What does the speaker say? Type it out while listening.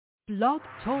Blog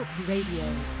Talk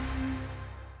Radio.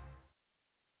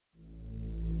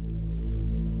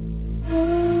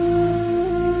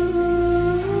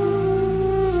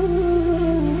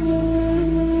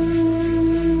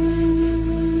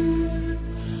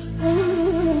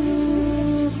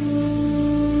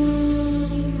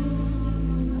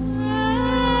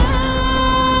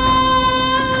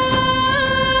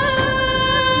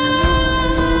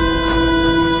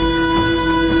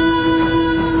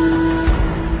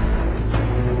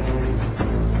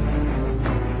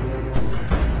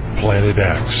 Planet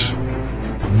X,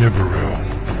 Nibiru,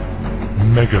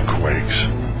 megaquakes,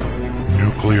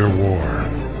 nuclear war,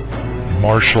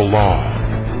 martial law,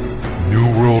 New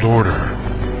World Order,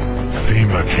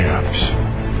 FEMA camps,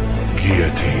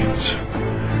 guillotines,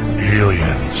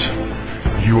 aliens,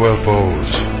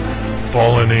 UFOs,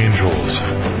 fallen angels,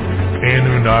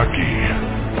 Anunnaki.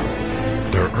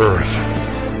 Their Earth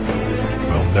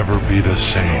will never be the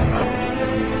same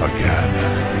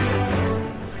again.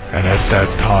 And at that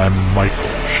time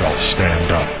Michael shall stand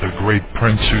up, the great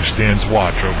prince who stands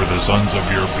watch over the sons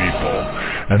of your people.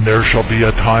 And there shall be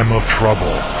a time of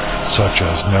trouble, such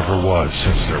as never was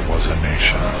since there was a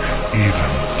nation,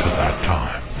 even to that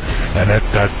time. And at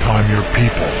that time your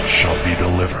people shall be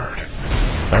delivered,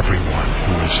 everyone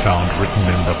who is found written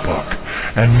in the book.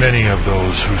 And many of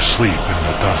those who sleep in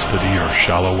the dust of the earth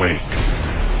shall awake,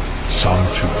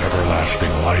 some to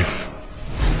everlasting life,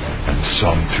 and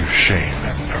some to shame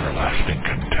and everlasting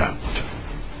contempt.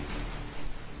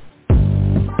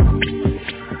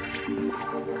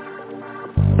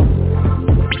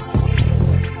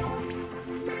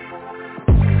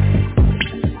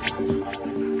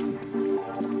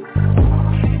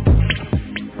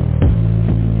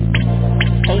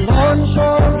 Alarms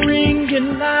are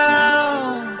ringing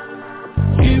now.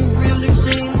 You really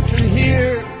seem to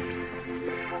hear.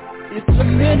 It's a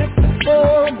minute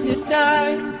before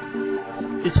midnight.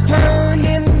 It's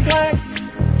turning black.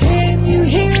 Can you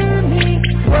hear me?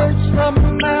 Words from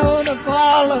the Mount of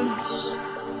Olives.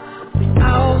 The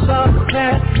owls of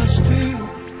Patmos too.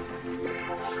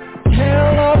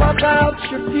 Tell all about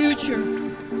your future.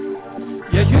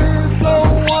 Yeah, you're the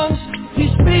ones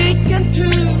he's speaking to.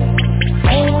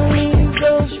 Only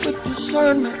those with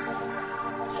discernment,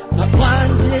 not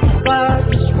blinded by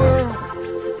this world,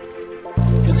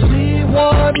 can see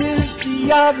what is the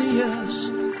obvious.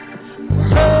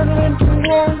 Hurtling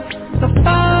toward the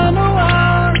final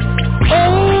hour.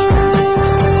 Oh,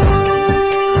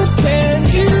 can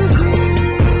you hear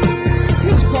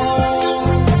his call?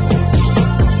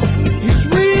 He's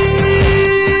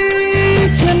reaching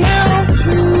out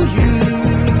to you.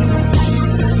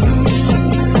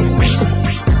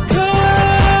 Come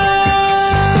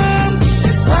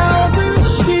while there's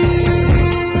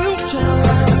still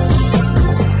time.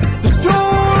 The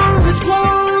door is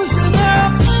closing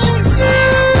up.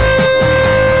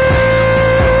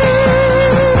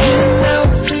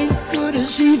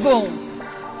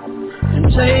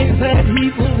 Say that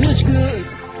evil is good.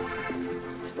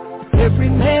 Every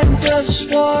man does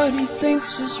what he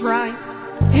thinks is right.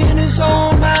 In his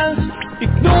own eyes,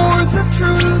 ignore the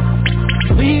truth.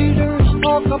 Leaders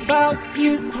talk about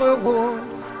nuclear war.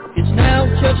 It's now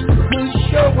just a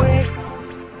push away.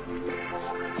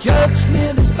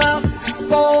 Judgment is about to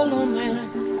fall on man.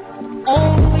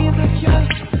 Only the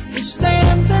just will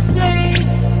stand the day.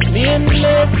 Men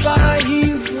led by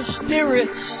evil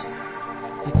spirits,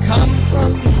 they come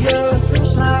from the other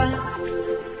side,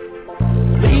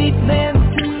 lead men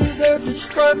to their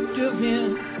destructive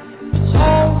end. It's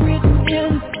all written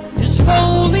in His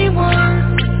holy word.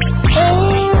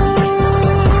 Oh,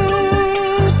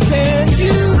 can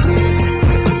you hear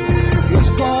His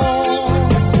call?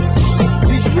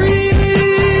 He's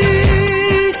reaching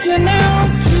out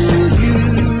to you.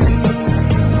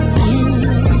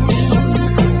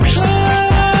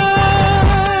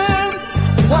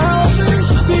 While there's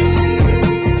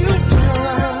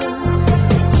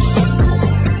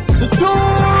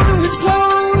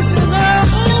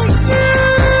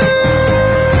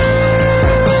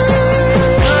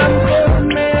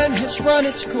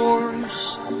its course,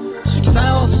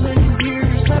 6,000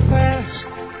 years have passed.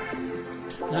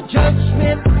 Now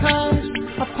judgment comes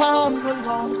upon the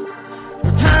lost. No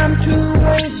time to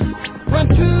waste, run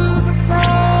to the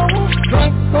cross.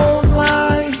 Drunk on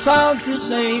lies of this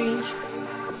age,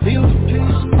 feels too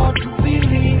smart to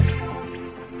believe.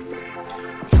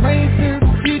 Trade their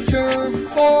future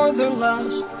for their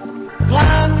lust.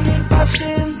 Blinded by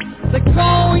sin, they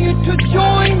call you to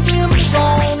join them.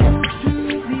 Wrong into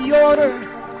the order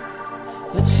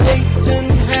that Satan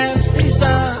has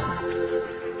designed.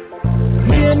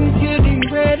 Men getting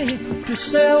ready to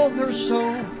sell their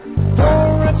soul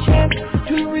for a chance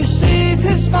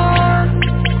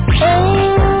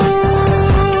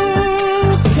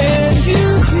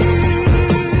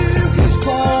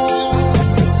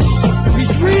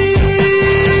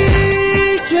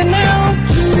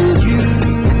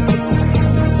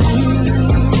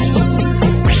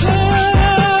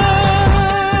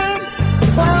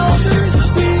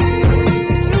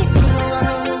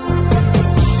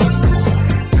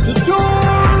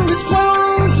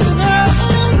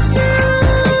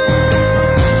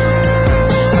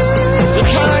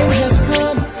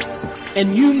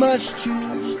and you must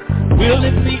choose. Will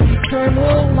it be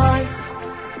eternal life,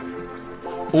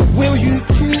 or will you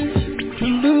choose to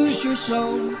lose your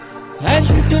soul as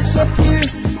you disappear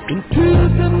into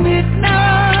the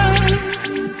midnight?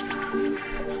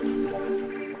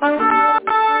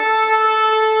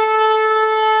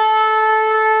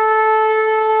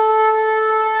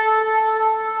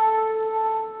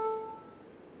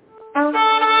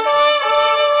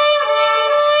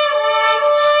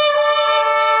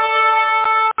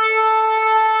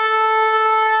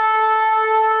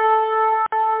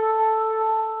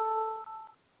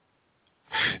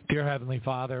 Dear Heavenly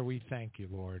Father, we thank you,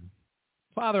 Lord.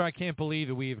 Father, I can't believe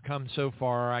that we have come so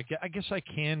far. I guess I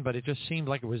can, but it just seemed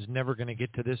like it was never going to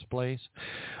get to this place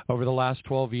over the last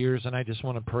 12 years, and I just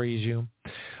want to praise you.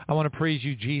 I want to praise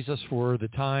you, Jesus, for the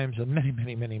times, and many,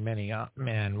 many, many, many,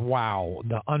 man, wow,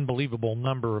 the unbelievable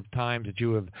number of times that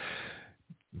you have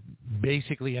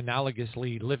basically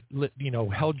analogously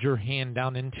held your hand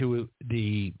down into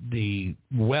the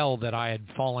well that I had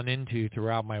fallen into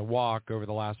throughout my walk over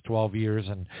the last 12 years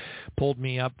and pulled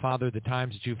me up, Father, the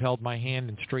times that you've held my hand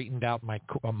and straightened out my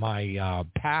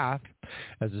path,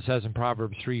 as it says in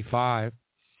Proverbs 3:5.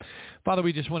 Father,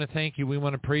 we just want to thank you. We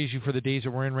want to praise you for the days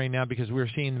that we're in right now, because we're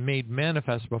seeing made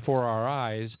manifest before our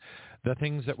eyes the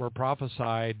things that were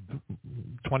prophesied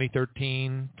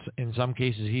 2013, in some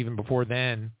cases even before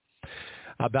then,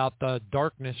 about the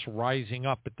darkness rising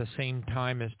up at the same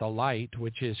time as the light,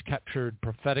 which is captured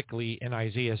prophetically in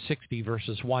Isaiah 60,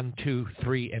 verses 1, 2,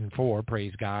 3, and 4,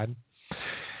 praise God.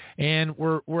 And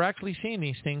we're actually seeing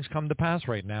these things come to pass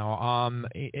right now.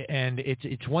 And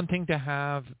it's one thing to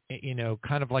have,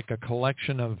 kind of like a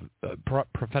collection of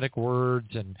prophetic words,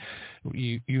 and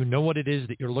you know what it is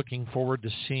that you're looking forward to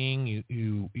seeing.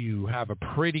 You have a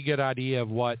pretty good idea of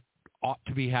what ought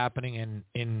to be happening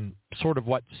in sort of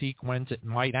what sequence it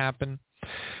might happen.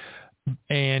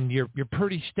 And you're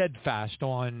pretty steadfast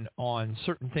on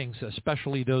certain things,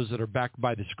 especially those that are backed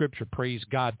by the Scripture. Praise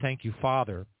God. Thank you,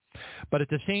 Father. But at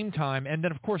the same time, and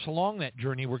then, of course, along that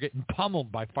journey, we're getting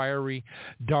pummeled by fiery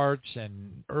darts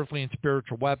and earthly and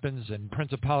spiritual weapons and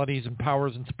principalities and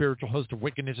powers and spiritual hosts of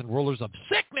wickedness and rulers of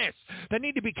sickness that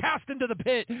need to be cast into the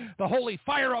pit. The holy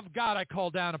fire of God I call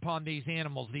down upon these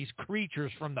animals, these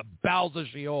creatures from the bowels of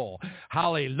Sheol.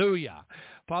 Hallelujah.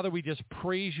 Father, we just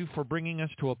praise you for bringing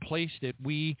us to a place that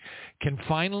we can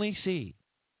finally see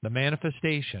the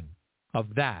manifestation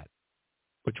of that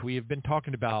which we have been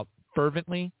talking about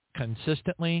fervently,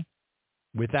 consistently,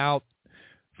 without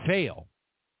fail,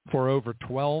 for over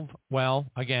 12,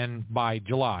 again, by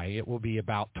July, it will be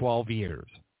about 12 years.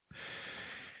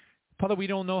 Father, we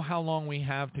don't know how long we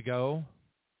have to go,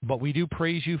 but we do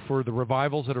praise you for the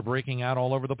revivals that are breaking out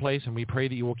all over the place, and we pray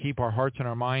that you will keep our hearts and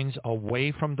our minds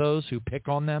away from those who pick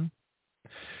on them,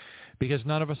 because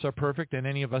none of us are perfect, and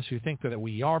any of us who think that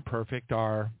we are perfect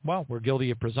are, we're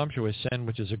guilty of presumptuous sin,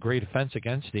 which is a great offense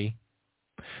against thee,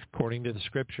 according to the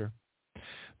Scripture.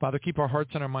 Father, keep our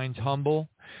hearts and our minds humble.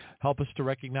 Help us to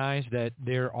recognize that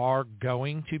there are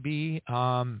going to be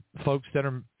folks that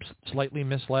are slightly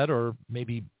misled, or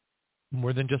maybe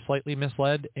more than just slightly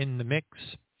misled, in the mix,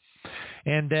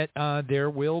 and that there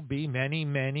will be many,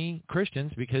 many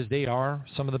Christians, because they are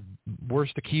some of the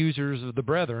worst accusers of the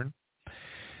brethren,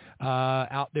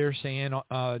 out there saying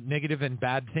negative and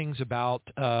bad things about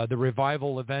the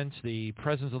revival events, the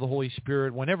presence of the Holy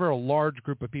Spirit. Whenever a large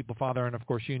group of people, Father, and of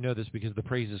course you know this because the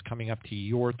praise is coming up to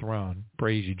your throne,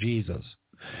 praise you, Jesus.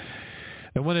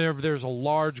 And whenever there's a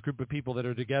large group of people that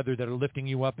are together that are lifting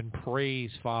you up in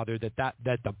praise, Father, that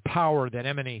the power that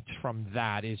emanates from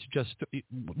that is just,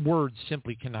 words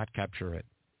simply cannot capture it.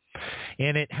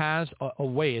 And it has a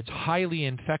way, it's highly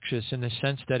infectious in the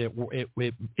sense that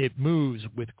it moves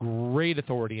with great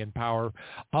authority and power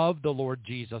of the Lord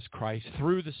Jesus Christ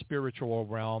through the spiritual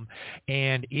realm,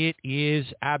 and it is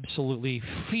absolutely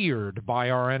feared by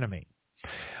our enemy.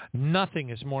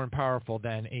 Nothing is more powerful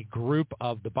than a group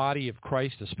of the body of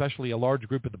Christ, especially a large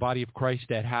group of the body of Christ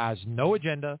that has no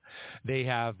agenda.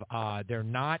 They're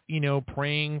not,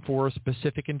 praying for a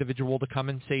specific individual to come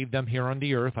and save them here on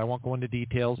the earth. I won't go into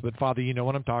details, but Father, you know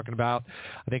what I'm talking about.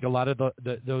 I think a lot of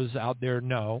those out there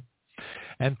know.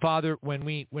 And Father,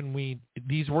 when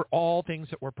these were all things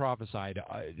that were prophesied.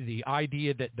 The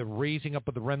idea that the raising up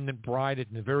of the remnant bride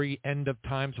at the very end of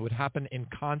times would happen in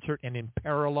concert and in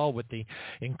parallel with the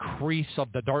increase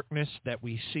of the darkness that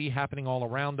we see happening all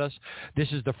around us.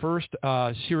 This is the first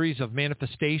series of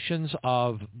manifestations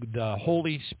of the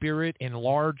Holy Spirit in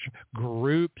large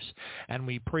groups, and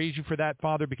we praise you for that,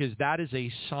 Father, because that is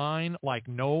a sign like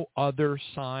no other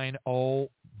sign. Oh,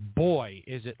 boy,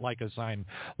 is it like a sign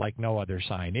like no other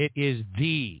sign. It is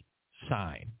the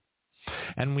sign.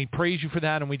 And we praise you for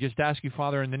that, and we just ask you,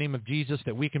 Father, in the name of Jesus,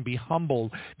 that we can be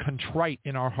humble, contrite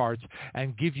in our hearts,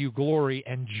 and give you glory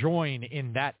and join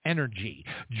in that energy,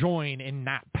 join in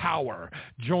that power,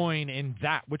 join in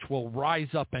that which will rise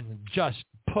up and just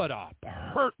put up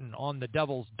hurting on the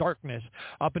devil's darkness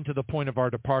up until the point of our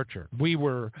departure. We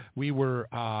were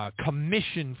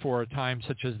commissioned for a time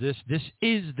such as this. This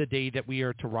is the day that we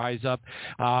are to rise up,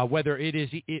 whether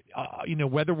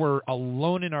whether we're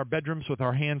alone in our bedrooms with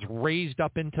our hands raised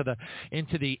up into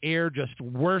the air, just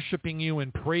worshiping you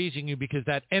and praising you, because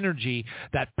that energy,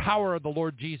 that power of the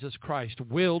Lord Jesus Christ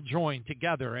will join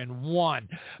together in one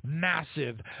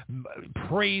massive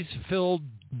praise-filled,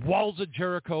 walls of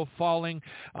Jericho falling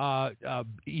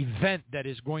event that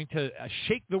is going to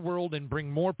shake the world and bring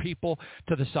more people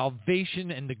to the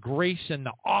salvation and the grace and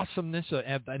the awesomeness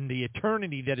and the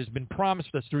eternity that has been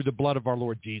promised us through the blood of our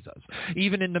Lord Jesus.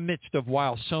 Even in the midst of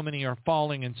while so many are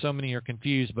falling and so many are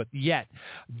confused, but yet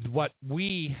what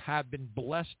we have been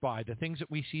blessed by, the things that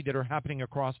we see that are happening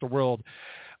across the world,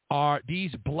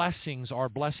 these blessings are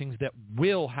blessings that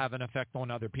will have an effect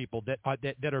on other people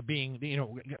that are being,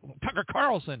 Tucker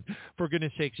Carlson, for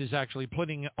goodness sakes, is actually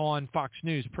putting on Fox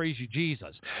News. Praise you,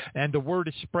 Jesus. And the word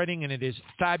is spreading, and it is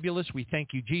fabulous. We thank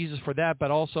you, Jesus, for that, but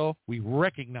also we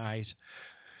recognize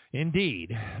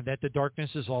indeed that the darkness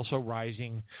is also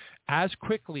rising as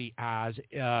quickly as,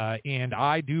 and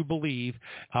I do believe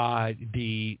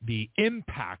the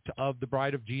impact of the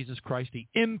bride of Jesus Christ, the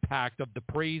impact of the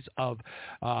praise of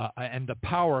and the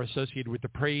power associated with the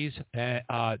praise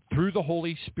through the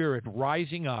Holy Spirit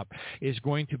rising up is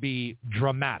going to be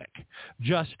dramatic,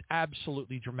 just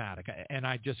absolutely dramatic. And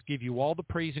I just give you all the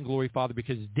praise and glory, Father,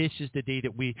 because this is the day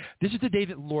that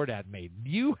the Lord had made.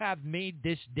 You have made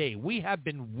this day. We have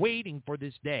been waiting for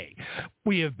this day.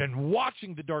 We have been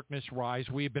watching the darkness rise.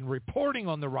 We have been reporting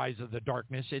on the rise of the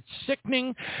darkness. It's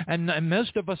sickening, and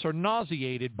most of us are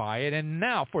nauseated by it. And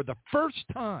now, for the first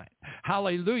time,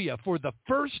 hallelujah, for the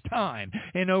first time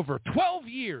in over 12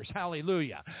 years,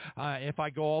 hallelujah, if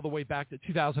I go all the way back to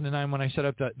 2009 when I set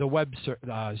up the web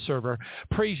server,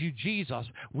 praise you, Jesus,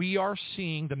 we are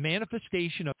seeing the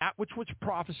manifestation of that which was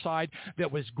prophesied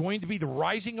that was going to be the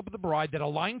rising up of the bride, that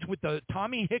aligns with the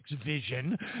Tommy Hicks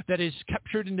vision that is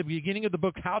captured in the beginning of the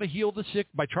book, How to Heal the Sick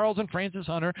by Charles and Francis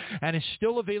Hunter, and is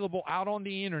still available out on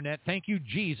the internet. Thank you,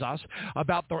 Jesus,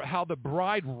 about how the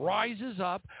bride rises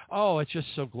up. Oh, it's just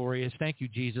so glorious. Thank you,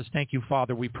 Jesus. Thank you,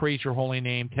 Father. We praise your holy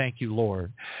name. Thank you,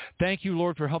 Lord. Thank you,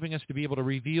 Lord, for helping us to be able to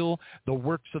reveal the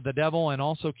works of the devil, and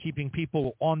also keeping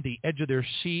people on the edge of their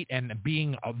seat and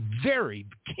being very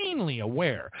keenly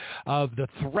aware of the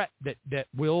threat that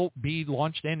will be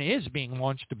launched and is being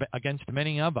launched against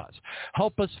many of us.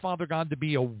 Help us, Father God, to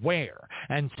be aware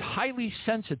and highly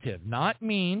sensitive, not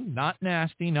mean, not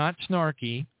nasty, not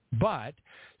snarky, but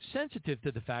sensitive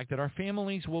to the fact that our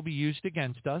families will be used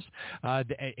against us.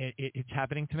 It's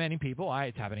happening to many people.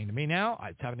 It's happening to me now.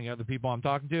 It's happening to other people I'm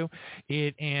talking to.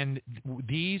 And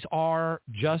these are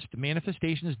just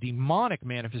manifestations, demonic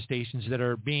manifestations that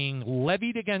are being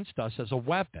levied against us as a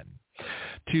weapon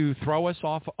to throw us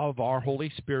off of our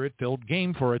Holy Spirit-filled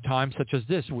game for a time such as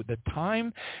this. The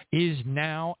time is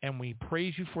now, and we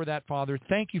praise you for that, Father.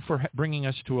 Thank you for bringing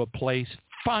us to a place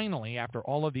finally, after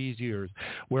all of these years,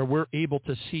 where we're able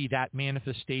to see that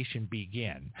manifestation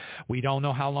begin. We don't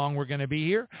know how long we're going to be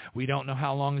here. We don't know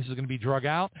how long this is going to be drug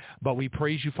out, but we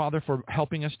praise you, Father, for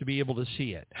helping us to be able to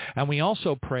see it. And we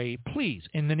also pray, please,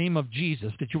 in the name of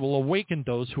Jesus, that you will awaken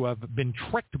those who have been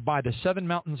tricked by the Seven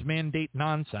Mountains Mandate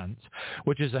nonsense,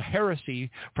 which is a heresy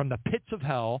from the pits of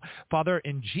hell. Father,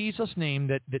 in Jesus' name,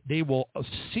 that they will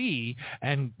see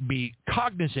and be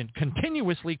cognizant,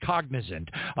 continuously cognizant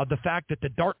of the fact that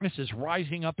the darkness is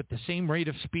rising up at the same rate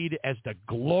of speed as the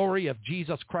glory of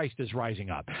Jesus Christ is rising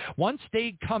up. Once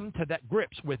they come to that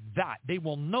grips with that, they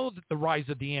will know that the rise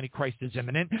of the Antichrist is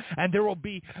imminent, and there will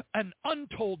be an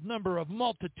untold number of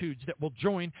multitudes that will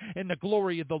join in the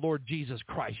glory of the Lord Jesus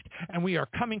Christ. And we are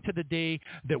coming to the day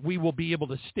that we will be able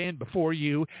to stand before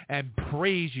you and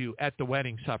praise you at the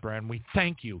wedding supper. And we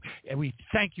thank you. And we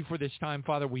thank you for this time,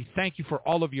 Father. We thank you for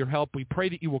all of your help. We pray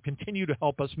that you will continue to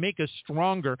help us, make us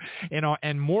stronger in our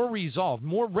and more resolved,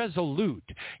 more resolute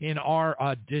in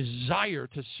our desire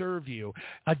to serve you.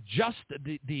 Adjust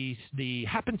the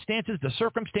happenstances, the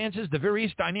circumstances, the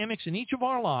various dynamics in each of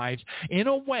our lives in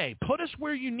a way. Put us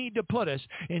where you need to put us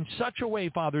in such a way,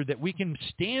 Father, that we can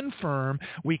stand firm.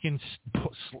 We can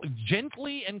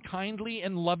gently and kindly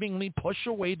and lovingly push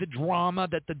away the drama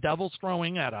that the devil's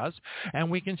throwing at us,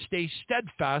 and we can stay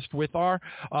steadfast with our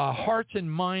hearts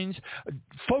and minds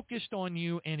focused on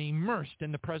you and immersed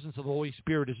in the presence of the Holy Holy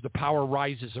Spirit as the power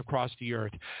rises across the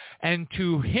earth. And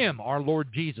to him, our Lord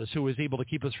Jesus, who is able to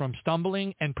keep us from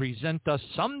stumbling and present us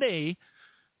someday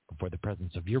before the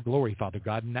presence of your glory, Father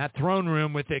God, in that throne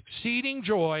room with exceeding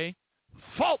joy,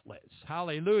 faultless.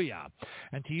 Hallelujah.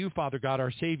 And to you, Father God,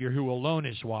 our Savior, who alone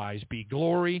is wise, be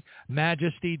glory,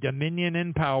 majesty, dominion,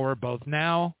 and power, both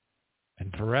now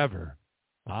and forever.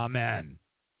 Amen.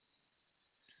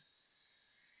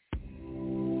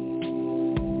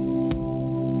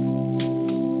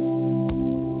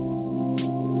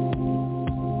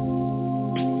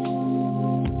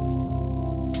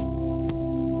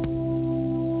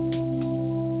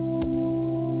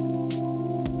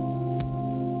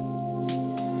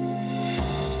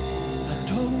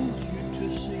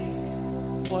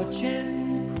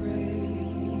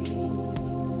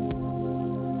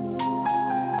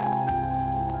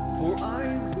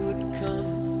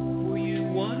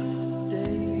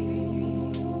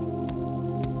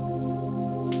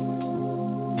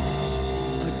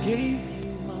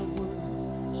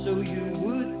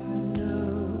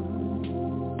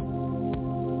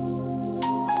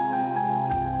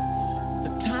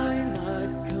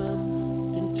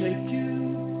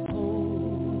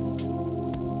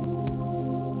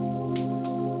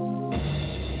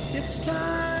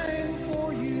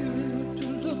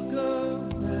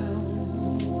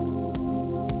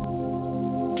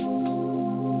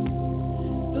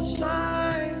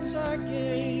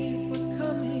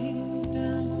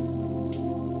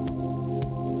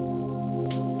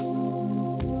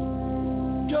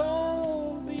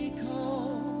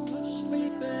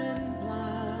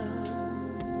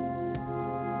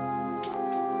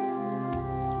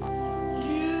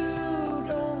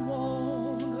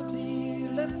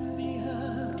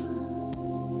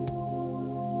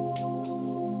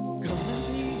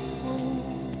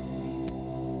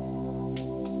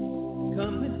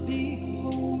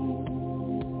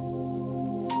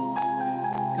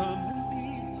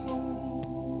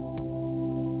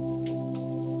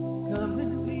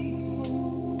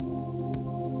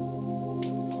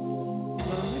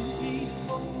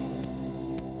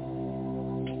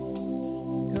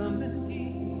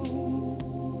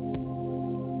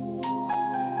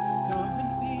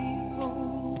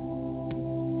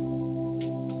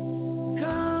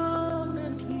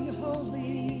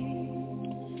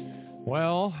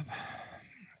 Well,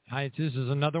 this is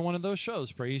another one of those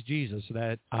shows, praise Jesus,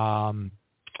 that I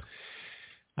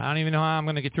don't even know how I'm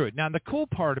going to get through it. Now, the cool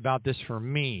part about this for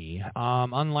me,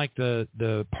 unlike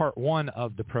the part one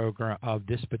of the program of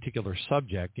this particular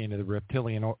subject, the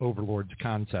reptilian overlords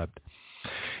concept,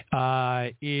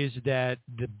 is that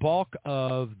the bulk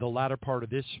of the latter part of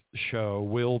this show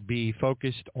will be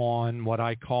focused on what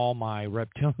I call my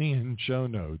reptilian show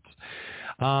notes,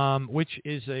 which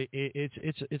is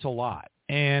it's a lot,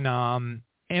 and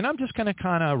I'm just going to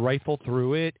kind of rifle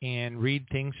through it and read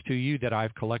things to you that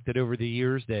I've collected over the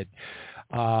years that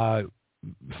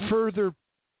further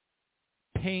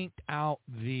paint out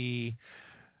the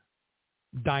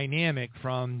dynamic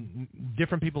from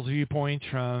different people's viewpoints,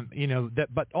 from that,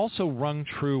 but also rung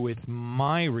true with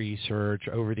my research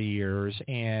over the years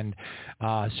and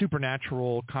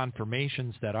supernatural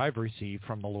confirmations that I've received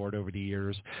from the Lord over the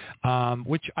years,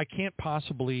 which I can't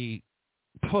possibly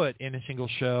put in a single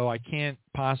show. I can't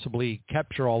possibly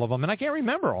capture all of them, and I can't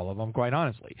remember all of them, quite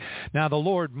honestly. Now, the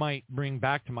Lord might bring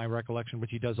back to my recollection,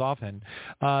 which he does often,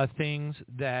 things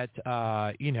that,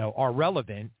 are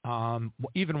relevant,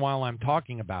 even while I'm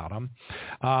talking about them.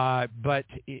 But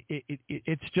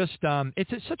it's just,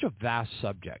 it's such a vast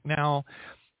subject. Now,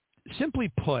 simply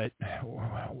put,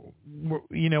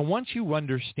 once you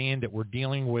understand that we're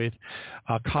dealing with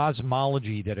a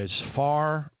cosmology that is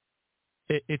far,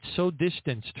 it's so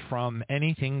distanced from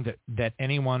anything that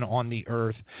anyone on the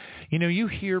earth, you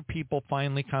hear people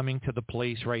finally coming to the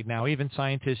place right now, even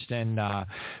scientists and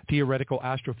theoretical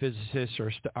astrophysicists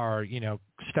are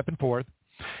stepping forth,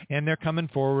 and they're coming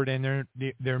forward and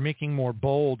they're making more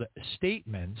bold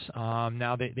statements.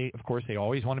 Now they of course they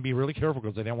always want to be really careful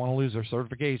because they don't want to lose their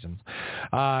certifications,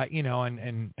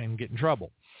 and get in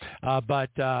trouble.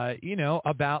 But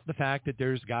about the fact that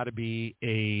there's got to be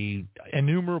a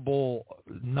innumerable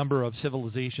number of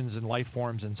civilizations and life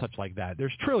forms and such like that.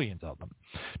 There's trillions of them.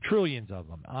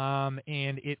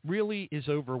 And it really is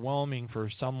overwhelming for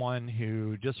someone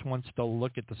who just wants to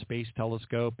look at the space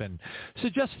telescope and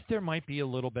suggest that there might be a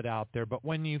little bit out there. But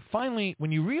when you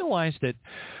realize that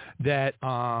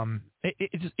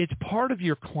it's part of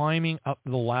your climbing up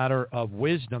the ladder of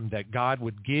wisdom that God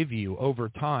would give you over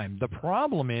time. The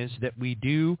problem is that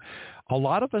a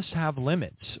lot of us have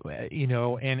limits,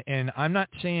 and I'm not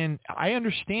saying, I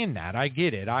understand that. I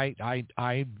get it.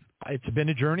 it's been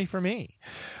a journey for me.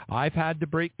 I've had to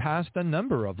break past a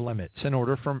number of limits in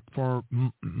order for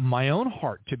my own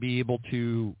heart to be able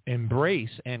to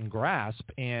embrace and grasp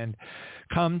and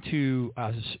come to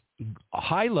a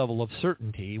high level of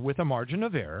certainty with a margin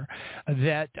of error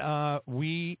that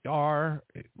we are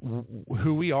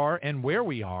who we are and where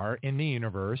we are in the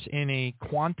universe in a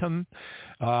quantum,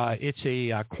 it's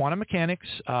a quantum mechanics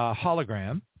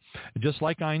hologram. Just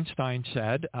like Einstein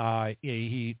said,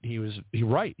 he was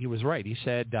right. He was right. He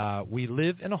said, we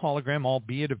live in a hologram,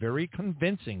 albeit a very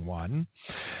convincing one.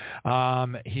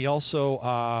 He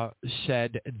also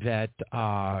said that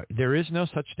there is no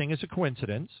such thing as a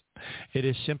coincidence. It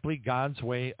is simply God's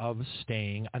way of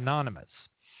staying anonymous.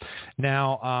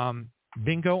 Now,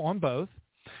 bingo on both.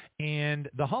 And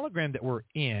the hologram that we're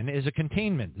in is a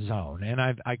containment zone, and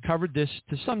I covered this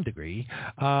to some degree,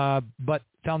 but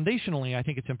foundationally, I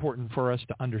think it's important for us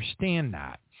to understand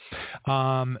that.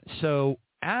 So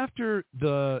after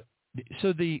the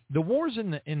wars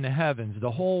in the heavens,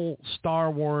 the whole Star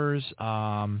Wars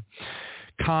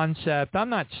concept. I'm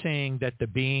not saying that the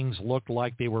beings looked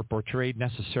like they were portrayed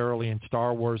necessarily in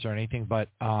Star Wars or anything, but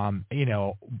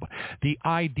the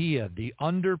idea, the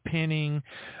underpinning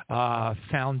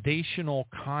foundational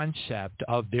concept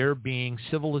of there being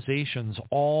civilizations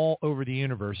all over the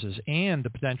universes and the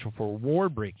potential for war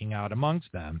breaking out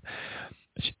amongst them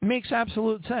makes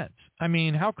absolute sense. I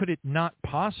mean, how could it not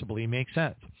possibly make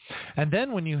sense? And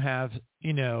then when you have,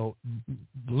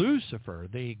 Lucifer,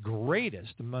 the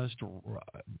greatest, most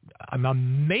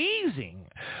amazing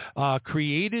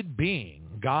created being,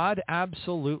 God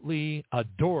absolutely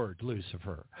adored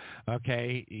Lucifer.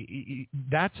 Okay,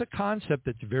 that's a concept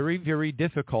that's very, very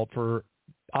difficult for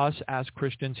us as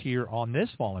Christians here on this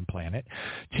fallen planet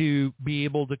to be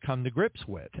able to come to grips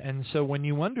with. And so when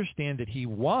you understand that he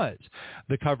was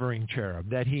the covering cherub,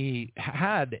 that he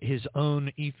had his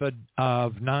own ephod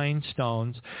of 9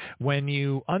 stones, when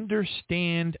you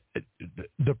understand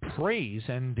the praise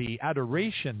and the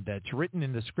adoration that's written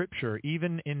in the scripture,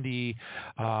 even in the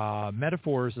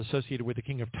metaphors associated with the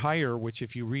king of Tyre, which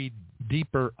if you read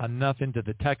deeper enough into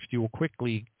the text, you will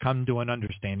quickly come to an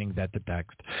understanding that the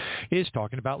text is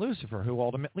talking about Lucifer, who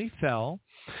ultimately fell.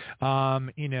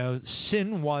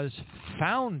 Sin was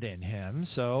found in him,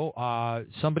 so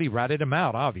somebody ratted him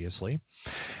out, obviously.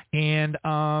 And,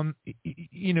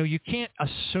 you can't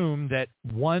assume that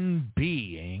one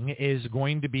being is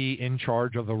going to be in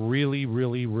charge of a really,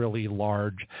 really, really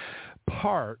large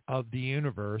part of the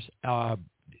universe,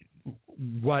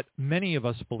 what many of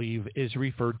us believe is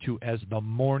referred to as the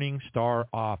Morning Star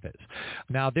Office.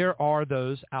 Now, there are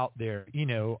those out there,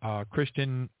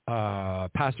 Christian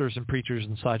pastors and preachers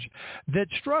and such, that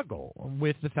struggle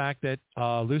with the fact that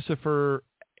Lucifer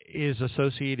is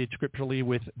associated scripturally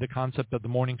with the concept of the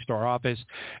Morning Star Office,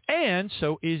 and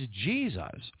so is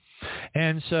Jesus.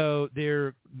 And so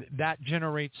that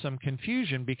generates some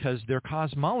confusion because their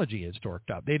cosmology is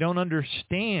dorked up. They don't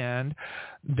understand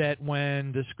that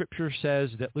when the scripture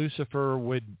says that Lucifer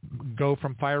would go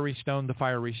from fiery stone to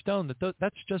fiery stone,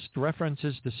 that's just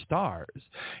references to stars.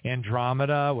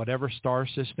 Andromeda, whatever star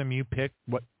system you pick,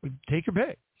 take your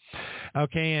pick.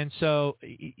 Okay, and so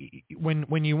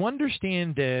when you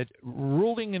understand that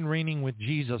ruling and reigning with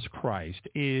Jesus Christ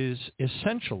is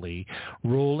essentially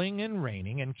ruling and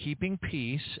reigning and keeping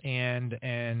peace and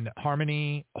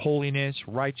harmony, holiness,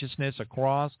 righteousness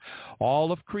across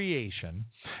all of creation,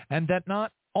 and that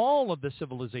not all of the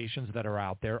civilizations that are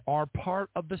out there are part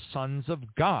of the sons of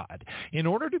God. In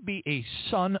order to be a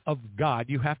son of God,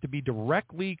 you have to be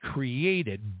directly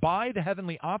created by the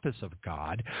heavenly office of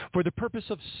God for the purpose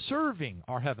of serving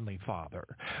our Heavenly Father.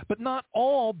 But not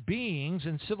all beings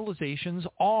and civilizations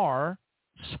are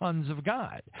sons of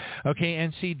God. Okay,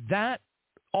 and see, that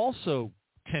also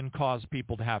can cause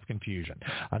people to have confusion.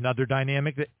 Another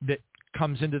dynamic that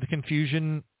comes into the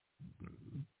confusion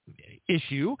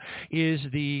issue is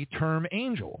the term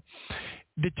angel.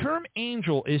 The term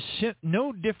angel is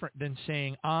no different than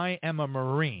saying I am a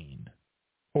Marine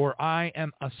or I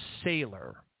am a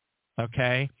sailor,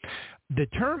 okay? The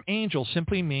term angel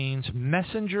simply means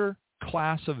messenger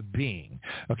class of being.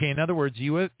 Okay, in other words,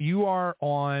 you are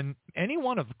on any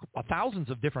one of thousands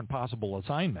of different possible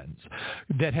assignments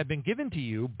that have been given to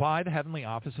you by the heavenly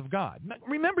office of God.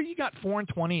 Remember, you got 4 and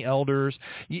 20 elders,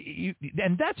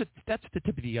 and that's the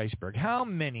tip of the iceberg. How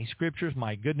many scriptures?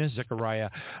 My goodness, Zechariah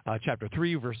chapter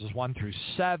 3, verses 1 through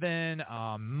 7.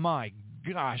 My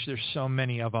gosh, there's so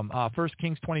many of them. 1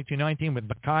 Kings 22:19 with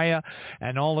Micaiah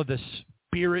and all of this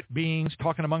spirit beings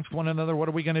talking amongst one another. What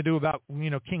are we going to do about,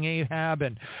 King Ahab,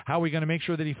 and how are we going to make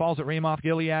sure that he falls at Ramoth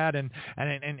Gilead? And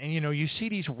you see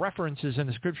these references in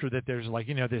the scripture that there's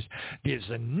this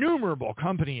innumerable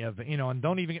company of, and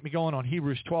don't even get me going on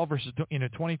Hebrews 12 verses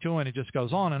 22, and it just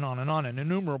goes on and on and on, an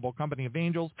innumerable company of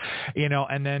angels,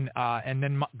 and then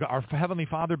our Heavenly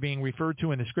Father being referred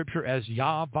to in the scripture as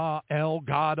Yahweh El,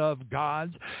 God of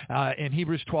gods. In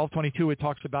Hebrews 12:22, it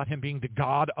talks about him being the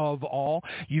God of all.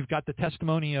 You've got the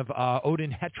testimony of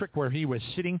Odin Hetrick, where he was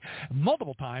sitting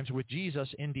multiple times with Jesus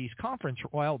in these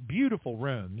beautiful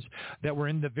rooms that were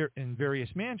in various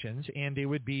mansions, and they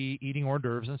would be eating hors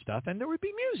d'oeuvres and stuff, and there would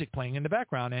be music playing in the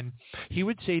background, and he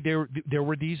would say there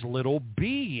were these little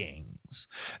beings.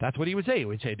 That's what he would say. He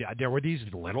would say there were these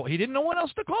little, he didn't know what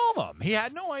else to call them. He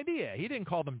had no idea. He didn't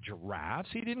call them giraffes.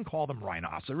 He didn't call them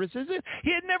rhinoceroses.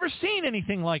 He had never seen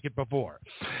anything like it before.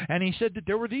 And he said that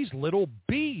there were these little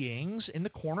beings in the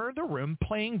corner of the room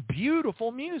playing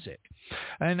beautiful music.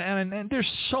 And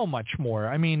there's so much more.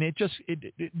 I mean,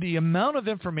 the amount of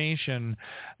information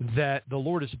that the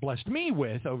Lord has blessed me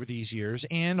with over these years,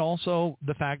 and also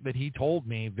the fact that he told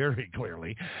me very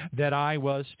clearly that I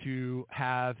was to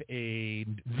have a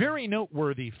very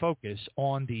noteworthy focus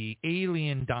on the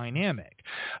alien dynamic,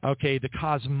 okay, the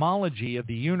cosmology of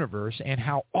the universe, and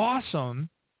how awesome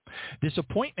this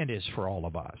appointment is for all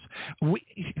of us.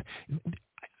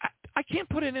 I can't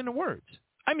put it into words.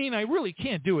 I mean, I really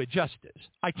can't do it justice.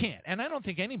 I can't, and I don't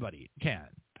think anybody can.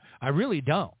 I really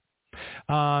don't.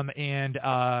 What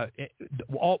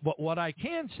I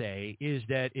can say is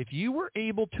that if you were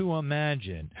able to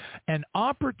imagine an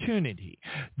opportunity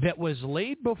that was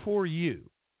laid before you,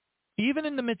 even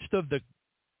in the midst of the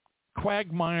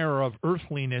quagmire of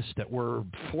earthliness that we're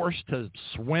forced to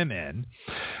swim in,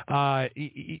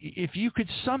 if you could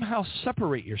somehow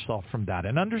separate yourself from that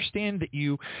and understand that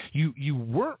you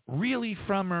weren't really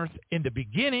from Earth in the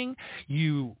beginning,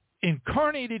 you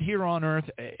incarnated here on Earth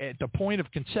at the point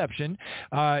of conception,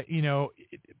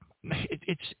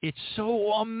 it's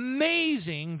so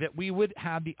amazing that we would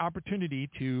have the opportunity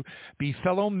to be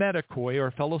fellow medicoi,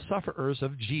 or fellow sufferers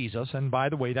of Jesus. And by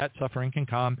the way, that suffering can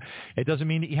come. It doesn't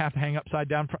mean that you have to hang upside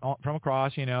down from a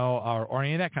cross, or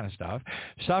any of that kind of stuff.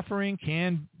 Suffering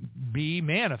can be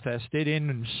manifested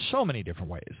in so many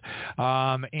different ways,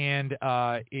 and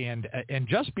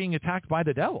just being attacked by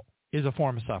the devil is a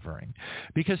form of suffering.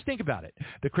 Because think about it.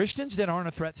 The Christians that aren't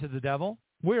a threat to the devil,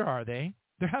 where are they?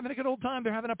 They're having a good old time.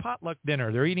 They're having a potluck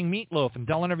dinner. They're eating meatloaf and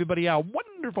telling everybody how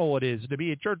wonderful it is to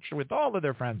be at church with all of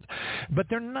their friends. But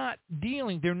they're not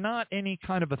any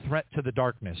kind of a threat to the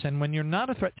darkness. And when you're not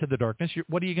a threat to the darkness,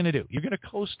 what are you going to do? You're going to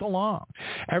coast along.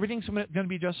 Everything's going to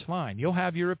be just fine. You'll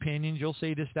have your opinions. You'll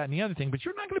say this, that, and the other thing, but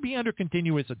you're not going to be under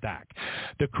continuous attack.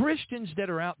 The Christians that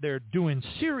are out there doing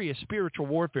serious spiritual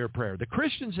warfare prayer, the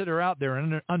Christians that are out there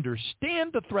and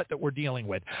understand the threat that we're dealing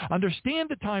with, understand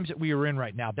the times that we are in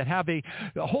right now, that have a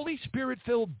Holy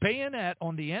Spirit-filled bayonet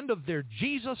on the end of their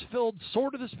Jesus-filled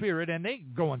sword of the Spirit, and they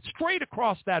going straight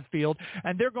across that field,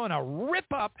 and they're going to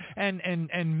rip up and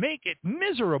make it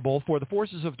miserable for the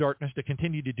forces of darkness to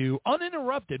continue to do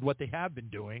uninterrupted what they have been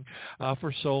doing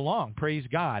for so long. Praise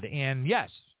God. And yes,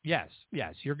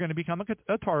 you're going to become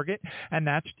a target,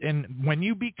 and when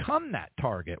you become that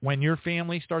target, when your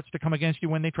family starts to come against you,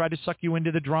 when they try to suck you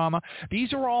into the drama,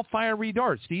 these are all fiery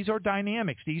darts. These are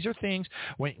dynamics. These are things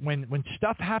when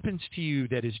stuff happens to you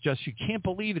that is just, you can't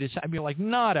believe it. I'd be like,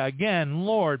 not again,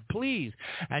 Lord, please.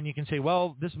 And you can say,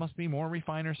 well, this must be more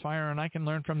refiner's fire, and I can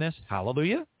learn from this.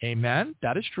 Hallelujah. Amen.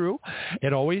 That is true.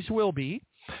 It always will be.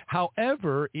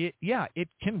 However, it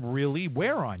can really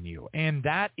wear on you, and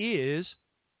that is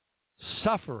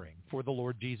suffering for the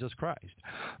Lord Jesus Christ.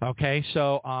 Okay,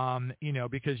 so,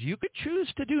 because you could choose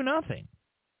to do nothing,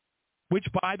 which,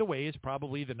 by the way, is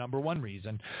probably the number one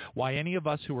reason why any of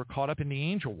us who were caught up in the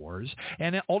angel wars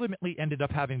and ultimately ended up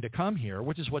having to come here,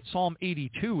 which is what Psalm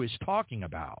 82 is talking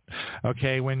about.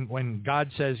 Okay, when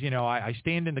God says, I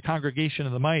stand in the congregation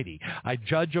of the mighty, I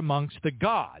judge amongst the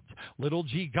gods, little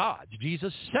g gods.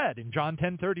 Jesus said in John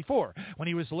 10:34, when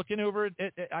he was looking over at,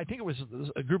 I think it was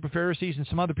a group of Pharisees and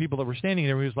some other people that were standing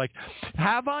there, he was like,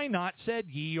 have I not said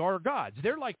ye are gods?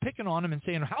 They're like picking on him and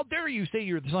saying, how dare you say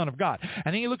you're the Son of God?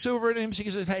 And then he looks over at him and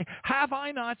he says, hey, have I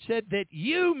not said that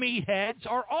you meatheads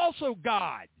are also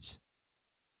gods?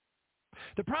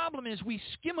 The problem is we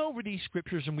skim over these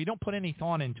scriptures and we don't put any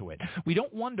thought into it. We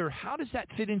don't wonder, how does that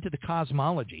fit into the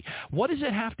cosmology? What does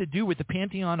it have to do with the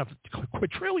pantheon of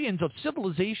quadrillions of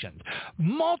civilizations,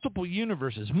 multiple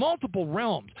universes, multiple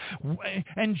realms,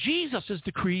 and Jesus is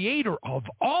the creator of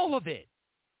all of it?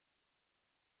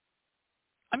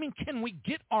 I mean, can we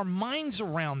get our minds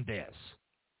around this?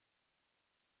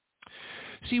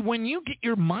 See, when you get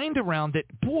your mind around it,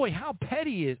 boy, how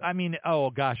petty is, I mean,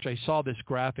 oh gosh, I saw this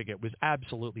graphic. It was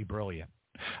absolutely brilliant.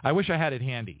 I wish I had it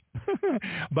handy.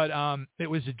 But it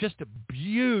was just a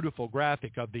beautiful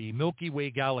graphic of the Milky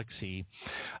Way galaxy.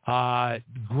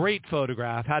 Great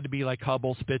photograph. Had to be like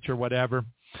Hubble, Spitzer, whatever.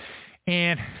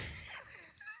 And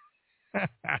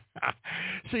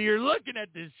so you're looking at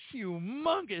this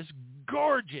humongous,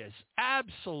 gorgeous,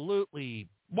 absolutely,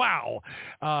 wow,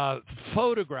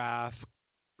 photograph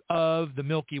of the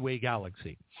Milky Way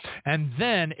galaxy. And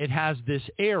then it has this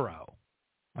arrow.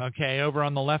 Okay, over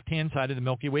on the left-hand side of the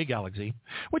Milky Way galaxy,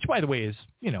 which, by the way, is,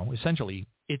 essentially,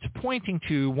 it's pointing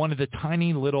to one of the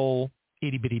tiny little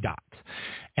itty-bitty dots,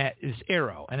 this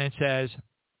arrow. And it says,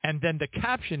 and then the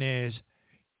caption is,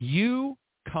 you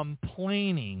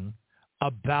complaining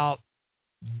about,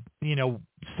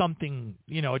 something,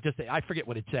 I forget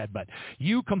what it said, but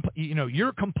you're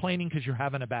complaining because you're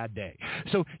having a bad day.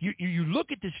 So you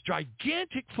look at this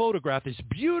gigantic photograph, this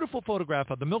beautiful photograph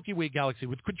of the Milky Way galaxy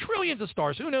with quadrillions of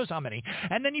stars, who knows how many,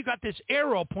 and then you got this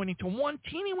arrow pointing to one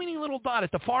teeny-weeny little dot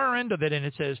at the far end of it, and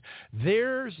it says,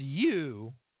 there's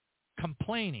you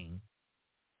complaining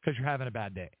because you're having a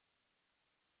bad day.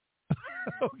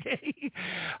 Okay?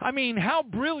 I mean, how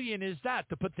brilliant is that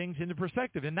to put things into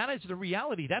perspective? And that is the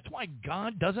reality. That's why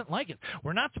God doesn't like it.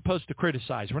 We're not supposed to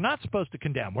criticize. We're not supposed to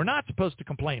condemn. We're not supposed to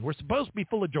complain. We're supposed to be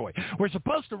full of joy. We're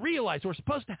supposed to realize. We're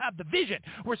supposed to have the vision.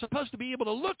 We're supposed to be able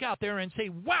to look out there and say,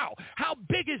 wow, how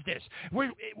big is this?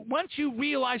 Once you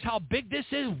realize how big this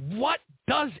is, what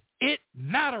does it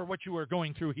matter what you are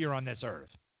going through here on this earth?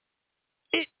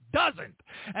 It doesn't.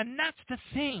 And that's the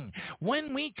thing.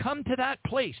 When we come to that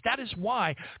place, that is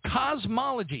why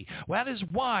cosmology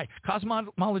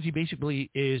basically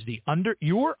is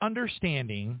your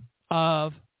understanding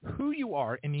of who you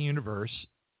are in the universe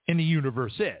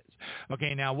is.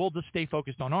 Okay, now we'll just stay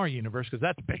focused on our universe because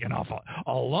that's big enough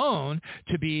alone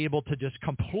to be able to just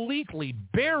completely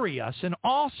bury us in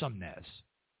awesomeness.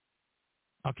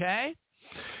 Okay?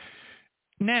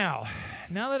 Now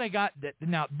that I got that,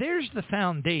 now there's the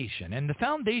foundation, and the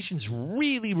foundation's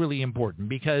really, really important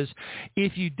because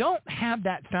if you don't have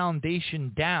that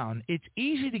foundation down, it's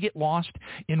easy to get lost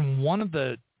in one of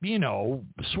the,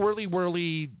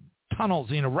 swirly-whirly tunnels,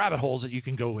 rabbit holes that you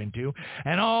can go into,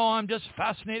 and I'm just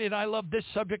fascinated. I love this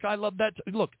subject. I love that.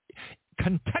 Look,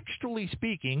 contextually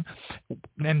speaking,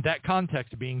 and that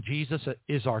context being Jesus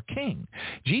is our king.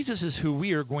 Jesus is who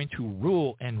we are going to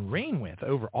rule and reign with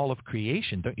over all of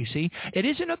creation, don't you see? It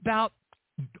isn't about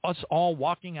us all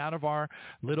walking out of our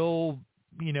little,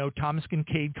 Thomas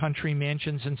Kincaid country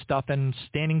mansions and stuff and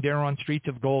standing there on streets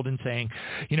of gold and saying,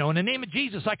 in the name of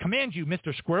Jesus, I command you,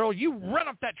 Mr. Squirrel, you run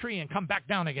up that tree and come back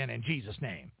down again in Jesus'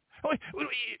 name.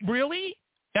 Really?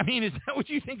 I mean, is that what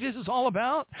you think this is all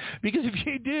about? Because if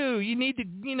you do, you need to,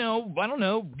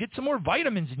 get some more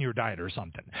vitamins in your diet or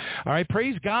something. All right,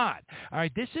 praise God. All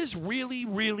right, this is really,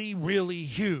 really, really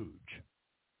huge.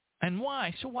 And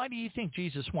why? So why do you think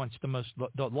Jesus wants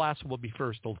the last will be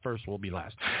first, the first will be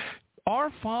last? Our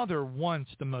Father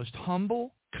wants the most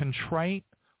humble, contrite,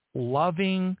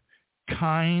 loving,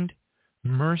 kind,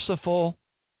 merciful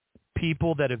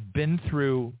people that have been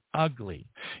through ugly.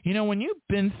 When you've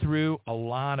been through a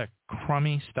lot of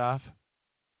crummy stuff,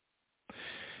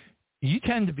 you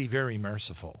tend to be very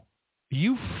merciful.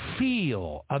 You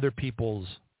feel other people's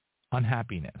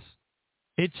unhappiness.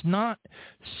 It's not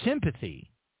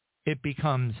sympathy. It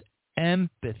becomes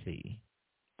empathy.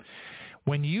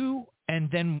 When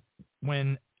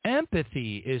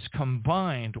empathy is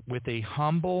combined with a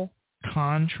humble,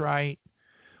 contrite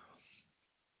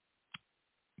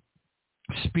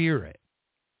spirit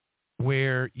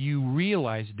where you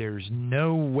realize there's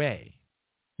no way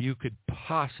you could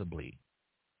possibly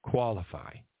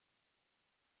qualify.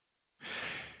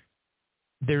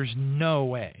 There's no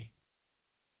way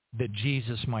that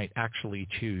Jesus might actually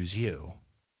choose you.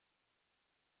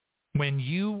 When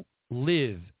you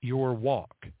live your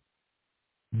walk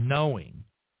knowing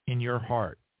in your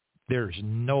heart there's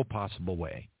no possible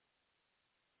way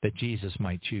that Jesus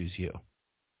might choose you.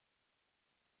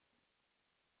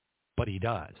 But he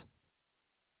does.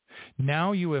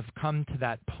 Now you have come to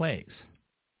that place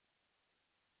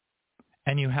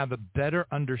and you have a better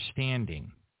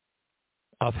understanding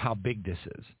of how big this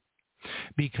is.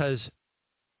 Because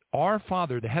our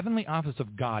Father, the heavenly office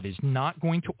of God, is not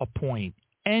going to appoint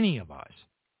any of us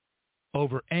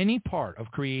over any part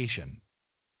of creation.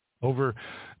 Over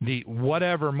the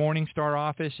whatever Morning Star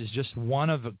office is just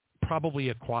one of probably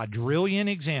a quadrillion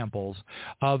examples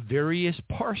of various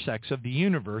parsecs of the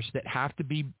universe that have to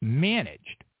be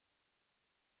managed.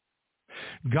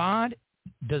 God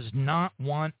does not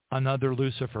want another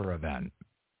Lucifer event.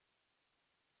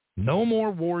 No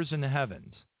more wars in the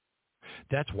heavens.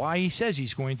 That's why he says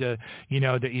he's going to,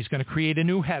 that he's going to create a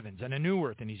new heavens and a new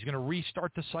earth, and he's going to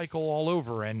restart the cycle all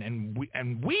over, and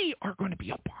we are going to be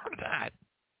a part of that.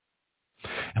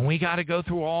 And we got to go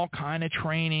through all kind of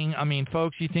training. I mean,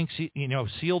 folks, you think,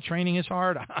 SEAL training is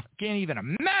hard? I can't even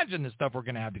imagine the stuff we're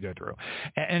going to have to go through.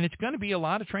 And it's going to be a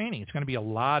lot of training. It's going to be a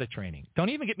lot of training. Don't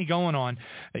even get me going on,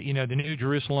 the New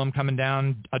Jerusalem coming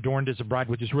down adorned as a bride,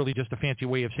 which is really just a fancy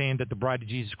way of saying that the bride of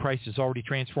Jesus Christ is already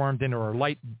transformed into her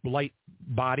light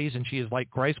bodies, and she is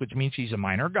like Christ, which means she's a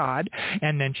minor God.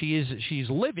 And then she's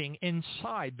living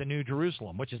inside the New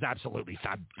Jerusalem, which is absolutely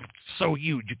so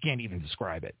huge you can't even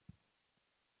describe it.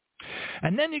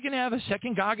 And then you're going to have a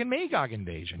second Gog and Magog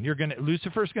invasion.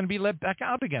 Lucifer's going to be let back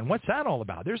out again. What's that all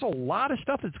about? There's a lot of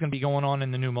stuff that's going to be going on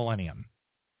in the new millennium.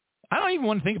 I don't even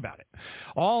want to think about it.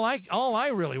 All I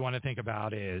really want to think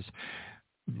about is,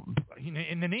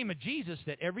 in the name of Jesus,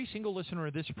 that every single listener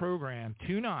of this program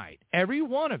tonight, every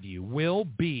one of you will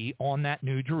be on that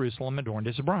New Jerusalem adorned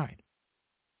as a bride.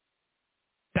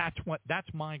 That's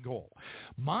my goal.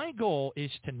 My goal is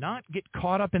to not get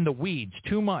caught up in the weeds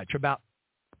too much about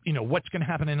what's going to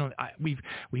happen.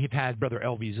 We've had Brother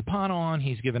L.V. Zappan on.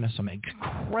 He's given us some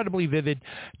incredibly vivid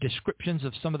descriptions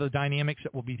of some of the dynamics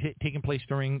that will be taking place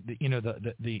during the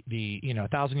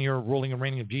 1,000-year ruling and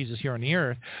reigning of Jesus here on the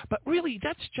earth. But really,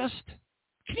 that's just.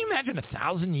 Can you imagine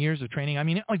 1,000 years of training? I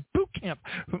mean, like boot camp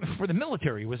for the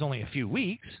military was only a few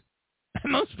weeks.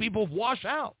 Most people wash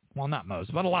out. Well, not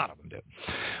most, but a lot of them do.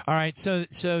 All right. So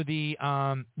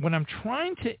what I'm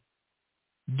trying to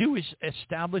do is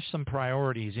establish some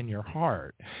priorities in your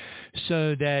heart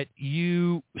so that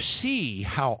you see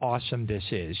how awesome this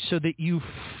is, so that you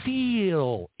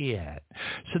feel it,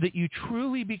 so that you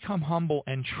truly become humble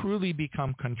and truly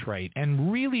become contrite and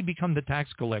really become the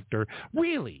tax collector,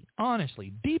 really,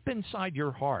 honestly, deep inside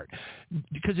your heart.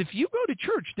 Because if you go to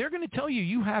church, they're going to tell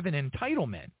you have an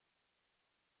entitlement,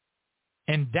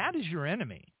 and that is your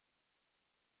enemy.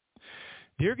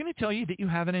 They're going to tell you that you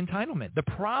have an entitlement. The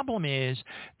problem is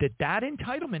that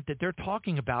entitlement that they're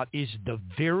talking about is the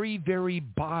very, very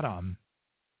bottom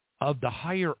of the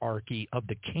hierarchy of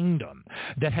the kingdom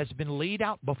that has been laid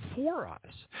out before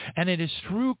us. And it is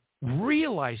through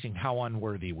realizing how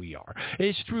unworthy we are. It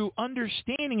is through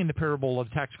understanding in the parable of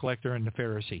the tax collector and the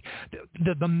Pharisee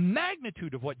the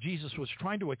magnitude of what Jesus was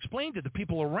trying to explain to the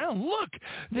people around. Look,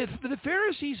 the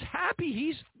Pharisee's happy.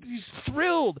 He's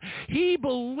thrilled. He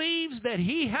believes that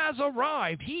he has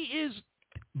arrived. He is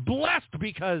blessed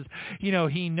because,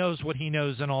 he knows what he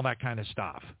knows and all that kind of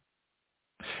stuff.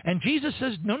 And Jesus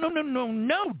says, no,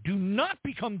 do not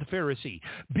become the Pharisee.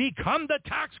 Become the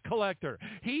tax collector.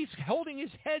 He's holding his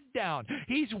head down.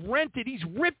 He's rented. He's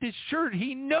ripped his shirt.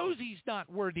 He knows he's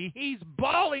not worthy. He's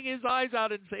bawling his eyes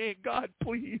out and saying, God,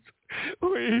 please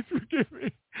forgive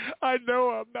me. I know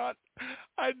I'm not.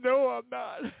 I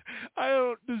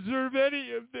don't deserve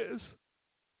any of this.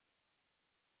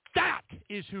 That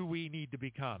is who we need to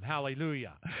become.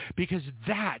 Hallelujah. Because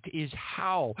that is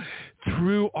how,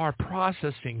 through our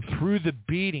processing, through the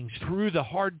beatings, through the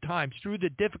hard times, through the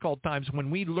difficult times, when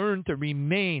we learn to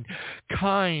remain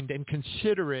kind and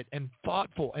considerate and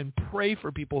thoughtful and pray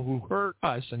for people who hurt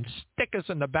us and stick us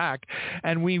in the back,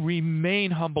 and we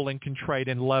remain humble and contrite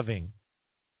and loving.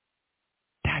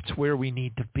 That's where we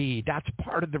need to be. That's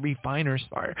part of the refiner's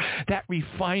fire. That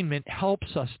refinement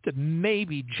helps us to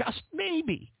maybe, just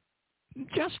maybe,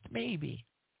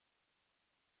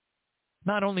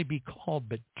 not only be called,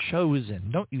 but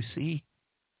chosen. Don't you see?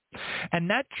 And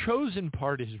that chosen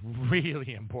part is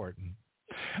really important.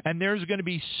 And there's going to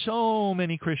be so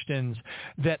many Christians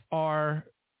that they're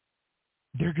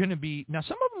going to be, now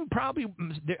some of them probably,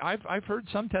 I've heard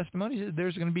some testimonies that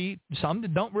there's going to be some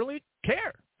that don't really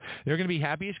care. They're going to be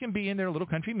happy as can be in their little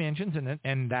country mansions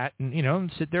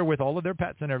and sit there with all of their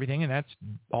pets and everything, and that's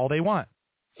all they want.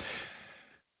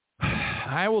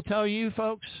 I will tell you,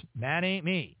 folks, that ain't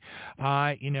me.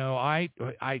 I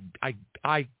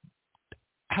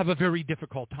have a very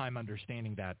difficult time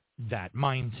understanding that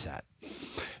mindset.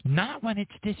 Not when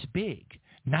it's this big.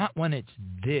 Not when it's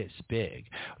this big.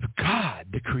 God,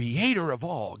 the creator of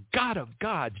all, God of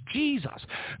gods, Jesus,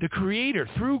 the creator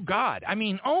through God. I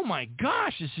mean, oh my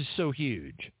gosh, this is so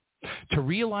huge. To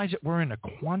realize that we're in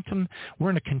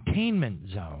a containment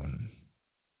zone.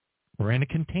 We're in a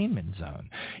containment zone,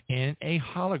 in a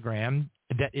hologram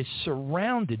that is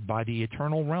surrounded by the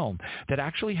eternal realm, that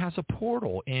actually has a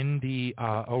portal in the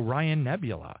Orion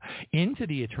Nebula into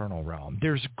the eternal realm.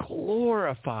 There's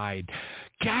glorified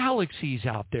galaxies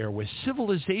out there with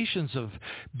civilizations of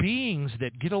beings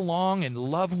that get along and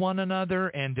love one another,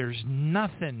 and there is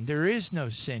no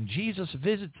sin. Jesus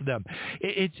visits them.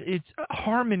 It's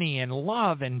harmony and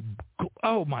love, and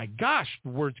oh my gosh,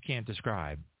 words can't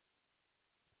describe.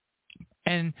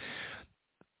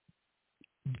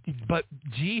 But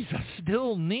Jesus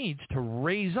still needs to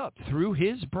raise up through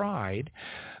his bride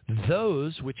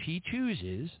those which he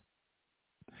chooses,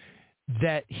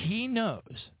 that he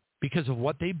knows, because of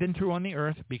what they've been through on the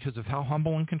earth, because of how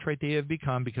humble and contrite they have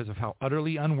become, because of how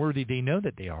utterly unworthy they know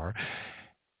that they are,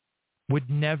 would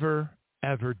never,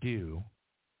 ever do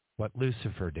what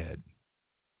Lucifer did.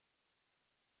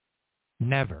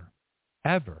 Never,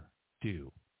 ever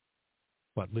do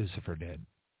what Lucifer did.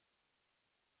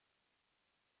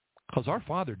 Because our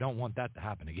Father don't want that to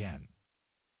happen again.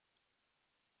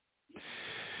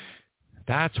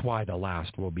 That's why the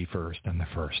last will be first and the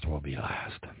first will be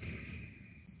last.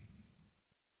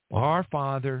 Our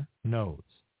Father knows.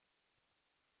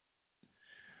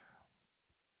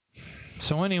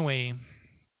 So anyway,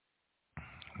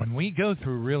 when we go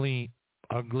through really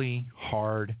ugly,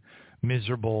 hard,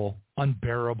 miserable,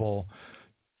 unbearable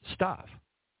stuff,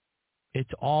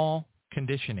 it's all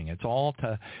conditioning. It's all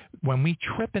to, when we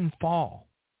trip and fall.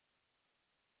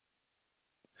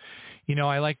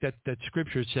 I like that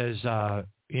scripture says,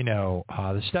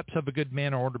 the steps of a good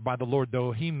man are ordered by the Lord.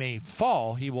 Though he may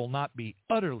fall, he will not be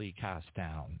utterly cast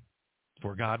down,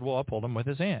 for God will uphold him with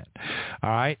his hand. All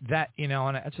right? That, and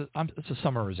it's a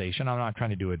summarization. I'm not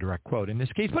trying to do a direct quote in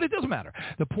this case, but it doesn't matter.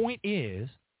 The point is,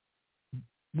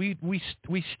 we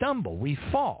stumble, we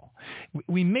fall,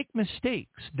 we make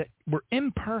mistakes, that we're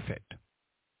imperfect,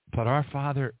 but our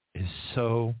Father is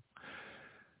so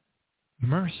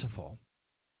merciful,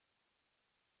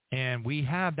 and we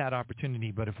have that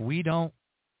opportunity. But if we don't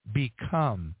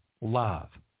become love,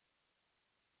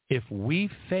 if we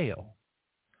fail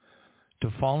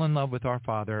to fall in love with our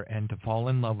Father and to fall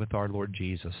in love with our Lord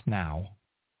Jesus now,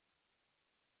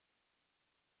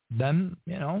 then,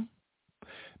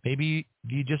 maybe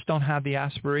you just don't have the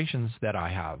aspirations that I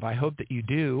have. I hope that you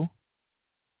do.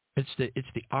 It's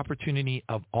the opportunity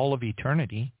of all of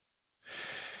eternity.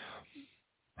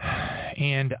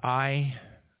 And I'm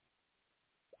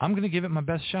going to give it my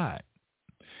best shot.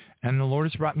 And the Lord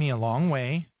has brought me a long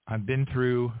way. I've been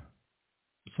through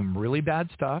some really bad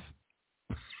stuff.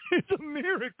 It's a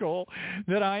miracle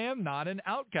that I am not an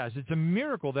outcast. It's a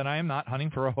miracle that I am not hunting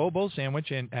for a hobo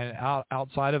sandwich and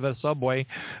outside of a Subway.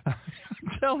 I'm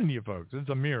telling you, folks, it's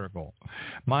a miracle.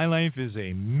 My life is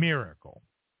a miracle.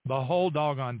 The whole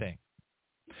doggone thing.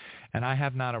 And I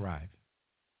have not arrived.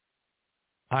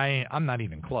 I'm not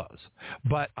even close.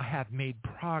 But I have made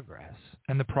progress.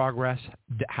 And the progress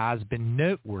has been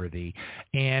noteworthy.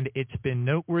 And it's been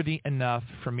noteworthy enough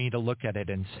for me to look at it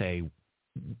and say,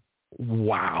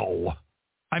 wow.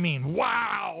 I mean,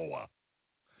 wow.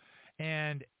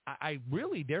 And I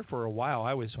really, there for a while,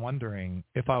 I was wondering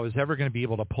if I was ever going to be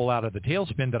able to pull out of the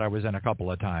tailspin that I was in a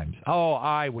couple of times. Oh,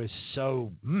 I was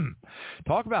so,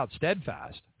 talk about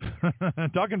steadfast.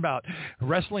 Talking about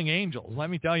wrestling angels.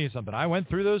 Let me tell you something. I went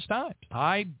through those times.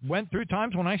 I went through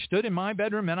times when I stood in my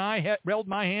bedroom and I held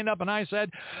my hand up and I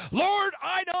said, Lord,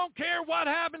 I don't care what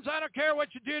happens. I don't care what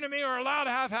you do to me or allow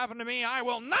to have happen to me. I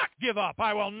will not give up.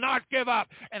 I will not give up.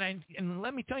 And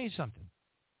let me tell you something.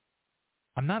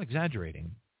 I'm not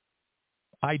exaggerating.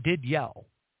 I did yell.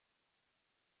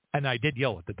 And I did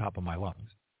yell at the top of my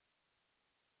lungs.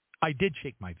 I did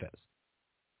shake my fist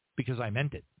because I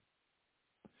meant it.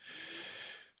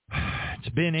 It's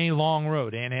been a long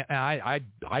road, and I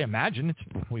imagine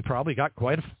we probably got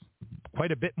quite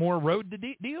a bit more road to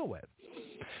deal with.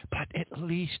 But at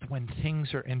least when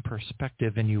things are in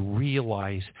perspective and you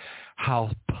realize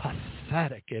how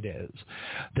pathetic it is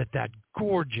that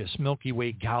gorgeous Milky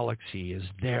Way galaxy is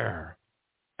there,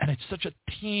 and it's such a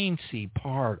teensy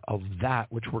part of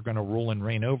that which we're going to rule and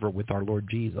reign over with our Lord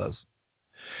Jesus,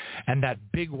 and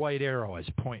that big white arrow is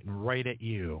pointing right at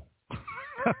you.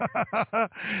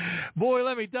 Boy,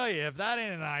 let me tell you, if that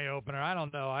ain't an eye opener, I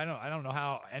don't know. I don't know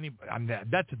how anybody.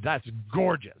 That's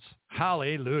gorgeous.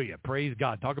 Hallelujah, praise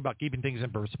God. Talk about keeping things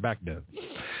in perspective.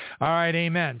 All right,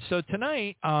 amen. So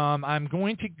tonight, I'm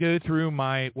going to go through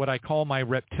what I call my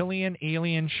reptilian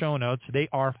alien show notes. They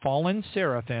are fallen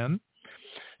seraphim.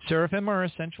 Seraphim are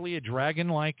essentially a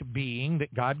dragon-like being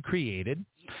that God created.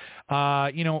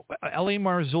 L.A.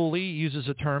 Marzulli uses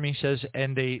a term. He says,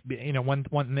 and they,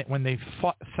 when they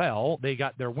fell, they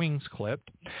got their wings clipped.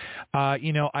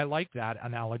 I like that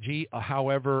analogy.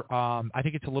 However, I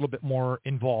think it's a little bit more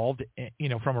involved,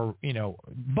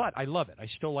 but I love it. I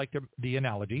still like the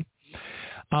analogy.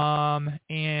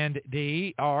 And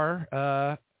they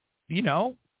are,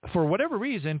 for whatever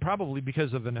reason, probably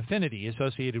because of an affinity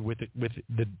associated with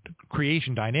the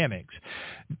creation dynamics,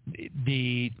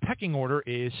 the pecking order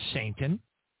is Satan,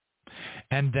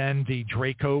 and then the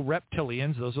Draco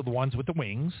Reptilians. Those are the ones with the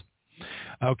wings.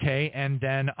 Okay, and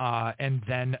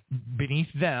then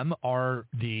beneath them are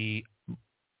the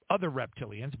other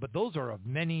reptilians, but those are of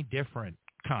many different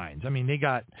kinds. I mean, they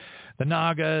got the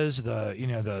Nagas,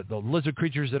 the lizard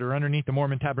creatures that are underneath the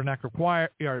Mormon Tabernacle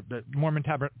Choir, or the Mormon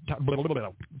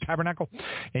Tabernacle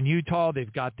in Utah.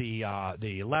 They've got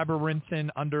the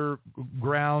labyrinthine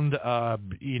underground,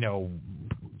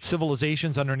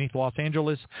 civilizations underneath Los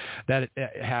Angeles that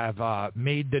have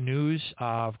made the news.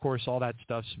 Of course, all that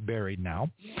stuff's buried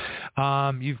now.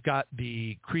 You've got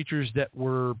the creatures that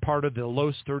were part of the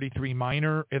Los 33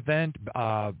 Minor event.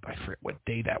 I forget what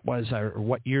day that was or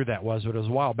what year that was, but it was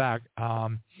a while back.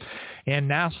 And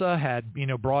NASA had,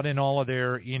 brought in all of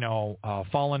their,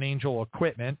 fallen angel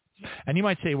equipment. And you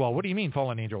might say, well, what do you mean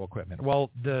fallen angel equipment? Well,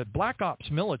 the Black Ops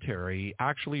military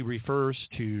actually refers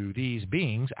to these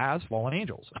beings as fallen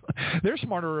angels. They're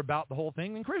smarter about the whole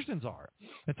thing than Christians are.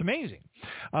 It's amazing.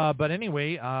 But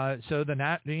anyway, so the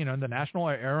National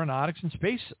Aeronautics and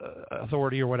Space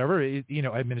Authority or whatever,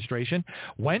 administration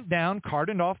went down,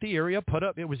 cordoned off the area, put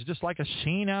up. It was just like a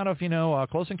scene out of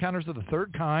Close Encounters of the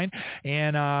Third Kind,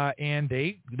 and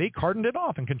they cordoned it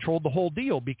off and controlled the whole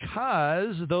deal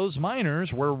because those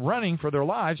miners were running for their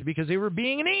lives because they were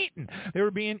being eaten. They were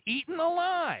being eaten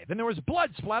alive, and there was blood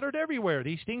splattered everywhere.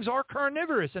 These things are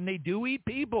carnivorous, and they do eat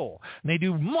people, and they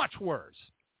do much worse.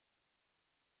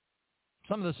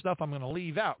 Some of the stuff I'm going to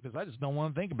leave out because I just don't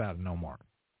want to think about it no more.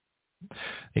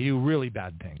 They do really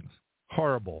bad things.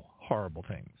 Horrible, horrible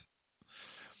things.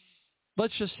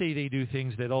 Let's just say they do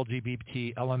things that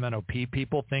LGBT, LMNOP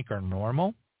people think are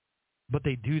normal, but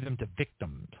they do them to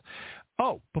victims.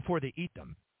 Oh, before they eat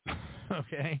them.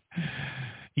 Okay.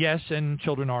 Yes, and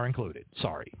children are included.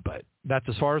 Sorry, but that's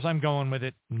as far as I'm going with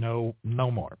it. No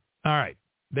more. All right.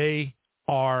 They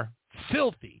are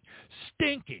filthy,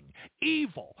 stinking,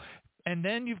 evil. And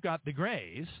then you've got the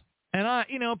Greys.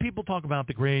 And people talk about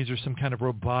the Greys are some kind of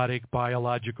robotic,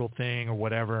 biological thing or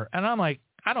whatever. And I'm like,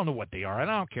 I don't know what they are. I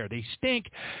don't care. They stink.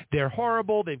 They're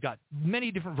horrible. They've got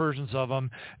many different versions of them.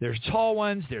 There's tall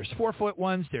ones. There's 4-foot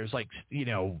ones. There's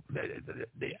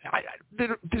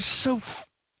they're so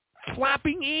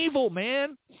flapping evil,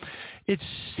 man. It's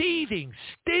seething,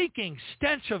 stinking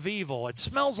stench of evil. It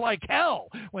smells like hell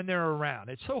when they're around.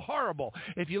 It's so horrible.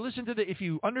 If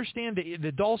you understand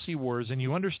the Dulce Wars and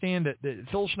you understand that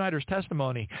Phil Schneider's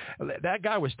testimony, that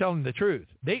guy was telling the truth.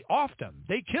 They offed him.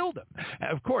 They killed him.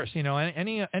 Of course,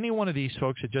 any one of these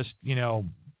folks that just,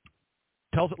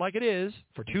 tells it like it is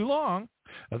for too long,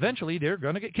 eventually they're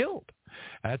going to get killed.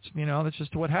 That's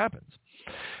just what happens.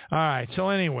 All right. So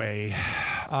anyway,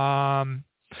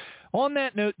 on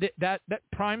that note, that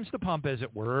primes the pump, as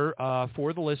it were,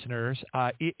 for the listeners.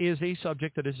 It is a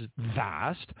subject that is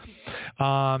vast.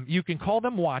 You can call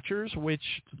them watchers, which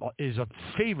is a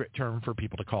favorite term for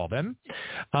people to call them.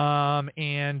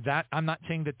 And that I'm not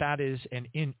saying that is an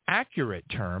inaccurate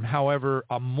term. However,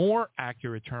 a more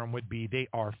accurate term would be they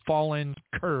are fallen,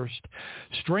 cursed,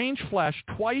 strange flesh,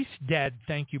 twice dead,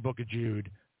 thank you, Book of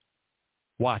Jude,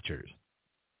 watchers.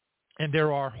 And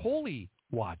there are holy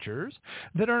watchers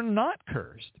that are not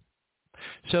cursed.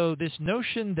 So this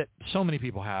notion that so many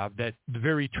people have that the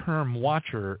very term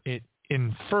watcher, it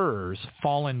infers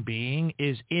fallen being,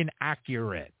 is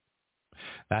inaccurate.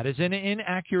 That is an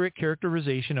inaccurate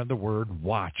characterization of the word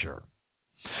watcher.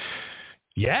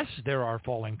 Yes, there are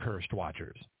fallen cursed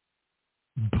watchers,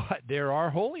 but there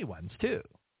are holy ones too.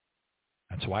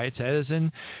 That's why it says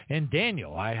in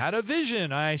Daniel, I had a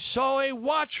vision. I saw a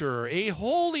watcher, a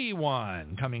holy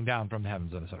one, coming down from the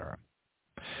heavens, etc.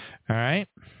 All right?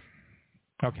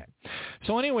 Okay.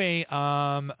 So anyway,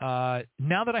 now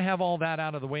that I have all that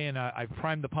out of the way and I've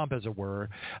primed the pump, as it were,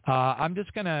 I'm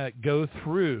just going to go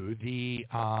through the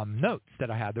notes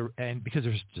that I had there, and because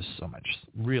there's just so much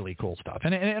really cool stuff,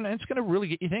 and it's going to really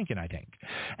get you thinking, I think.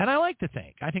 And I like to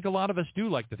think. I think a lot of us do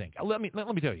like to think. Let me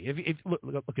tell you.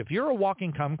 If you're a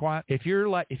walking kumquat, if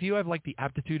you have like the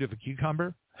aptitude of a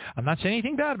cucumber, I'm not saying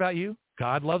anything bad about you.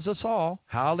 God loves us all.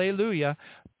 Hallelujah.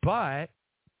 But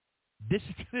this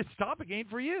topic ain't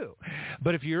for you.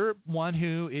 But if you're one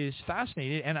who is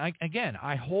fascinated, and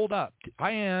I hold up,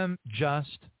 I am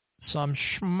just some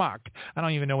schmuck. I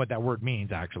don't even know what that word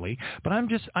means, actually. But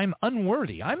I'm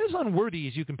unworthy. I'm as unworthy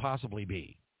as you can possibly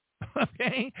be.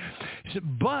 Okay?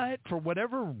 But for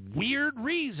whatever weird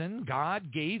reason,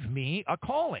 God gave me a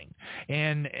calling.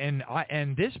 And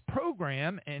this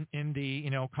program in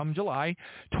the, come July,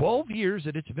 12 years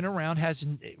that it's been around has,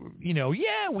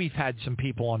 we've had some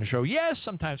people on the show. Yes,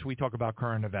 sometimes we talk about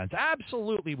current events.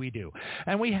 Absolutely we do.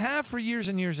 And we have for years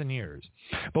and years and years.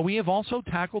 But we have also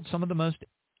tackled some of the most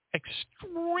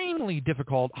extremely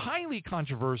difficult, highly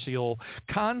controversial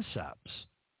concepts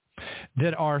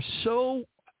that are so,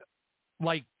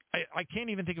 like, I can't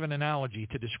even think of an analogy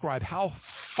to describe how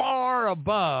far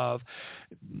above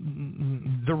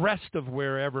the rest of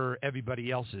wherever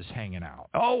everybody else is hanging out.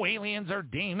 Oh, aliens are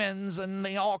demons and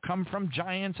they all come from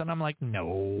giants. And I'm like,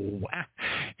 no.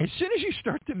 As soon as you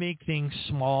start to make things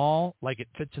small, like it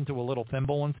fits into a little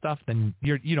thimble and stuff, then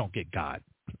you don't get God.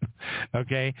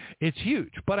 Okay? It's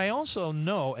huge. But I also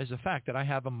know as a fact that I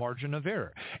have a margin of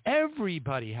error.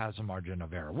 Everybody has a margin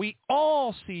of error. We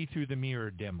all see through the mirror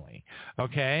dimly.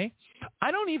 Okay?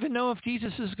 I don't even know if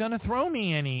Jesus is going to throw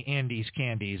me any Andes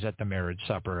candies at the marriage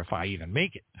supper if I even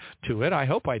make it to it. I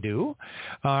hope I do.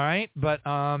 All right? But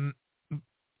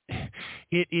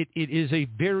it is a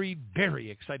very, very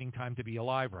exciting time to be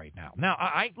alive right now. Now,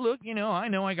 I look, I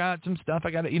know I got some stuff.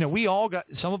 I got to, we all got,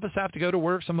 some of us have to go to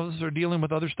work. Some of us are dealing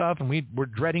with other stuff, and we're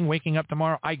dreading waking up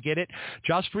tomorrow. I get it.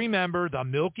 Just remember the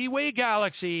Milky Way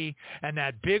galaxy and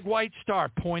that big white star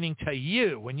pointing to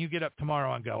you when you get up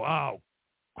tomorrow and go, oh,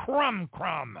 crumb.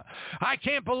 I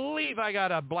can't believe I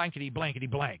got a blankety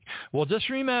blank. Well, just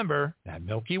remember that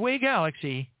Milky Way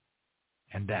galaxy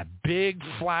and that big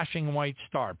flashing white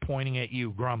star pointing at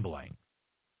you, grumbling.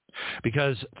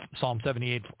 Because Psalm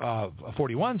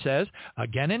 78:41 says,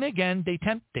 again and again they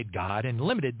tempted God and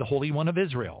limited the Holy One of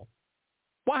Israel.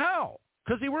 Wow.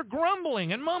 Because they were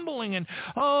grumbling and mumbling and,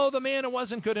 the manna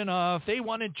wasn't good enough. They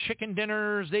wanted chicken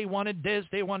dinners. They wanted this.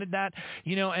 They wanted that.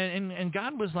 And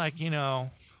God was like, really,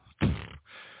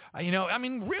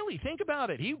 think about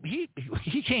it.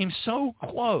 He came so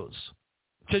close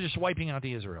to just wiping out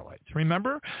the Israelites.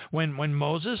 Remember when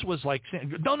Moses was like,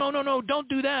 no, don't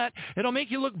do that. It'll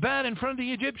make you look bad in front of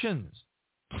the Egyptians.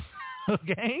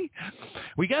 Okay?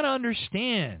 We got to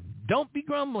understand. Don't be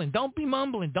grumbling. Don't be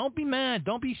mumbling. Don't be mad.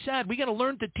 Don't be sad. We got to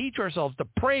learn to teach ourselves to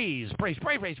praise.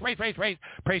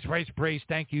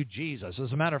 Thank you, Jesus.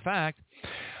 As a matter of fact,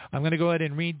 I'm going to go ahead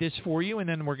and read this for you, and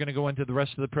then we're going to go into the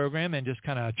rest of the program and just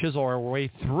kind of chisel our way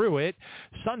through it.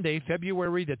 Sunday,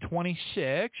 February the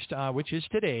 26th, which is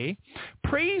today,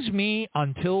 praise me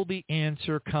until the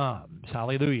answer comes.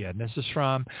 Hallelujah. And this is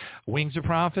from Wings of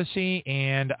Prophecy,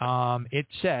 and it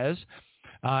says,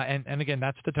 and again,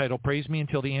 that's the title, Praise Me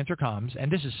Until the Answer Comes. And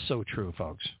this is so true,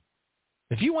 folks.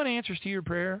 If you want answers to your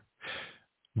prayer,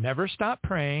 never stop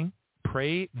praying.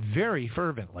 Pray very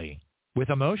fervently with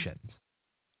emotions.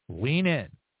 Lean in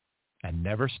and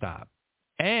never stop.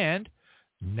 And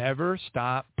never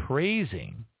stop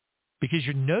praising, because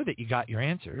you know that you got your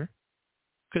answer,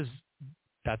 because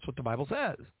that's what the Bible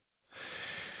says.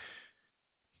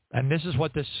 And this is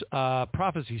what this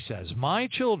prophecy says. My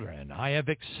children, I have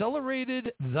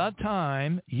accelerated the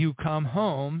time you come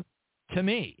home to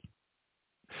me.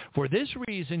 For this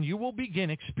reason, you will begin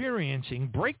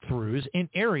experiencing breakthroughs in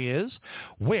areas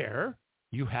where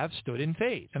you have stood in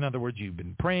faith. In other words, you've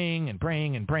been praying,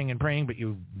 but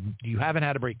you haven't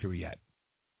had a breakthrough yet.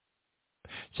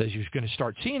 It says you're going to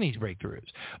start seeing these breakthroughs.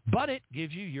 But it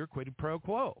gives you your quid pro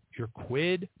quo. Your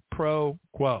quid pro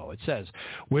quo. It says,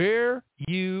 where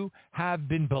you have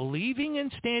been believing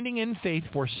and standing in faith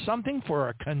for something for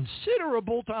a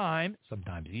considerable time,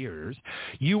 sometimes years,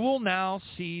 you will now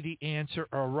see the answer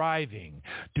arriving.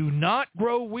 Do not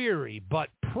grow weary, but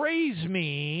praise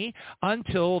me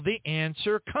until the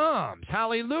answer comes.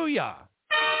 Hallelujah.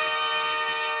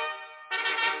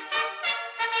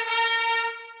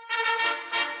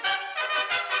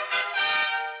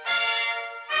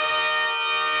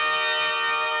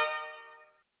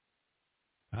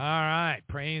 All right,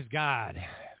 praise God.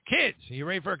 Kids, are you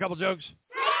ready for a couple jokes?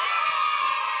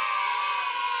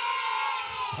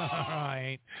 All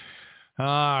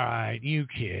right, you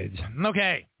kids.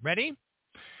 Okay, ready?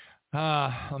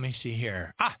 Let me see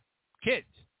here. Kids,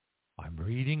 I'm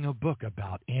reading a book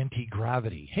about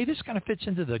anti-gravity. Hey, this kind of fits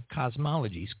into the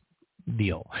cosmology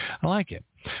deal. I like it.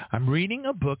 I'm reading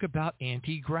a book about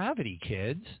anti-gravity,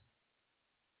 kids.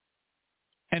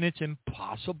 And it's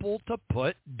impossible to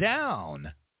put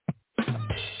down.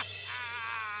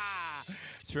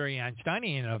 It's very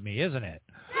Einsteinian of me, isn't it?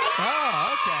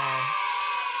 Oh, okay.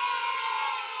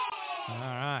 All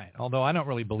right. Although I don't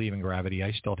really believe in gravity.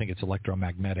 I still think it's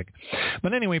electromagnetic.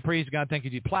 But anyway, praise God. Thank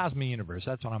you. Plasma universe.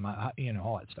 That's what I'm,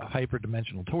 all that stuff.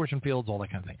 Hyperdimensional torsion fields, all that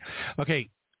kind of thing. Okay,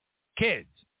 kids.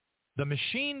 The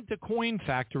machine to coin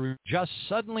factory just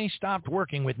suddenly stopped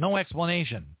working with no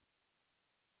explanation.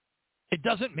 It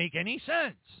doesn't make any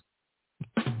sense.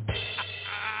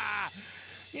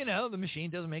 The machine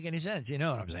doesn't make any sense. You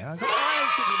know what I'm saying? Did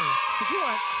you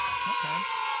want? Okay.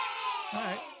 All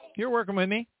right. You're working with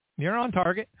me. You're on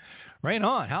target. Right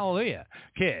on. Hallelujah.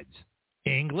 Kids,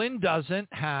 England doesn't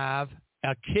have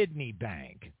a kidney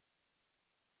bank,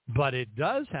 but it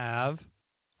does have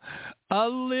a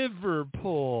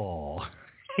Liverpool.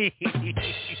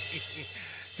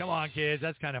 Come on, kids.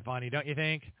 That's kind of funny, don't you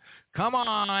think? Come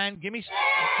on. Give me...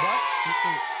 What?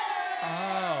 Oh,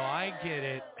 I get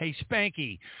it. Hey,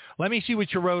 Spanky, let me see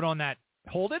what you wrote on that.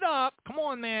 Hold it up. Come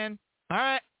on, man. All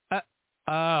right.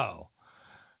 Oh.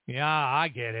 Yeah, I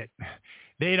get it.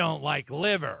 They don't like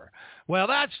liver. Well,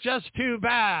 that's just too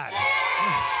bad.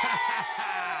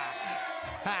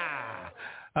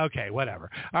 Okay,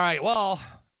 whatever. All right, well,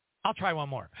 I'll try one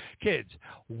more. Kids,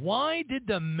 why did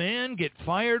the man get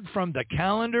fired from the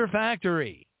calendar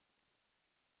factory?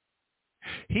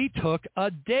 He took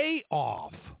a day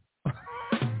off.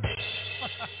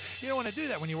 You don't want to do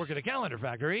that when you work at a calendar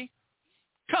factory.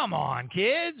 Come on,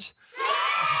 kids.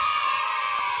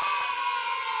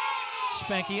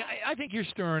 Spanky, I think you're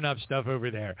stirring up stuff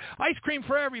over there. Ice cream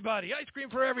for everybody. Ice cream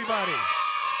for everybody.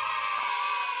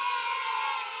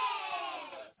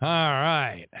 All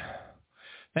right.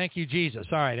 Thank you, Jesus.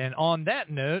 All right, and on that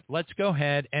note, let's go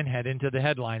ahead and head into the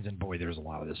headlines. And boy, there's a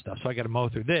lot of this stuff, so I got to mow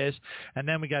through this, and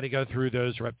then we got to go through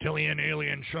those reptilian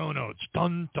alien show notes.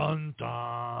 Dun, dun, dun,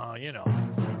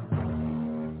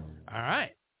 All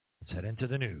right, let's head into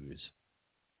the news.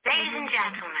 Ladies and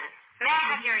gentlemen, may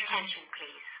I have your attention, please?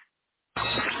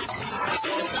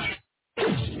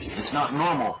 It's not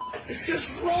normal. It's just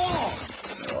wrong.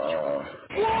 Wrong.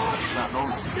 It's not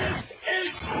normal. This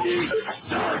is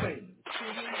disturbing.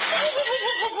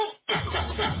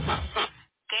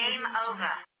 Game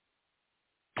over.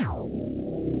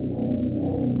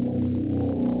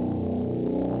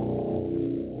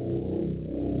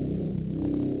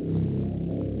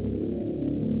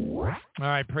 All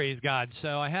right, praise God.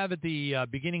 So I have at the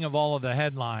beginning of all of the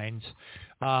headlines,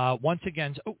 once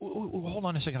again, hold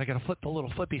on a second. I got to flip the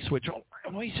little flippy switch. Oh, I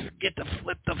always forget to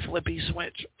flip the flippy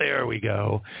switch. There we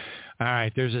go. All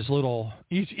right, there's this little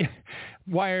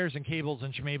wires and cables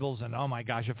and schmables, and oh my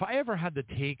gosh, if I ever had to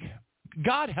take,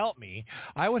 God help me,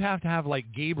 I would have to have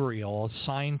like Gabriel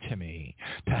assigned to me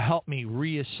to help me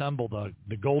reassemble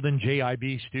the Golden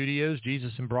JIB Studios,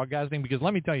 Jesus in Broadcasting, because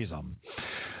let me tell you something.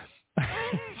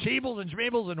 Cables and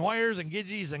schmables and wires and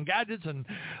gidgies and gadgets and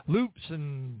loops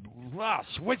and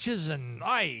switches and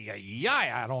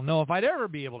I don't know if I'd ever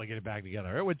be able to get it back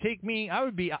together. It would take me.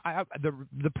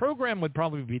 The program would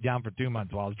probably be down for 2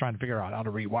 months while I was trying to figure out how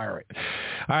to rewire it.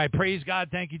 All right, praise God,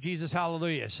 thank you, Jesus,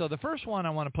 hallelujah. So the first one I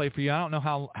want to play for you, I don't know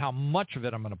how much of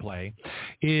it I'm going to play,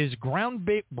 is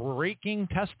groundbreaking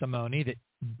testimony that,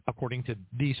 according to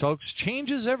these folks,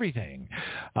 changes everything.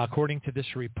 According to this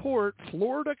report,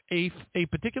 Florida, a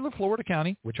particular Florida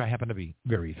county, which I happen to be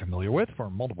very familiar with for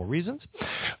multiple reasons,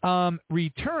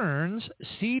 returns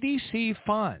CDC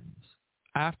funds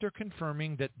after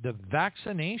confirming that the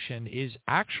vaccination is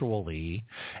actually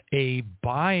a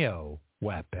bioweapon.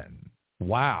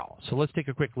 Wow. So let's take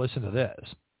a quick listen to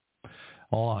this.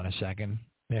 Hold on a second.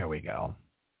 There we go.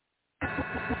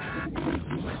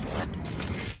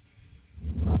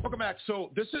 Welcome back.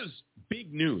 So this is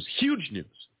big news, huge news.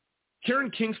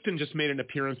 Karen Kingston just made an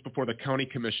appearance before the county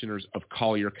commissioners of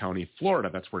Collier County, Florida.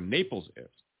 That's where Naples is.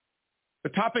 The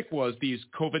topic was these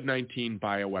COVID-19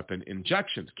 bioweapon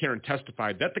injections. Karen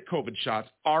testified that the COVID shots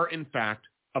are, in fact,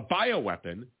 a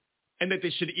bioweapon and that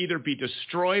they should either be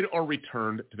destroyed or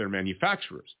returned to their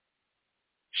manufacturers.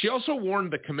 She also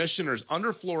warned the commissioners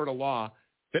under Florida law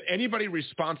that anybody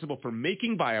responsible for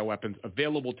making bioweapons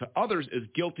available to others is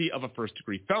guilty of a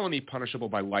first-degree felony punishable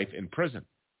by life in prison.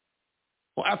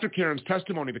 Well, after Karen's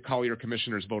testimony, the Collier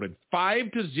commissioners voted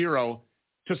 5-0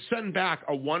 to send back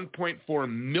a $1.4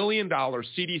 million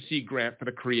CDC grant for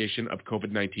the creation of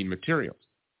COVID-19 materials.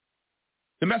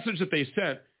 The message that they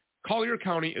sent, Collier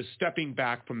County is stepping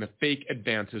back from the fake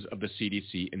advances of the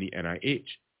CDC and the NIH.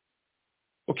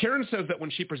 Well, Karen says that when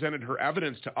she presented her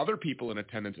evidence to other people in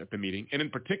attendance at the meeting, and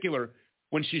in particular,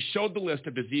 when she showed the list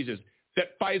of diseases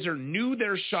that Pfizer knew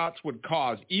their shots would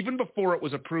cause even before it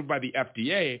was approved by the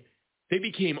FDA, they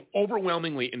became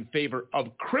overwhelmingly in favor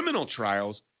of criminal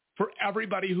trials for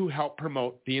everybody who helped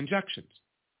promote the injections.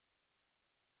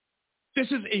 This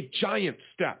is a giant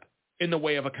step in the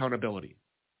way of accountability.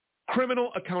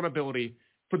 Criminal accountability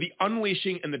for the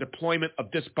unleashing and the deployment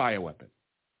of this bioweapon.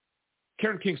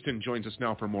 Karen Kingston joins us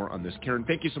now for more on this. Karen,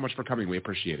 thank you so much for coming. We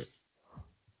appreciate it.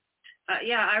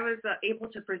 I was able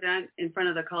to present in front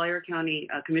of the Collier County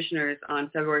commissioners on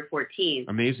February 14th.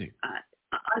 Amazing.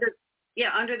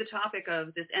 Under the topic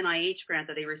of this NIH grant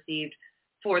that they received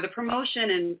for the promotion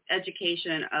and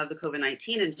education of the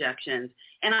COVID-19 injections.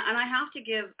 And I have to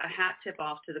give a hat tip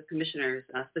off to the commissioners,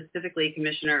 specifically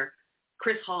Commissioner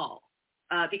Chris Hall,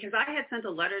 because I had sent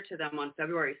a letter to them on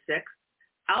February 6th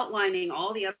outlining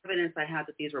all the evidence I had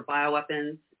that these were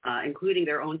bioweapons, including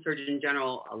their own Surgeon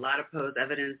General Latipose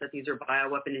evidence that these are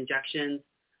bioweapon injections,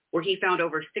 where he found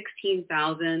over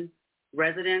 16,000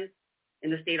 residents in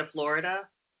the state of Florida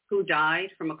who died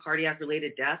from a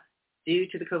cardiac-related death due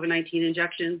to the COVID-19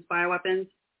 injections, bioweapons.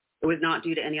 It was not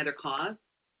due to any other cause.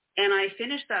 And I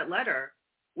finished that letter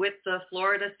with the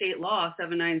Florida state law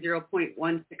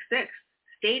 790.166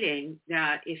 stating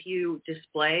that if you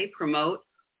display, promote,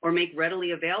 or make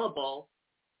readily available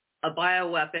a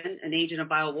bioweapon, an agent of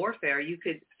biowarfare, you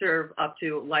could serve up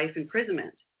to life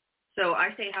imprisonment. So I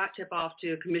say hat tip off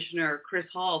to Commissioner Chris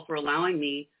Hall for allowing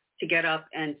me to get up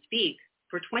and speak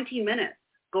for 20 minutes,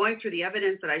 going through the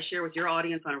evidence that I share with your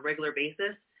audience on a regular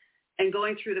basis and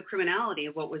going through the criminality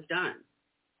of what was done.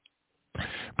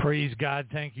 Praise God.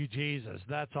 Thank you, Jesus.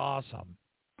 That's awesome.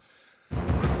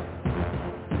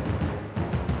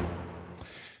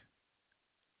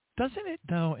 Doesn't it,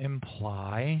 though,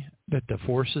 imply that the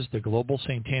forces, the global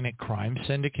satanic crime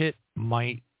syndicate,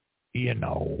 might,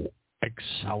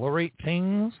 accelerate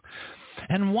things?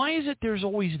 And why is it there's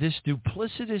always this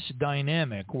duplicitous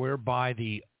dynamic whereby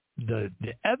the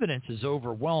evidence is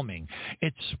overwhelming?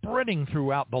 It's spreading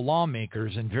throughout the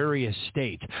lawmakers in various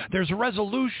states. There's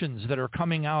resolutions that are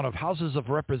coming out of houses of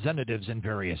representatives in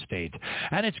various states.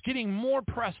 And it's getting more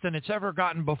press than it's ever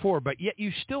gotten before. But yet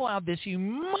you still have this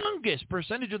humongous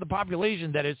percentage of the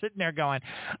population that is sitting there going,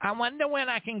 I wonder when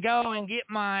I can go and get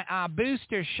my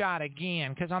booster shot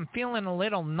again because I'm feeling a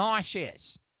little nauseous.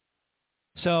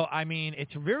 So, I mean,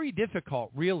 it's very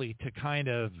difficult, really, to kind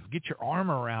of get your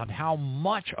arm around how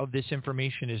much of this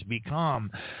information has become,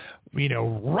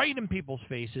 right in people's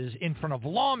faces, in front of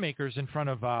lawmakers, in front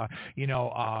of,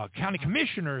 county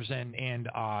commissioners and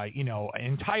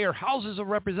entire houses of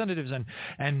representatives,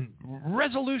 and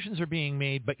resolutions are being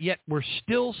made, but yet we're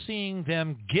still seeing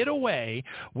them get away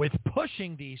with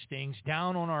pushing these things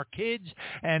down on our kids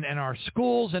and our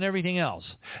schools and everything else.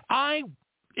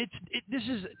 This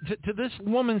is to this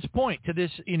woman's point, to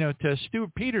this, to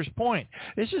Stuart Peters' point.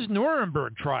 This is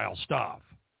Nuremberg trial stuff.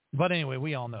 But anyway,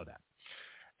 we all know that.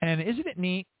 And isn't it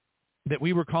neat that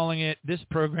we were this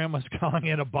program was calling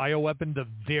it a bioweapon the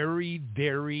very,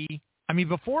 very,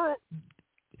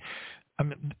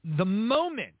 the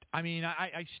moment,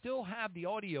 I still have the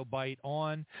audio bite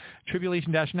on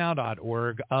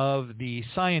tribulation-now.org of the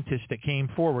scientist that came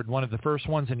forward, one of the first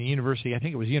ones in the university, I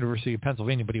think it was University of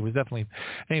Pennsylvania, but he was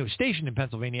stationed in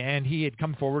Pennsylvania, and he had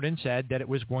come forward and said that it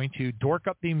was going to dork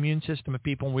up the immune system of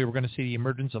people, and we were going to see the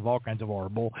emergence of all kinds of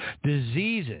horrible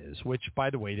diseases, which,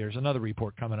 by the way, there's another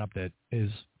report coming up that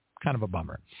is kind of a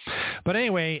bummer. But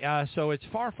anyway, so it's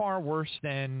far, far worse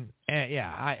than,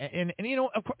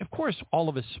 of course, all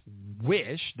of us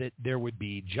wish that there would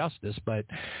be justice, but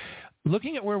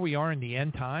looking at where we are in the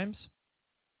end times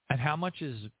and how much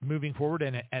is moving forward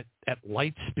and at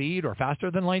light speed or faster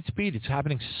than light speed, it's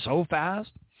happening so fast,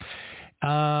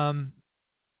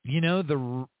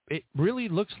 it really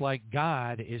looks like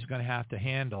God is going to have to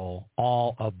handle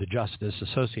all of the justice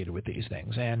associated with these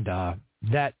things. And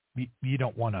that you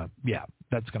don't want to,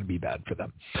 that's going to be bad for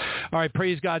them. All right,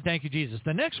 praise God. Thank you, Jesus.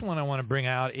 The next one I want to bring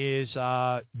out is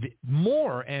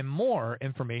more and more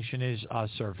information is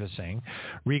surfacing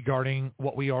regarding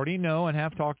what we already know and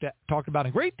have talked about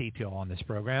in great detail on this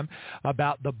program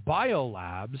about the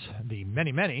biolabs, the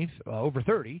many, over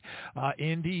 30,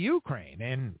 in the Ukraine.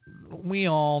 And we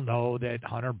all know that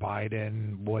Hunter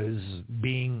Biden was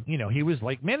being, he was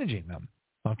like managing them.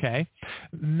 Okay,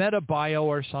 MetaBio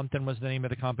or something was the name of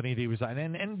the company that he was on,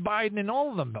 and Biden and all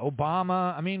of them.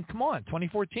 Obama, come on,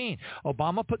 2014.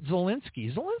 Obama put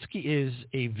Zelensky. Zelensky is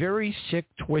a very sick,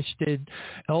 twisted,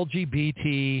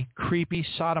 LGBT, creepy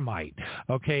sodomite.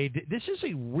 Okay, this is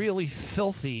a really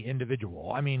filthy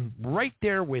individual. Right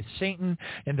there with Satan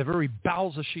in the very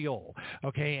bowels of Sheol.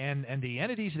 Okay, and the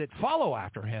entities that follow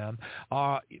after him.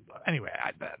 Anyway,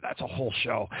 that's a whole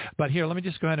show. But here, let me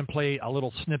just go ahead and play a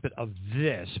little snippet of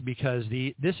this, because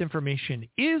this information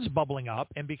is bubbling up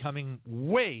and becoming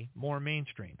way more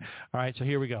mainstream. All right, so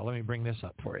here we go. Let me bring this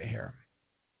up for you here.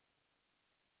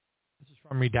 This is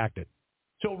from Redacted.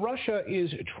 So Russia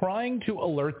is trying to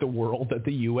alert the world that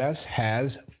the U.S.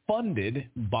 has funded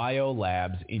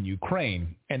biolabs in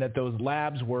Ukraine and that those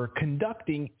labs were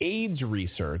conducting AIDS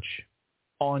research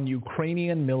on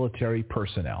Ukrainian military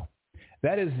personnel.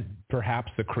 That is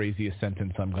perhaps the craziest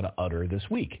sentence I'm going to utter this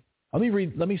week. Let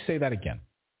me say that again.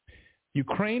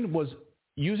 Ukraine was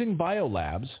using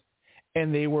biolabs,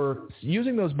 and they were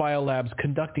using those biolabs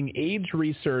conducting AIDS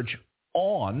research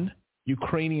on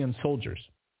Ukrainian soldiers.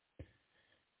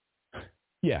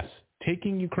 Yes,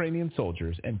 taking Ukrainian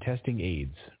soldiers and testing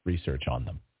AIDS research on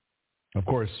them. Of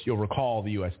course, you'll recall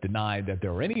the U.S. denied that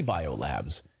there were any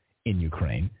biolabs in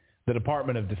Ukraine. The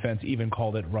Department of Defense even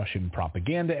called it Russian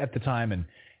propaganda at the time and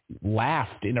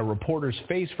laughed in a reporter's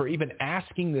face for even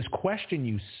asking this question,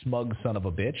 you smug son of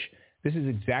a bitch. This is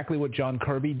exactly what John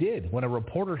Kirby did when a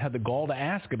reporter had the gall to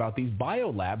ask about these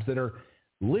biolabs that are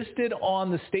listed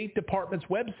on the State Department's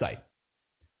website.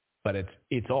 But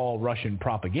it's all Russian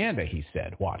propaganda, he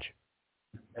said. Watch.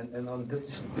 And on this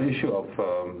issue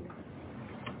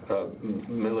of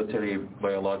military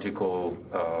biological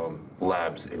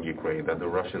labs in Ukraine that the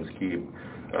Russians keep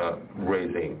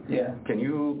raising, can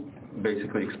you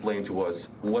basically explain to us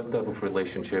what type of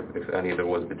relationship, if any, there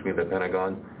was between the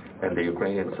Pentagon and the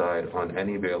Ukrainian side on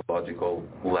any biological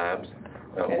labs?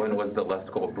 When was the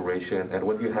last cooperation? And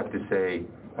what do you have to say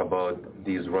about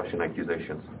these Russian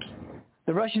accusations?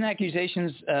 The Russian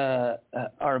accusations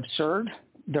are absurd.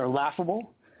 They're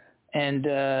laughable. And,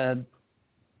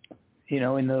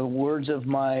 in the words of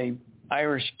my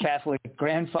Irish Catholic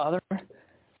grandfather,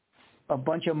 a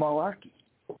bunch of malarkey.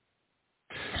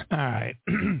 All right.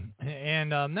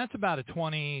 And that's about a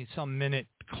 20-some minute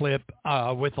clip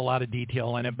with a lot of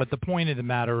detail in it. But the point of the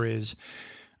matter is,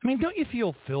 don't you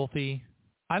feel filthy?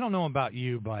 I don't know about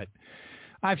you, but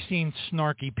I've seen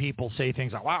snarky people say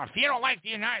things like, well, if you don't like the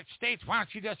United States, why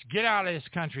don't you just get out of this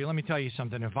country? Let me tell you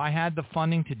something. If I had the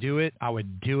funding to do it, I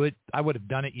would do it. I would have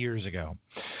done it years ago.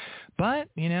 But,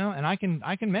 and I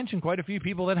can mention quite a few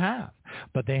people that have,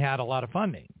 but they had a lot of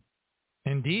funding.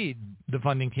 Indeed, the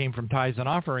funding came from tithes and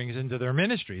offerings into their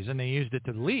ministries, and they used it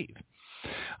to leave.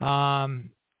 But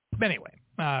anyway,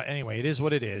 it is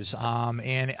what it is.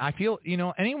 And I feel,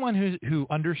 anyone who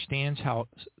understands how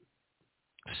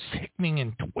sickening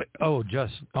and oh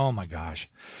my gosh,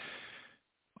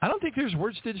 I don't think there's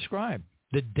words to describe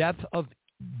the depth of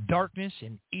darkness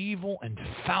and evil and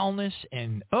foulness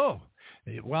and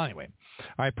anyway,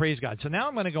 all right, praise God. So now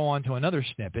I'm going to go on to another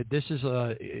snippet. This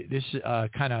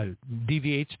kind of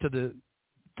deviates to the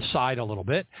side a little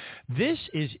bit. This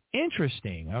is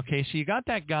interesting. Okay, so you got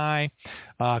that guy,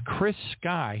 Chris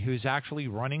Sky, who's actually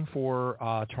running for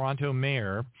Toronto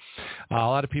mayor. A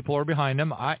lot of people are behind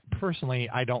him. I personally,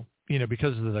 I don't,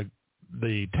 because of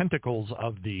the tentacles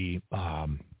of the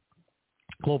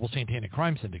Global Satanic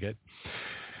Crime Syndicate.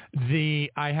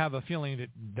 I have a feeling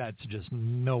that's just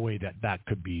no way that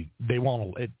could be.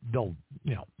 They'll, it's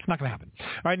not going to happen.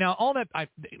 All right, now all that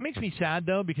it makes me sad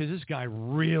though, because this guy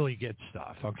really gets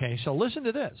stuff. Okay, so listen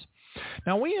to this.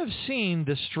 Now we have seen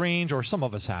the strange, or some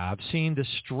of us have seen the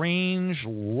strange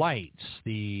lights,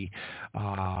 the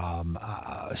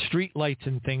street lights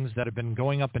and things that have been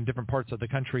going up in different parts of the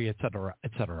country, et cetera,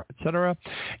 et cetera, et cetera.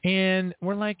 And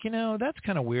we're like, that's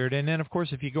kind of weird. And then of course,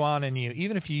 if you go on and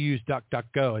even if you use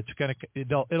DuckDuckGo,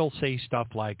 it'll say stuff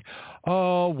like,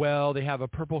 oh, well, they have a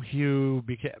purple hue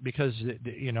because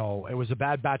it was a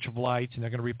bad batch of lights and they're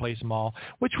going to replace them all,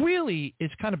 which really is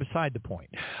kind of beside the point.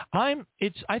 I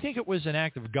think it was an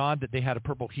act of God that they had a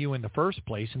purple hue in the first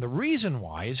place, and the reason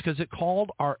why is because it called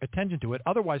our attention to it.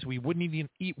 Otherwise, we would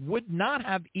not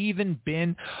have even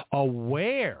been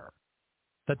aware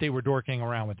that they were dorking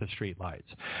around with the street lights.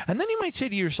 And then you might say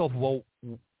to yourself, well,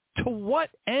 to what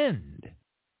end?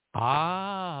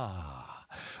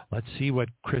 Let's see what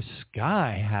Chris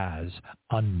Sky has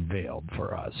unveiled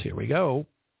for us. Here we go.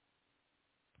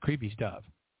 Creepy stuff.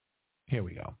 Here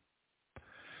we go.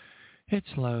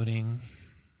 It's loading.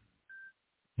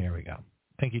 Here we go.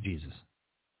 Thank you, Jesus.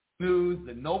 News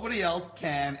that nobody else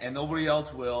can and nobody else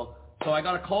will. So I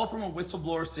got a call from a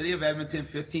whistleblower, City of Edmonton,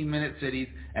 15-minute cities,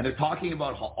 and they're talking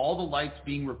about how all the lights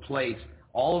being replaced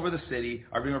all over the city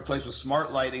are being replaced with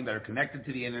smart lighting that are connected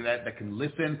to the internet, that can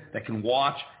listen, that can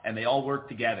watch, and they all work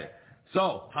together.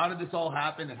 So how did this all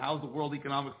happen, and how's the World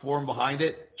Economic Forum behind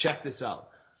it? Check this out.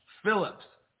 Philips,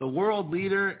 the world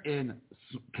leader in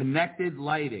connected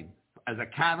lighting as a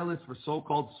catalyst for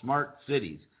so-called smart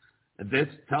cities. This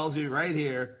tells you right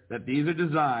here that these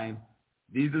designs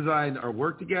are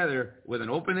work together with an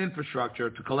open infrastructure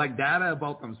to collect data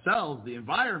about themselves, the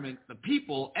environment, the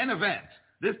people, and events.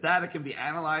 This data can be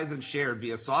analyzed and shared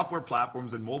via software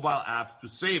platforms and mobile apps to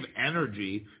save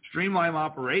energy, streamline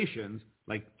operations,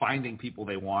 like finding people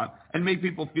they want, and make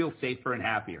people feel safer and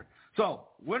happier. So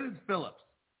what is Philips?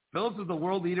 Philips is the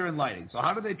world leader in lighting. So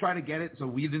how did they try to get it so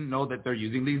we didn't know that they're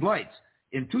using these lights?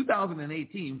 In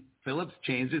 2018, Philips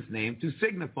changed its name to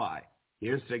Signify.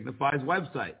 Here's Signify's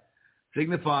website.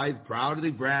 Signify is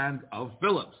proudly brand of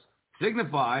Philips.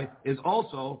 Signify is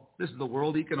also, this is the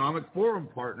World Economic Forum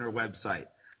partner website.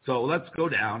 So let's go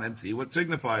down and see what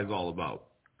Signify is all about.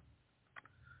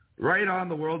 Right on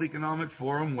the World Economic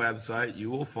Forum website, you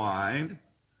will find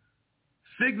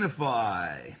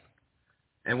Signify.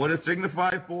 And what is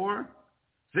Signify for?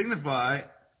 Signify,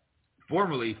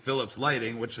 formerly Philips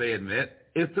Lighting, which they admit,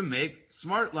 is to make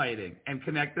smart lighting and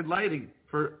connected lighting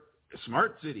for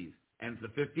smart cities and the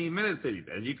 15-minute cities.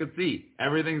 As you can see,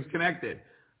 everything's connected.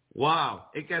 Wow,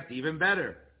 it gets even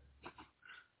better.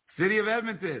 City of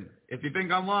Edmonton, if you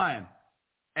think I'm lying,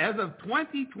 as of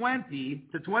 2020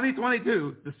 to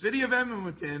 2022, the City of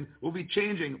Edmonton will be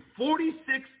changing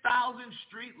 46,000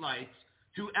 streetlights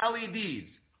to LEDs.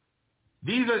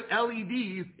 These are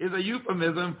LEDs is a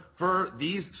euphemism for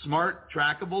these smart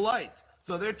trackable lights.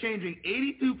 So they're changing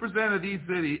 82% of these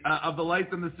of the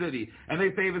lights in the city, and they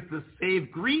say it's to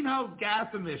save greenhouse gas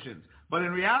emissions. But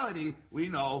in reality, we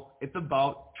know it's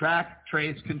about track,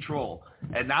 trace, control.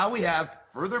 And now we have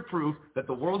further proof that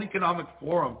the World Economic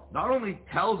Forum not only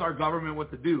tells our government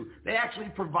what to do, they actually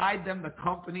provide them the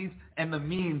companies and the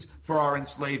means for our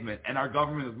enslavement. And our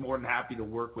government is more than happy to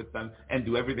work with them and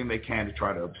do everything they can to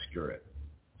try to obscure it.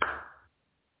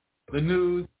 The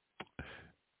news.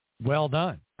 Well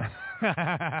done.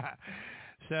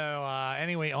 So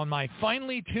anyway, on my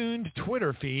finely tuned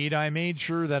Twitter feed, I made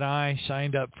sure that I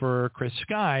signed up for Chris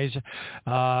Sky's,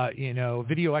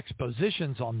 video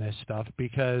expositions on this stuff,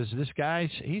 because this guy's,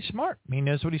 he's smart. He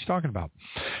knows what he's talking about.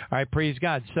 All right, praise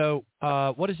God. So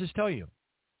what does this tell you?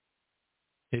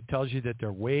 It tells you that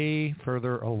they're way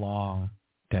further along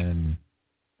than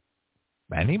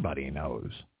anybody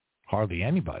knows. Hardly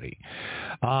anybody.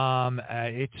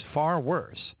 It's far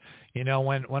worse. You know,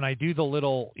 when I do the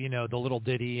little, the little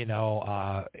ditty,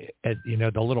 the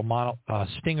little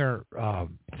stinger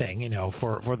thing,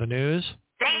 for the news.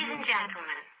 Ladies and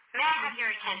gentlemen, may I have your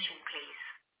attention, please?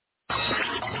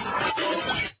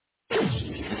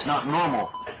 It's not normal.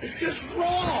 It's just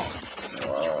wrong.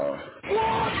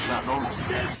 It's not normal.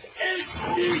 This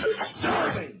is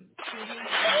disturbing.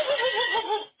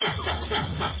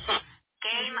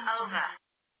 Game over.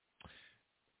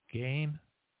 Game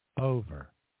over.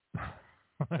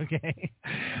 Okay.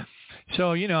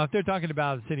 So, if they're talking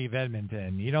about the city of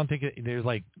Edmonton, you don't think there's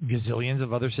like gazillions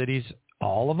of other cities,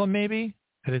 all of them maybe,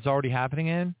 that it's already happening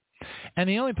in? And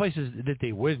the only places that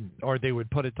they wouldn't, or they would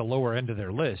put at the lower end of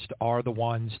their list, are the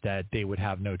ones that they would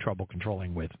have no trouble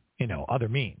controlling with, other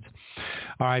means.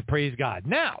 All right, praise God.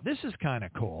 Now, this is kind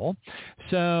of cool.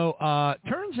 So,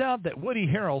 turns out that Woody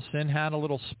Harrelson had a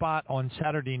little spot on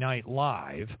Saturday Night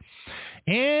Live,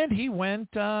 and he went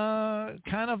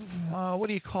what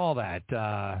do you call that?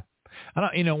 I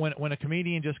don't, when a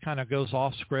comedian just kind of goes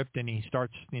off script and he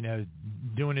starts,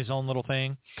 doing his own little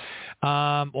thing.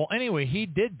 Well, anyway, he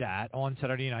did that on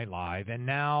Saturday Night Live, and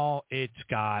now it's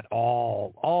got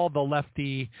all the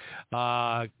lefty,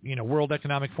 World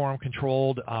Economic Forum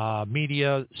controlled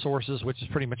media sources, which is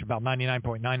pretty much about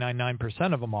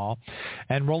 99.999% of them all.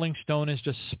 And Rolling Stone is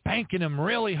just spanking him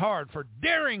really hard for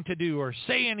daring to do or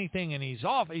say anything, and he's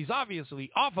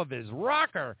obviously off of his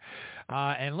rocker.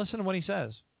 And listen to what he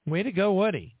says. Way to go,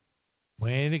 Woody.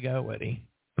 Way to go, Woody.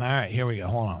 All right, here we go.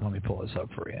 Hold on. Let me pull this up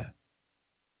for you.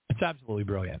 It's absolutely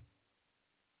brilliant.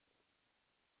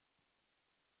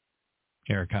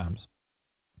 Here it comes.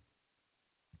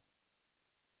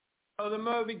 So the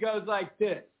movie goes like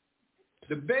this.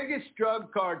 The biggest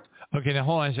drug card. Okay, now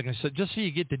hold on a second. So just so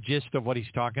you get the gist of what he's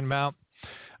talking about,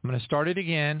 I'm going to start it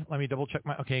again. Let me double check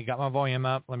okay, got my volume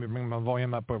up. Let me bring my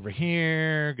volume up over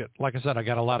here. Like I said, I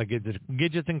got a lot of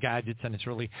gadgets and gadgets, and it's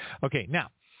really, okay. Now,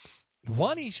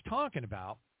 what he's talking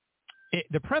about,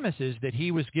 the premise is that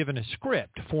he was given a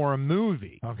script for a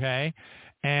movie, okay?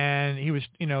 And he was,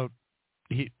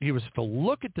 he was to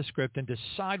look at the script and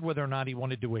decide whether or not he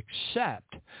wanted to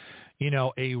accept,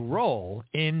 a role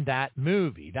in that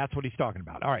movie. That's what he's talking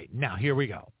about. All right, now here we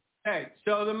go. Hey,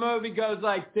 so the movie goes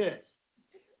like this.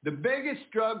 The biggest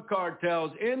drug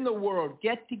cartels in the world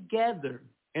get together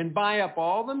and buy up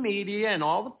all the media and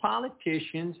all the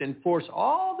politicians and force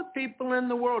all the people in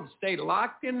the world to stay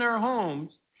locked in their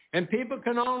homes, and people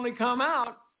can only come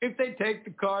out if they take the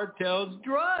cartel's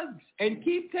drugs and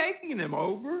keep taking them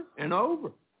over and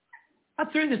over. I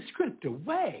threw the script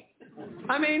away.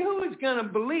 I mean, who is going to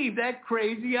believe that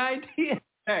crazy idea?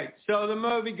 Hey, so the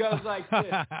movie goes like this.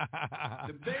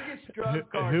 The biggest drug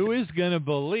cartel. Who is going to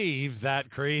believe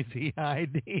that crazy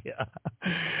idea?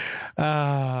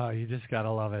 You just got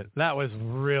to love it. That was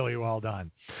really well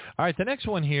done. All right, the next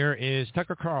one here is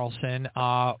Tucker Carlson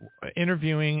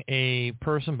interviewing a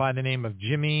person by the name of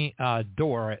Jimmy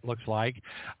Dore, it looks like.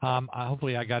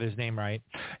 Hopefully I got his name right.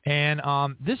 And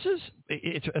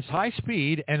it's high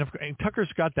speed, and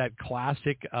Tucker's got that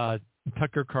classic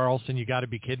Tucker Carlson, you got to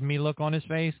be kidding me look on his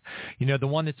face. You know, the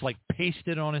one that's like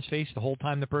pasted on his face the whole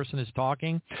time the person is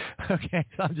talking. Okay,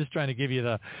 so I'm just trying to give you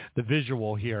the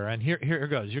visual here. And here it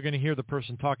goes. You're going to hear the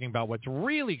person talking about what's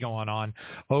really going on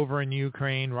over in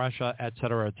Ukraine, Russia, et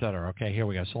cetera, et cetera. Okay, here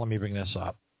we go. So let me bring this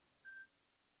up.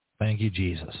 Thank you,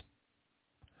 Jesus.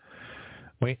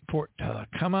 Wait for it to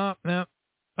come up. No.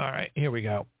 All right, here we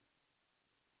go.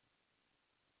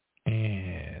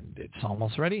 And it's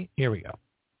almost ready. Here we go.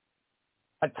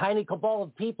 A tiny cabal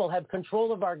of people have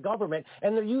control of our government,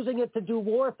 and they're using it to do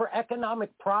war for economic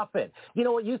profit. You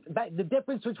know, the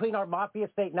difference between our mafia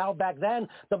state now, back then,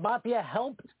 the mafia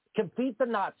helped defeat the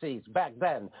Nazis back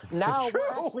then. Now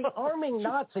we're actually arming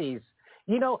Nazis.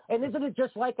 You know, and isn't it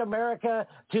just like America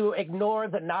to ignore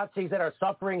the Nazis that are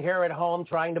suffering here at home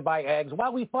trying to buy eggs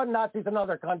while we fund Nazis in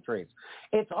other countries?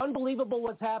 It's unbelievable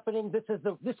what's happening. This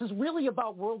is really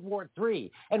about World War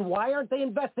III. And why aren't they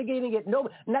investigating it? No,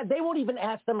 they won't even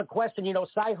ask them a question. You know,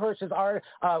 Cy Hirsch's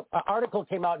article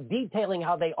came out detailing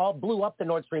how they all blew up the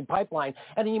Nord Stream pipeline.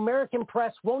 And the American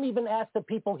press won't even ask the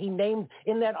people he named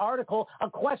in that article a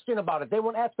question about it. They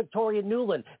won't ask Victoria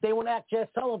Nuland. They won't ask Jess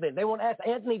Sullivan. They won't ask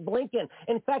Anthony Blinken.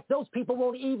 In fact, those people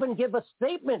won't even give a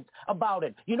statement about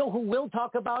it. You know who will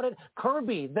talk about it?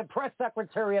 Kirby, the press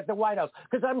secretary at the White House.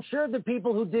 Because I'm sure the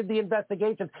people who did the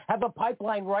investigations have a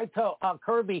pipeline right to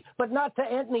Kirby, but not to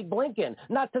Anthony Blinken,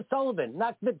 not to Sullivan,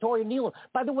 not to Victoria Nuland.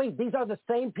 By the way, these are the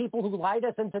same people who lied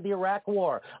us into the Iraq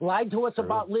war, lied to us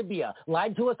about Libya,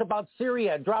 lied to us about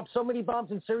Syria, dropped so many bombs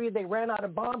in Syria they ran out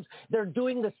of bombs. They're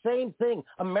doing the same thing.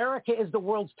 America is the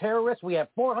world's terrorist. We have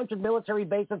 400 military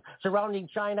bases surrounding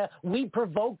China. We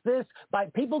provoked this by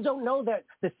people don't know that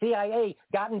the CIA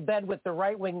got in bed with the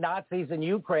right-wing Nazis in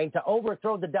Ukraine to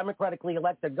overthrow the democratically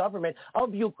elected government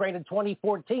of Ukraine in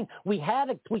 2014. We had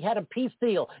a peace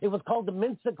deal. It was called the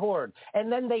Minsk Accord,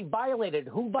 and then they violated.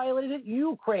 Who violated it?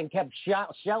 Ukraine kept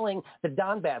shelling the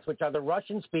Donbass, which are the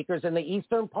Russian speakers in the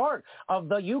eastern part of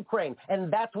the Ukraine,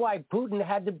 and that's why Putin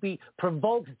had to be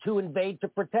provoked to invade to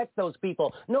protect those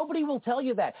people. Nobody will tell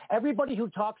you that. Everybody who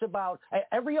talks about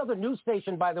every other news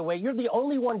station, by the way, you're the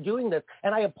only one doing this,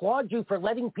 and I applaud you for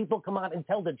letting people come out and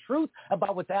tell the truth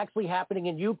about what's actually happening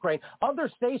in Ukraine.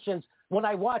 Other stations, when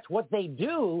I watch, what they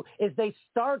do is they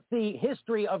start the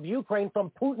history of Ukraine from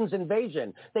Putin's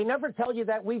invasion. They never tell you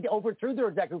that we overthrew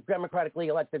their democratically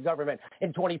elected government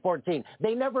in 2014.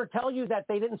 They never tell you that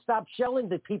they didn't stop shelling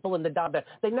the people in the Donbass.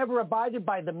 They never abided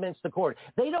by the Minsk Accord.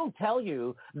 They don't tell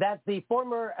you that the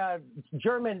former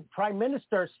German prime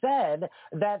minister said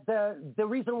that the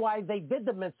reason why they did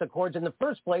the Minsk Accords in the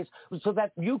first place was so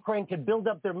that Ukraine could build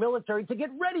up their military to get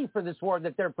ready for this war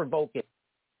that they're provoking.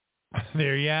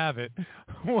 There you have it.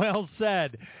 Well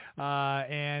said.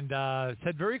 And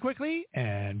said very quickly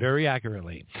and very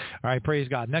accurately. All right, praise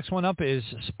God. Next one up is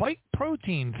spike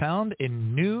protein found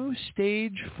in new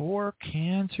stage 4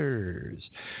 cancers.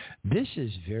 This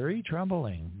is very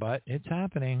troubling, but it's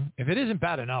happening. If it isn't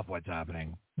bad enough what's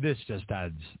happening, this just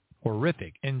adds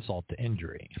horrific insult to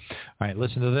injury. All right,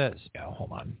 listen to this. Oh,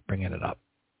 hold on. Bringing it up.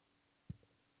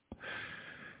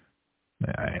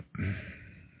 All right.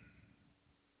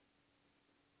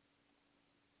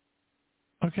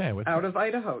 Okay. Out of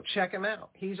Idaho. Check him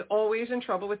out. He's always in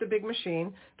trouble with the big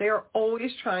machine. They are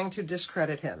always trying to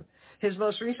discredit him. His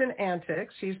most recent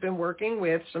antics, he's been working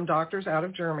with some doctors out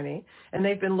of Germany, and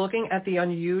they've been looking at the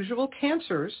unusual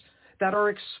cancers that are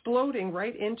exploding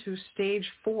right into stage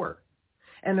 4.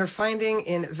 And they're finding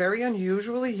in very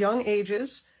unusually young ages,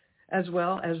 as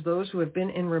well as those who have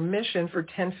been in remission for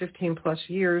 10, 15 plus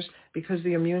years because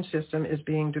the immune system is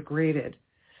being degraded.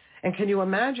 And can you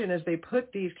imagine as they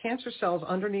put these cancer cells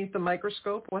underneath the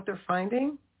microscope, what they're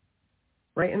finding?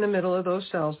 Right in the middle of those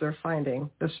cells, they're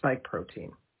finding the spike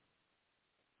protein.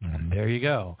 And there you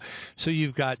go. So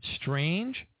you've got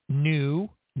strange, new,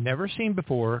 never seen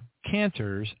before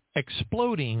cancers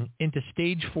exploding into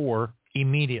stage 4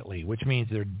 immediately, which means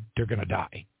they're going to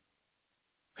die.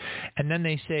 And then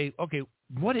they say, okay,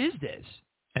 what is this?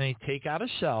 And they take out a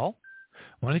cell,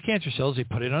 one of the cancer cells, they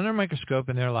put it under a microscope,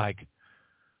 and they're like,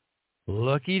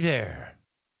 looky there.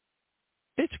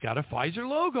 It's got a Pfizer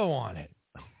logo on it.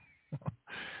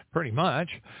 Pretty much.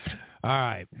 All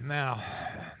right. Now,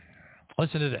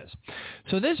 listen to this.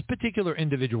 So this particular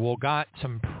individual got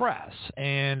some press,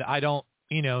 and I don't,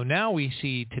 now we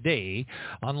see today,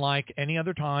 unlike any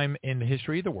other time in the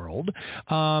history of the world,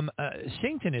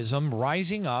 Satanism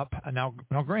rising up. Now,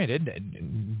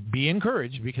 granted, be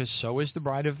encouraged, because so is the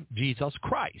bride of Jesus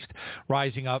Christ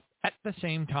rising up at the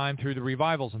same time through the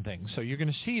revivals and things. So you're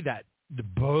going to see that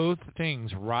both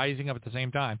things rising up at the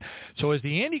same time. So as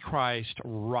the Antichrist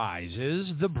rises,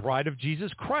 the bride of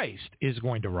Jesus Christ is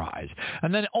going to rise.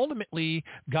 And then ultimately,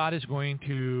 God is going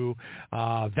to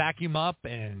vacuum up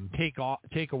and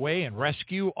take away and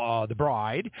rescue the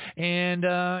bride, and,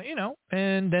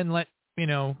 and then let,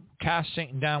 cast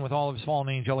Satan down with all of his fallen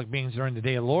angelic beings during the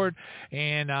day of the Lord,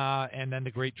 and then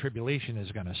the Great Tribulation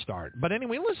is going to start. But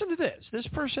anyway, listen to this. This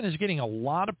person is getting a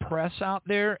lot of press out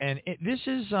there, and this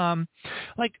is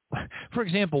like, for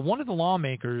example, one of the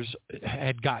lawmakers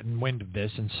had gotten wind of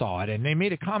this and saw it, and they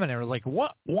made a comment. They were like,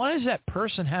 why does that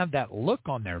person have that look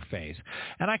on their face?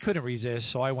 And I couldn't resist,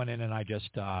 so I went in and I just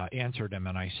answered him,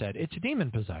 and I said, it's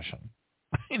demon possession.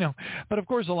 But of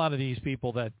course, a lot of these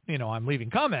people that, I'm leaving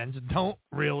comments don't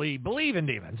really believe in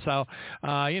demons. So,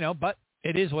 but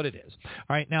it is what it is.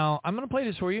 All right. Now, I'm going to play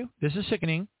this for you. This is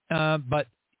sickening, but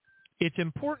it's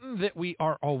important that we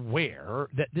are aware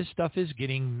that this stuff is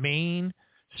getting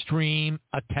mainstream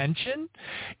attention,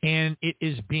 and it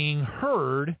is being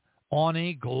heard on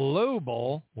a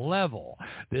global level.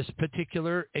 This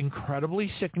particular incredibly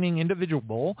sickening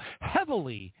individual,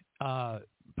 heavily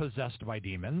possessed by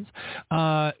demons,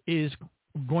 is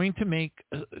going to make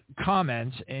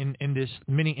comments in this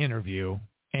mini interview,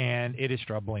 and it is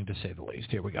troubling to say the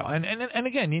least. Here we go. And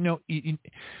again,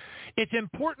 it's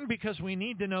important because we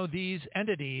need to know these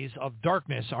entities of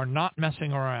darkness are not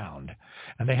messing around,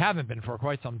 and they haven't been for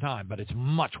quite some time, but it's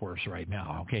much worse right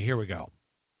now. Okay, here we go.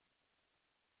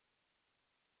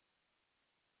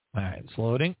 All right, it's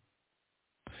loading.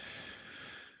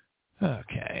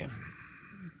 Okay.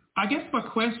 I guess my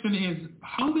question is,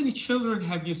 how many children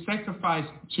have you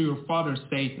sacrificed to your father,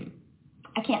 Satan?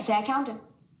 I can't say I counted.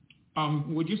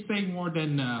 Would you say more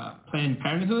than Planned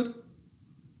Parenthood?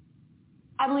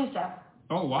 I believe so.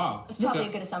 Oh, wow. It's probably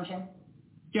a good assumption.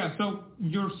 Yeah, so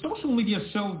your social media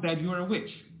shows that you're a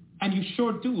witch, and you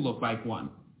sure do look like one.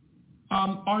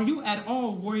 Are you at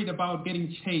all worried about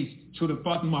getting chased to the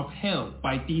bottom of hell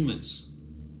by demons?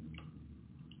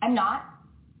 I'm not.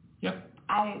 Yep.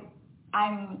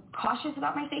 I'm cautious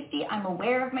about my safety. I'm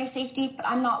aware of my safety, but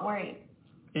I'm not worried.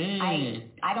 I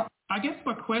don't. I guess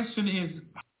my question is.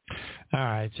 All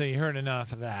right, so you heard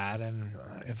enough of that, and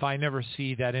if I never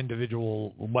see that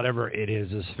individual, whatever it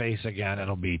is, his face again,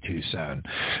 it'll be too soon.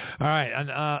 All right, and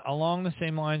along the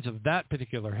same lines of that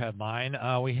particular headline,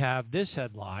 we have this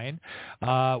headline,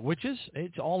 which is,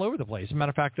 it's all over the place. As a matter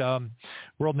of fact,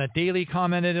 WorldNet Daily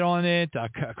commented on it,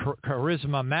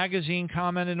 Charisma Magazine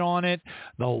commented on it.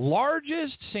 The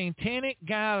largest satanic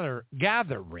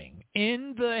gathering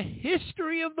in the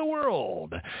history of the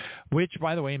world, which,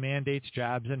 by the way, mandates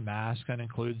jabs and masks and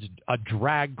includes a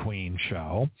drag queen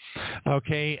show.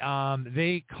 Okay,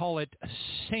 they call it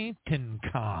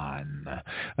SatanCon.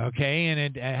 Okay, and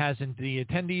it has, the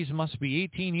attendees must be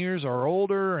 18 years or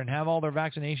older and have all their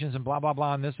vaccinations and blah, blah,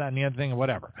 blah, and this, that, and the other thing, and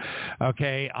whatever.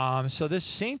 Okay, so this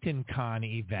SatanCon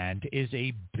event is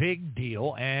a big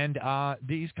deal, and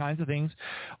these kinds of things.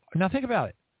 Now think about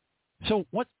it. So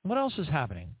what else is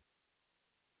happening?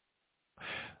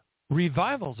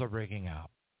 Revivals are breaking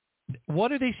out.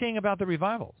 What are they saying about the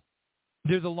revivals?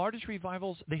 They're the largest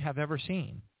revivals they have ever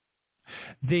seen.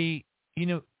 There's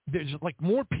like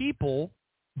more people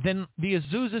than the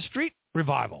Azusa Street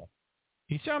revival.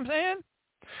 You see what I'm saying?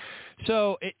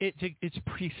 So it's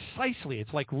precisely,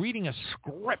 it's like reading a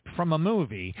script from a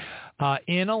movie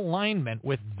in alignment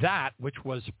with that which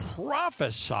was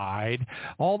prophesied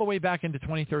all the way back into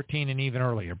 2013 and even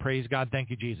earlier. Praise God.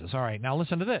 Thank you, Jesus. All right, now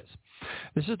listen to this.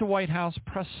 This is the White House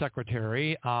press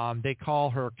secretary. They call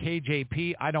her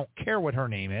KJP. I don't care what her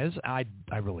name is. I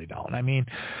really don't. I mean,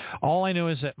 all I know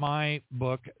is that my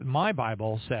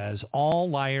Bible says all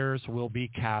liars will be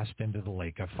cast into the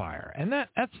lake of fire. And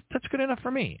that's good enough for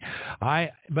me.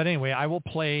 But anyway, I will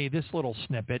play this little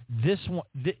snippet. This one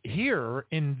here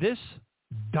in this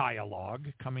dialogue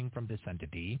coming from this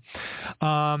entity.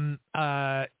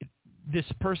 This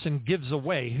person gives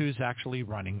away who's actually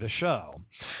running the show.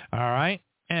 All right,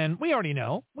 and we already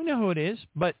know. We know who it is,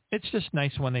 but it's just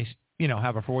nice when they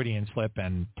have a Freudian slip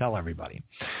and tell everybody,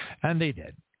 and they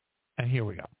did. And here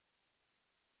we go.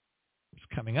 It's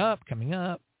coming up,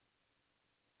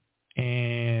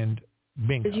 and.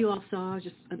 Bingo. As you all saw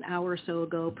just an hour or so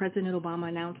ago, President Obama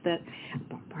announced that,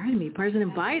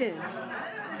 President Biden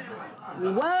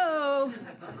Whoa.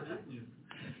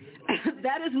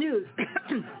 That is news.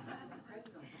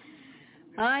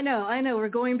 I know. We're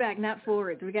going back, not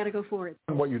forward. We got to go forward.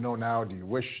 What you know now, do you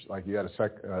wish like you had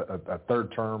a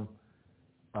third term?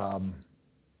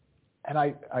 And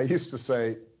I used to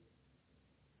say,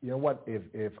 you know what,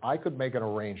 if I could make an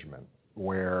arrangement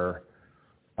where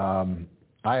I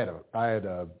had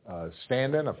a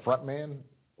stand-in, a front man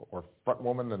or front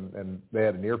woman, and they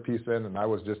had an earpiece in, and I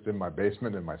was just in my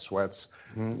basement in my sweats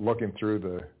looking through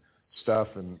the stuff,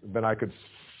 and then I could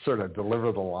sort of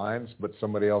deliver the lines, but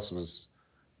somebody else was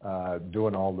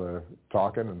doing all the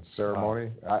talking and ceremony.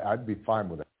 I'd be fine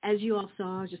with it. As you all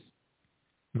saw, just...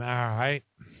 All right.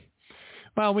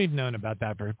 Well, we've known about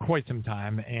that for quite some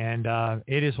time, and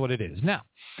it is what it is. Now,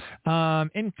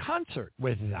 in concert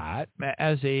with that,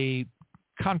 as a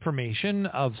confirmation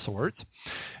of sorts,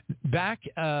 back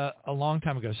a long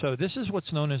time ago. So this is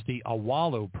what's known as the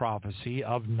Awalo prophecy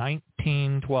of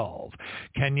 1912.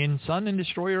 Kenyan son and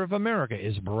destroyer of America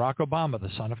is Barack Obama,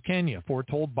 the son of Kenya,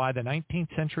 foretold by the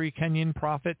 19th century Kenyan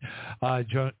prophet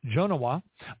Jonawa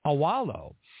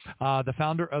Awalo, the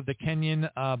founder of the Kenyan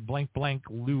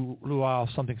Luau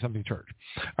something church.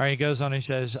 All right, he goes on and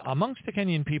he says, amongst the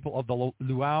Kenyan people of the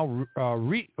Luau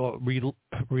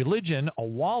religion,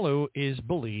 Awalo is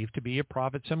believed to be a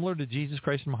prophet similar to Jesus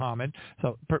Christ and Muhammad.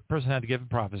 So person had to give a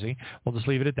prophecy. We'll just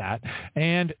leave it at that.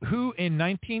 And who in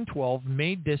 1912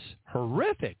 made this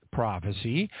horrific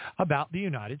prophecy about the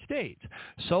United States.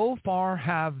 So far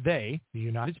have they, the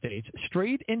United States,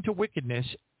 strayed into wickedness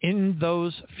in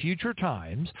those future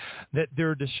times that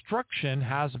their destruction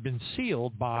has been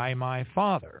sealed by my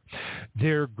Father.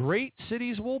 Their great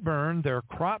cities will burn, their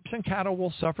crops and cattle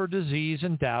will suffer disease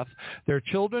and death, their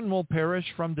children will perish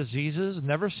from diseases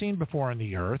never seen before on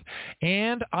the earth,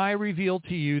 and I reveal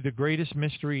to you the greatest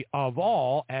mystery of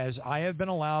all, as I have been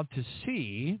allowed to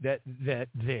see that the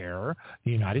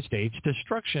United States,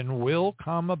 destruction will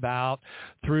come about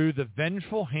through the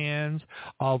vengeful hands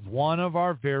of one of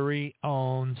our very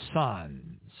own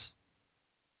sons.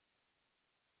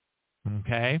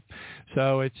 Okay,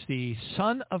 so it's the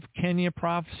Son of Kenya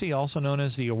prophecy, also known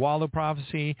as the Awalo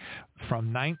prophecy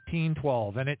from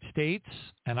 1912, and it states,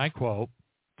 and I quote,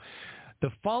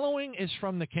 the following is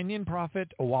from the Kenyan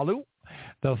prophet Awalo,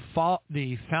 the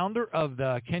founder of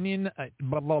the Kenyan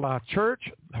church,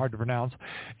 hard to pronounce,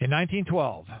 in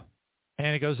 1912.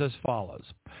 And it goes as follows.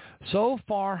 So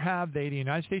far have they, the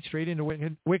United States, strayed into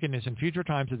wickedness in future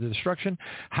times that the destruction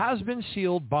has been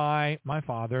sealed by my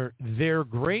Father. Their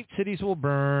great cities will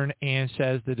burn, and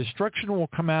says the destruction will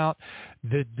come out.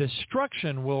 The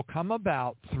destruction will come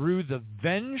about through the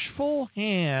vengeful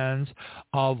hands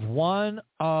of one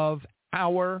of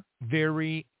our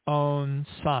very own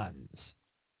sons.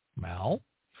 Well,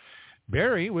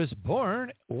 Barry was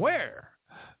born where?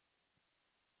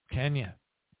 Kenya.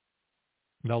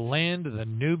 The land of the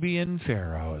Nubian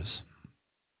pharaohs.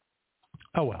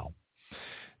 Oh, well.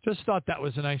 Just thought that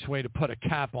was a nice way to put a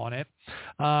cap on it.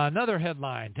 Another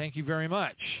headline. Thank you very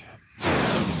much.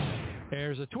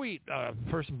 There's a tweet. A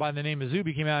person by the name of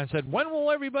Zuby came out and said, when will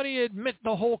everybody admit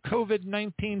the whole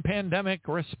COVID-19 pandemic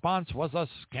response was a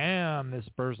scam, this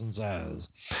person says.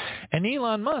 And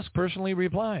Elon Musk personally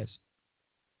replies,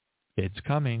 it's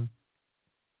coming.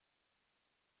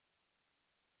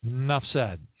 Enough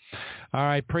said. All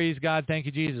right, praise God, thank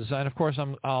you, Jesus. And of course,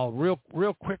 I'll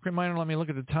real quick reminder. Let me look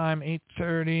at the time.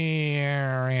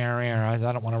 8:30.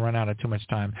 I don't want to run out of too much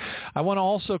time. I want to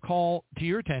also call to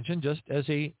your attention, just as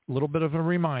a little bit of a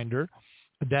reminder,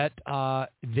 that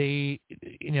they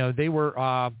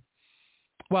were.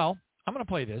 Well, I'm going to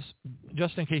play this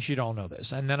just in case you don't know this,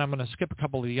 and then I'm going to skip a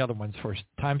couple of the other ones for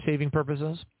time-saving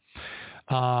purposes.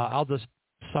 I'll just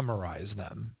summarize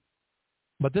them.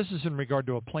 But this is in regard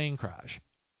to a plane crash.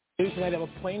 News tonight of a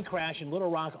plane crash in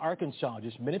Little Rock, Arkansas.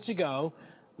 Just minutes ago,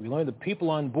 we learned the people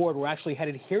on board were actually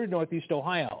headed here to Northeast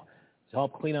Ohio to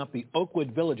help clean up the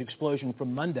Oakwood Village explosion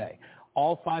from Monday.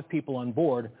 All 5 people on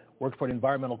board worked for an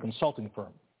environmental consulting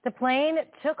firm. The plane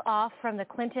took off from the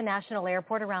Clinton National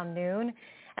Airport around noon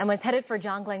and was headed for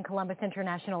John Glenn Columbus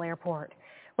International Airport.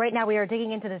 Right now, we are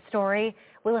digging into the story.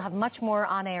 We will have much more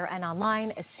on air and online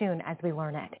as soon as we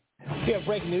learn it. We have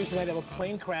breaking news tonight of a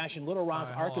plane crash in Little Rock,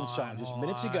 Arkansas, just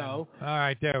minutes ago. All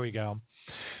right, there we go.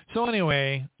 So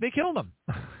anyway, they killed him.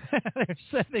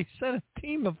 They sent a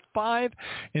team of 5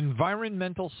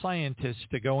 environmental scientists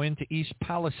to go into East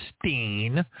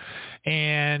Palestine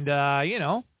and,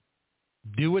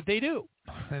 do what they do.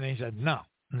 And they said, no,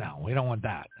 we don't want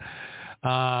that.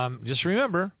 Just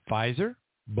remember, Pfizer,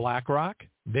 BlackRock,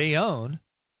 they own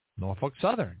Norfolk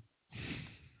Southern.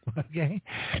 Okay.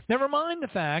 Never mind the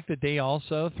fact that they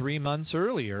also 3 months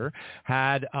earlier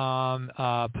had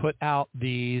put out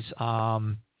these.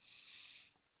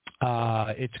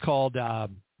 It's called.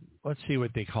 Let's see what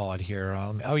they call it here.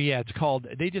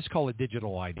 They just call it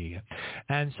digital ID.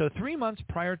 And so 3 months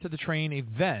prior to the train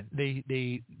event,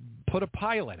 they put a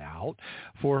pilot out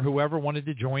for whoever wanted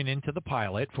to join into the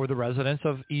pilot for the residents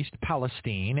of East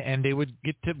Palestine, and they would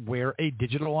get to wear a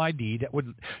digital ID that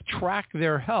would track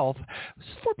their health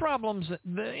for problems,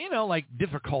 like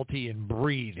difficulty in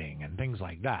breathing and things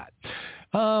like that.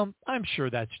 I'm sure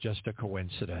that's just a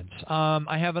coincidence.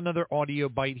 I have another audio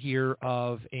bite here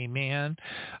of a man.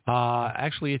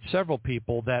 Actually, it's several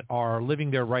people that are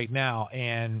living there right now,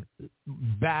 and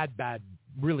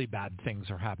really bad things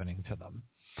are happening to them.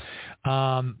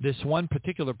 This one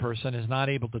particular person is not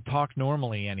able to talk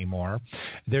normally anymore.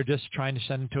 They're just trying to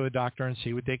send him to a doctor and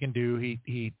see what they can do.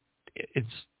 It's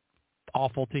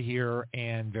awful to hear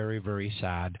and very, very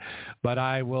sad. But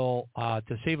I will,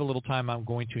 to save a little time, I'm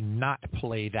going to not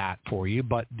play that for you.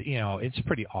 But, it's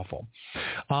pretty awful.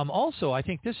 Also, I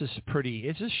think this is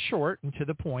short and to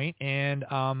the point. And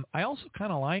I also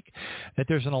kind of like that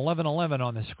there's an 1111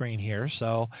 on the screen here.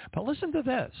 But listen to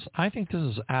this. I think this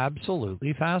is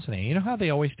absolutely fascinating. You know how they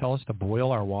always tell us to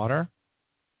boil our water?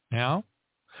 Now,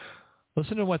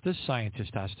 listen to what this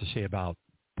scientist has to say about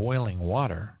boiling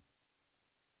water.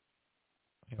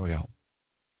 Here we go.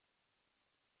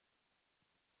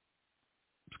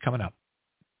 It's coming up.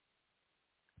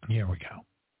 Here we go.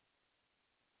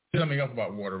 Something else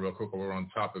about water real quick while we're on the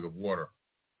topic of water.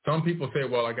 Some people say,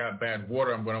 well, I got bad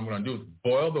water. What I'm going to do is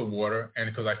boil the water, and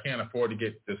because I can't afford to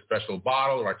get this special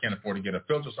bottle or I can't afford to get a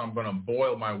filter, so I'm going to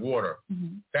boil my water.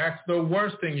 Mm-hmm. That's the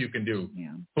worst thing you can do.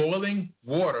 Yeah. Boiling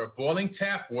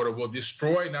tap water will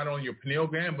destroy not only your pineal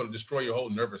gland, but it'll destroy your whole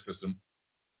nervous system.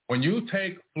 When you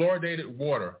take fluoridated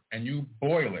water and you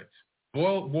boil it,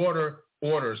 boiled water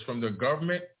orders from the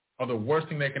government are the worst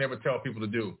thing they can ever tell people to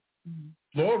do. Mm-hmm.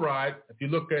 Fluoride,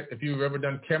 if you've ever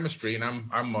done chemistry, and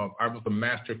I was a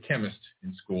master chemist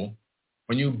in school,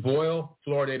 when you boil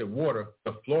fluoridated water,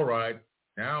 the fluoride,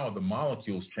 now the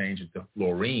molecules change into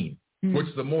fluorine, which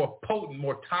is a more potent,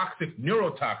 more toxic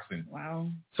neurotoxin.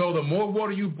 Wow. So the more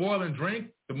water you boil and drink,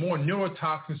 the more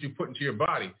neurotoxins you put into your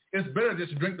body. It's better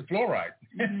just to drink the fluoride.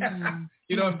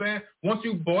 You know what I'm saying? Once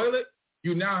you boil it,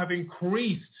 you now have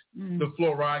increased the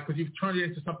fluoride because you've turned it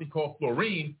into something called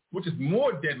fluorine, which is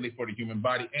more deadly for the human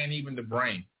body and even the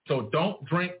brain. So don't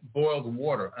drink boiled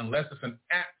water unless it's an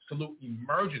absolute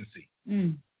emergency.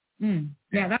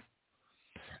 Yeah, that's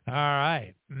all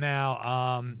right.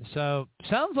 Now, so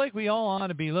sounds like we all ought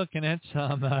to be looking at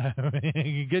some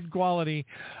good quality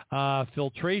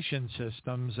filtration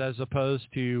systems as opposed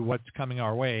to what's coming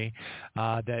our way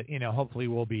that, hopefully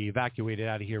we'll be evacuated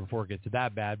out of here before it gets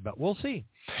that bad. But we'll see.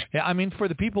 Yeah, I mean, for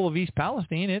the people of East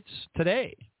Palestine, it's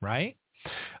today, right?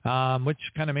 Which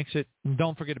kind of makes it,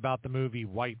 don't forget about the movie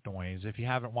White Noise. If you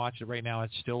haven't watched it right now,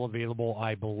 it's still available.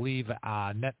 I believe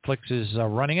Netflix is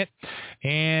running it.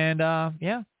 And,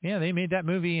 they made that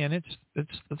movie, and it's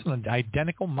an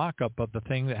identical mock-up of the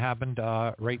thing that happened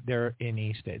right there in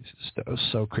East. It's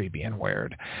so creepy and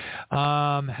weird.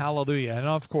 Hallelujah. And,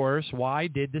 of course, why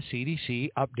did the CDC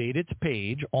update its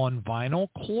page on vinyl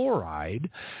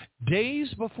chloride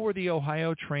days before the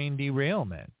Ohio train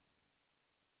derailment?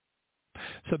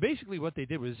 So basically what they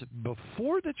did was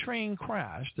before the train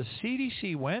crashed, the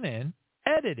CDC went in,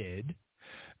 edited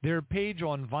their page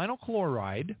on vinyl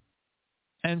chloride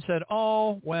and said,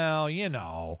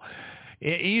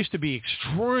 it used to be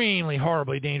extremely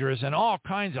horribly dangerous and all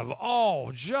kinds of,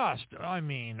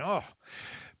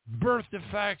 birth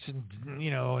defects and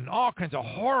all kinds of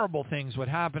horrible things would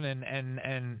happen.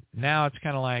 And now it's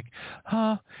kind of like,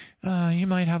 you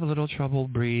might have a little trouble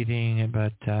breathing,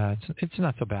 but it's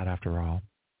not so bad after all.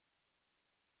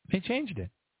 They changed it.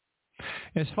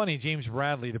 And it's funny, James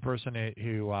Bradley, the person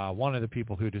who, one of the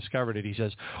people who discovered it, he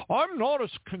says, I'm not a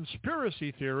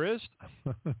conspiracy theorist,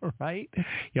 right?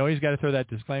 You always got to throw that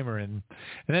disclaimer in.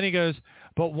 And then he goes,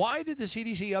 but why did the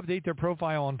CDC update their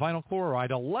profile on vinyl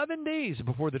chloride 11 days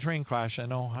before the train crash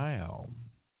in Ohio?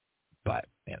 But,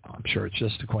 I'm sure it's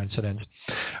just a coincidence.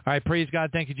 All right, praise God.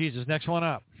 Thank you, Jesus. Next one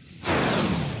up.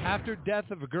 After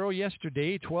death of a girl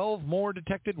yesterday, 12 more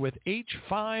detected with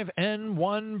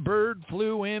H5N1 bird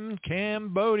flu in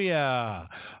Cambodia.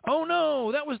 Oh,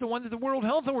 no, that was the one that the World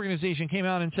Health Organization came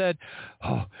out and said,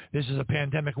 this is a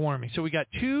pandemic warning. So we got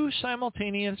two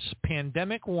simultaneous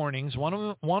pandemic warnings.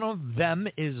 One of them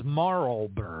is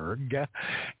Marlborough,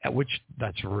 which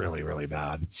that's really, really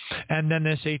bad. And then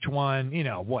this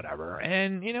H1, whatever.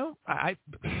 And,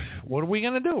 what are we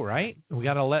going to do, right? We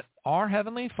got to let our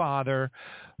Heavenly Father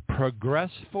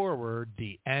progress forward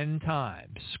the end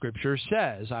times. Scripture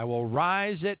says, I will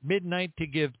rise at midnight to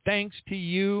give thanks to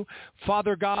you,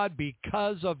 Father God,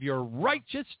 because of your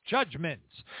righteous judgments.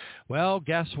 Well,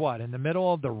 guess what? In the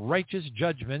middle of the righteous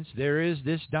judgments, there is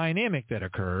this dynamic that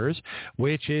occurs,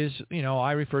 which is,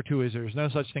 I refer to as there's no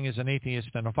such thing as an atheist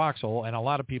in a foxhole, and a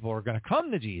lot of people are going to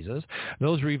come to Jesus.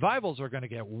 Those revivals are going to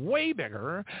get way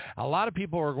bigger. A lot of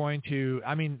people are going to,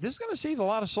 this is going to save a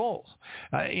lot of souls.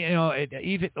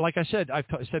 Even like I said, I've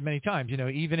said many times,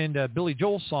 even in the Billy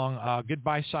Joel song,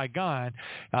 Goodbye Saigon,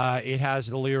 it has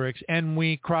the lyrics, and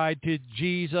we cried to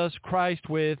Jesus Christ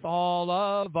with all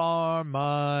of our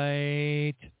might.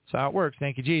 That's how it works.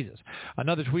 Thank you, Jesus.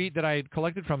 Another tweet that I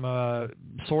collected from a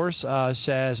source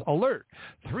says, alert,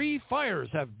 3 fires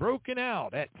have broken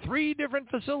out at 3 different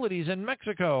facilities in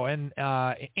Mexico and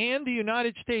the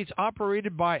United States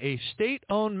operated by a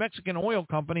state-owned Mexican oil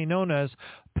company known as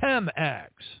Pemex.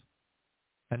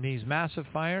 And these massive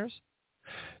fires,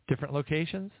 different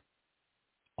locations,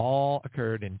 all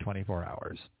occurred in 24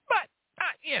 hours. But,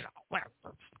 it's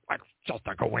just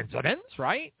a coincidence,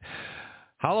 right?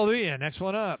 Hallelujah. Next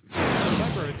one up.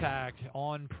 Cyber attack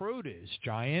on produce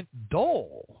giant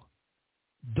Dole.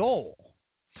 Dole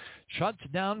shuts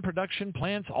down production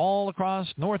plants all across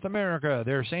North America.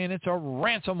 They're saying it's a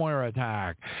ransomware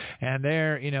attack. And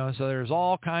so there's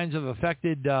all kinds of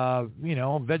affected,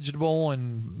 vegetable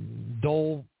and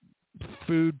Dole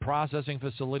food processing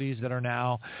facilities that are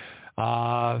now,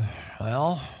 not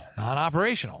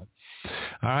operational.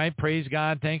 All right. Praise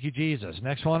God. Thank you, Jesus.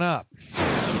 Next one up.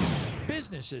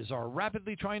 Businesses are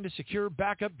rapidly trying to secure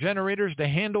backup generators to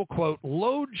handle, quote,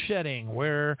 load shedding,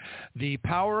 where the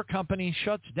power company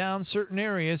shuts down certain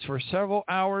areas for several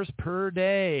hours per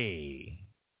day.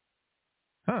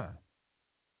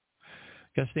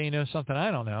 Guess they know something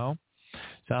I don't know.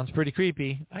 Sounds pretty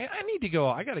creepy. I need to go.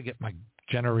 I got to get my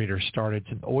generator started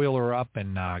to oil her up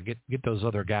and get those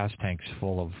other gas tanks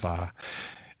full of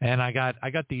and I got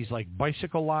these like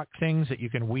bicycle lock things that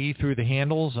you can weave through the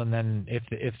handles, and then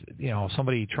if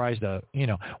somebody tries to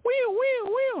wheel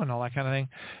and all that kind of thing,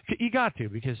 you got to,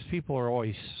 because people are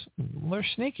they're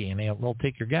sneaky and they'll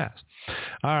take your gas.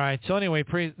 All right. So anyway,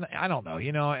 I don't know.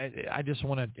 I just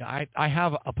want to. I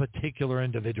have a particular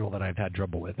individual that I've had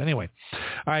trouble with. Anyway.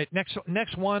 All right.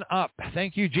 Next one up.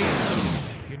 Thank you, Jesus.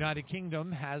 United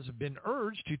Kingdom has been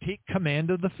urged to take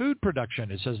command of the food production.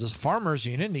 It says the Farmers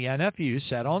Union, the NFU,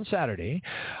 said on Saturday,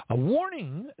 a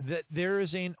warning that there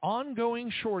is an ongoing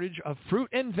shortage of fruit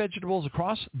and vegetables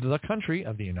across the country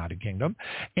of the United Kingdom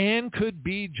and could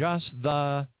be just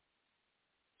the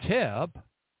tip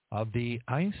of the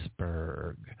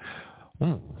iceberg.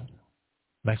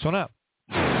 Next one up.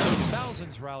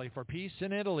 Thousands rally for peace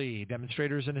in Italy.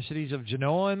 Demonstrators in the cities of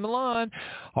Genoa and Milan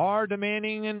are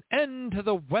demanding an end to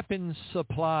the weapons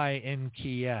supply in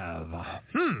Kiev.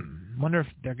 Wonder if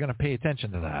they're going to pay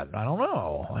attention to that. I don't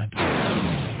know.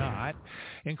 Not.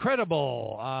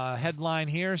 Incredible. Headline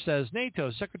here says,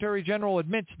 NATO Secretary General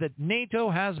admits that NATO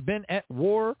has been at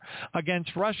war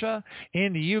against Russia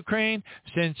in the Ukraine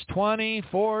since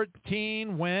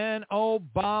 2014 when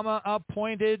Obama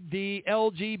appointed the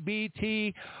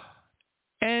LGBT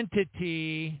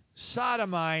entity,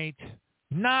 sodomite,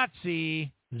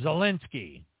 Nazi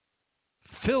Zelensky.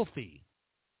 Filthy.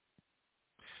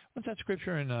 What's that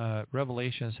scripture in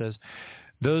Revelation says?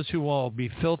 Those who will be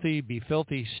filthy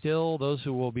still. Those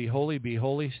who will be holy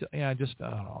still. Yeah, I don't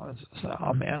know.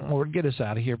 Oh, man, Lord, get us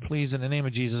out of here, please, in the name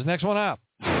of Jesus. Next one up.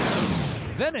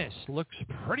 Venice looks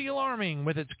pretty alarming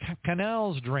with its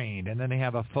canals drained. And then they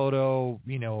have a photo,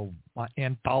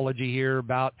 anthology here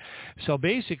about. So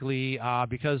basically,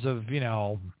 because of,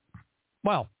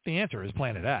 well, the answer is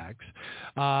Planet X.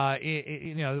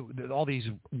 All these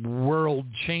world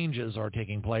changes are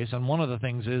taking place, and one of the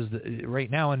things is that right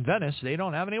now in Venice they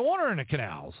don't have any water in the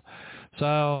canals.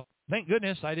 So thank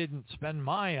goodness I didn't spend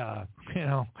my,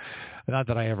 not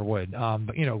that I ever would,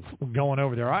 but going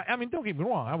over there. I mean, don't get me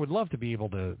wrong, I would love to be able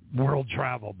to world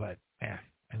travel, but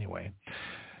anyway,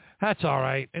 that's all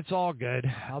right. It's all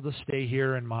good. I'll just stay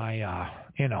here in my,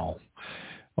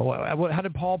 how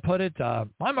did Paul put it?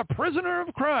 I'm a prisoner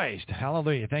of Christ.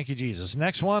 Hallelujah. Thank you, Jesus.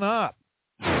 Next one up.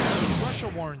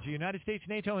 Russia warns the United States,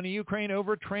 NATO, and the Ukraine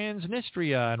over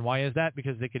Transnistria. And why is that?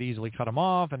 Because they could easily cut them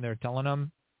off, and they're telling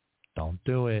them, don't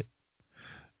do it.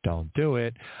 Don't do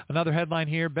it. Another headline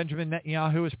here, Benjamin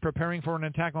Netanyahu is preparing for an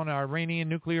attack on Iranian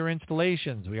nuclear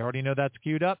installations. We already know that's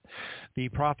queued up. The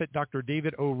prophet Dr.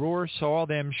 David O'Rourke saw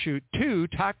them shoot 2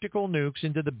 tactical nukes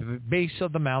into the base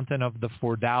of the mountain of the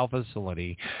Fordow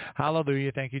facility.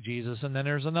 Hallelujah. Thank you, Jesus. And then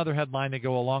there's another headline to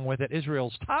go along with it.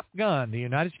 Israel's Top Gun, the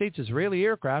United States Israeli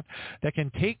aircraft that can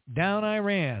take down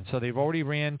Iran. So they've already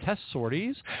ran test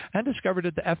sorties and discovered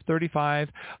that the F-35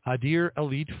 Adir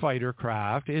elite fighter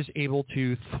craft is able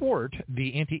to thwart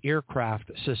the anti-aircraft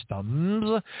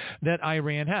systems that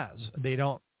Iran has. They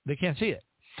can't see it,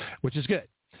 which is good.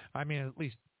 I mean, at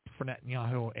least for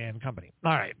Netanyahu and company.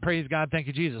 All right. Praise God. Thank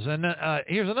you, Jesus. And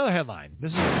here's another headline.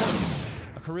 This is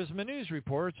Charisma News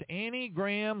reports Annie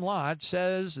Graham Lott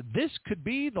says this could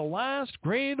be the last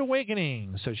Great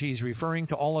Awakening. So she's referring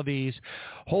to all of these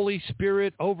Holy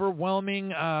Spirit overwhelming,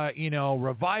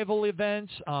 revival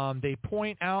events. They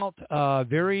point out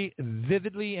very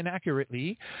vividly and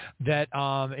accurately that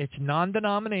it's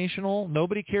non-denominational.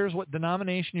 Nobody cares what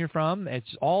denomination you're from.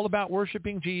 It's all about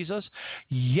worshiping Jesus.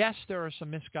 Yes, there are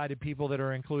some misguided people that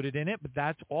are included in it, but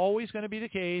that's always going to be the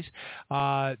case.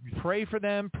 Pray for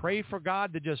them. Pray for God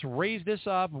to just raise this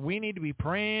up. We need to be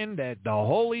praying that the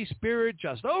Holy Spirit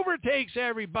just overtakes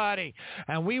everybody.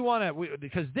 And we want to,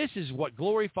 because this is what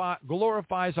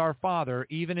glorifies our Father,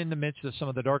 even in the midst of some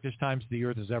of the darkest times the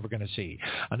earth is ever going to see.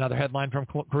 Another headline from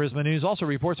Charisma News also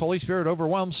reports Holy Spirit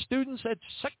overwhelms students at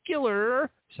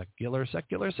secular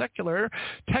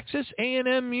Texas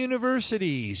A&M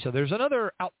University. So there's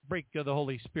another outbreak of the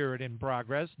Holy Spirit in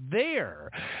progress there.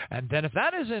 And then if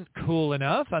that isn't cool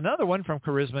enough, another one from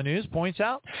Charisma News points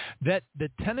out that the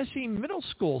Tennessee middle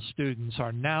school students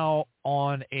are now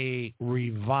on a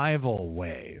revival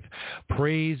wave.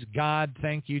 Praise God.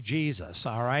 Thank you, Jesus.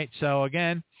 All right. So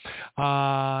again,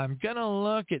 I'm going to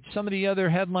look at some of the other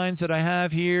headlines that I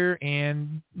have here.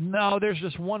 And no, there's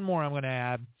just one more I'm going to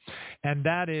add. And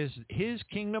that is his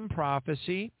kingdom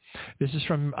prophecy. This is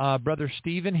from Brother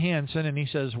Stephen Hansen, and he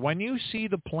says, when you see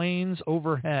the planes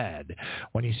overhead,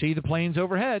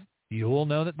 you will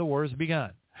know that the war has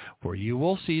begun, for you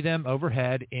will see them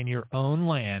overhead in your own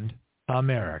land,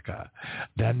 America.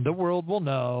 Then the world will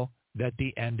know that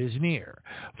the end is near.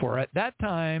 For at that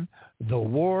time, the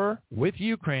war with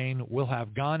Ukraine will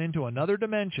have gone into another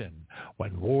dimension.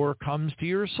 When war comes to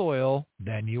your soil,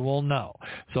 then you will know.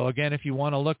 So again, if you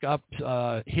want to look up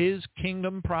his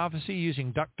kingdom prophecy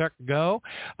using DuckDuckGo,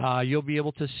 you'll be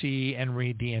able to see and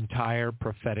read the entire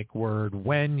prophetic word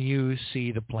when you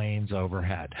see the planes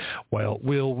overhead. Well,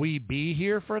 will we be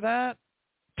here for that?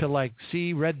 To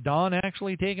see Red Dawn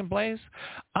actually taking place?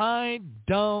 I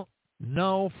don't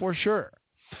know for sure.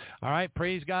 All right,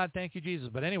 praise God, thank you, Jesus.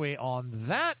 But anyway, on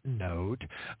that note,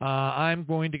 I'm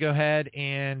going to go ahead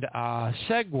and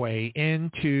segue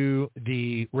into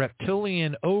the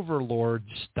Reptilian Overlords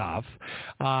stuff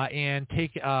and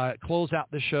close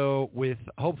out the show with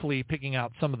hopefully picking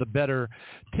out some of the better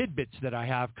tidbits that I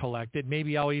have collected.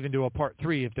 Maybe I'll even do a part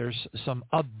 3 if there's some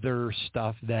other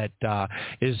stuff that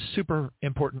is super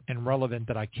important and relevant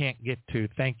that I can't get to.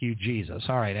 Thank you, Jesus.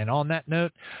 All right, and on that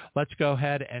note, let's go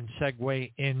ahead and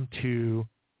segue into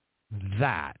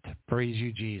that. Praise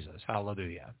you, Jesus.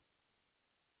 Hallelujah.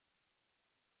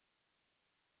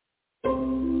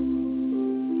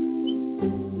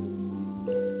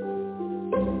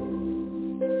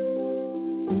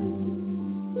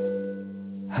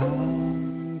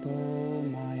 Humble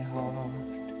my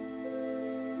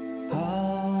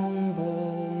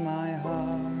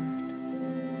heart,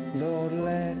 Lord,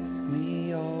 let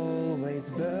me always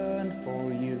burn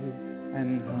for you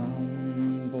and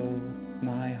humble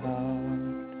my heart.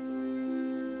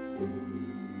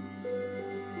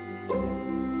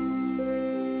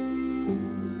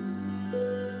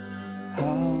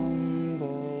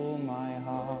 Humble my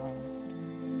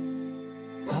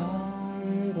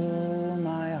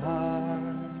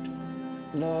heart,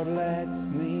 Lord, let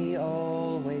me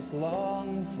always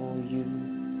long for you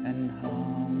and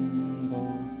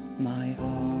humble my heart.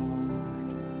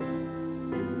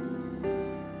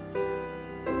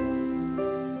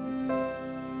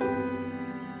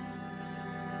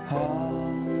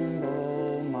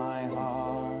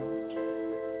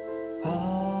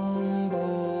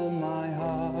 Humble my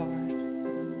heart,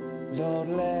 Lord,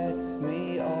 let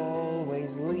me always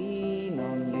lean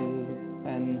on you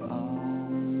and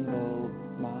humble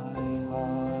my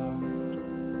heart.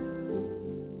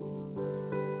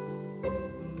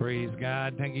 Praise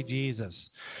God. Thank you, Jesus.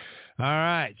 All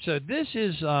right. So this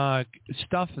is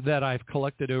stuff that I've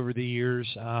collected over the years.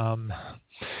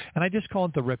 and I just call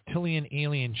it the Reptilian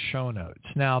Alien Show Notes.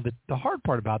 Now, the hard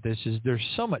part about this is there's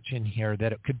so much in here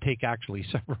that it could take actually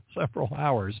several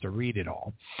hours to read it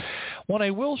all. What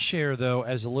I will share, though,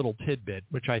 as a little tidbit,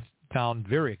 which I found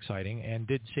very exciting and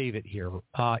did save it here,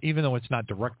 even though it's not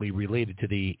directly related to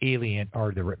the alien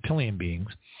or the reptilian beings,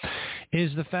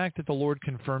 is the fact that the Lord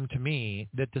confirmed to me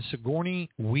that the Sigourney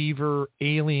Weaver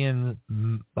Alien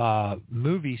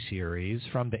movie series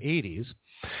from the 80s,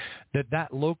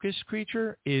 that locust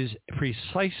creature is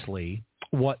precisely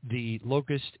what the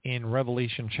locust in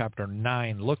Revelation chapter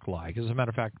 9 looked like. As a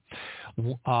matter of fact,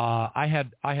 I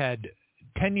had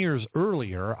 10 years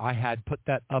earlier, I had put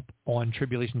that up on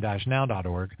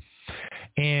tribulation-now.org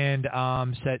and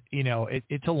said,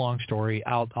 it's a long story.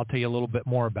 I'll tell you a little bit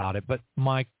more about it. But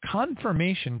my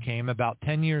confirmation came about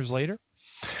 10 years later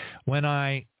when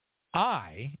I,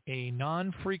 a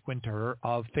non-frequenter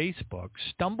of Facebook,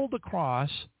 stumbled across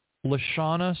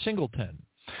Lashana Singleton.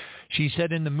 She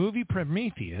said in the movie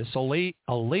Prometheus,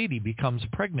 a lady becomes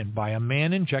pregnant by a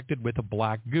man injected with a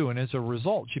black goo, and as a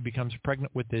result, she becomes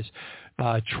pregnant with this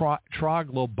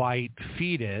troglobite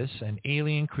fetus, an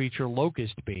alien creature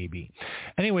locust baby.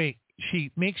 Anyway,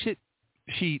 she makes it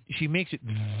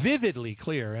vividly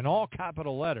clear in all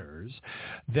capital letters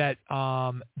that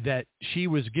she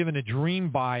was given a dream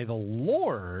by the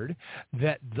Lord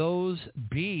that those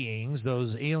beings,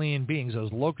 those alien beings,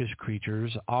 those locust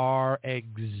creatures are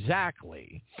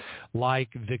exactly like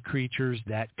the creatures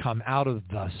that come out of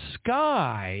the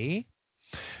sky.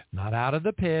 Not out of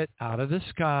the pit, out of the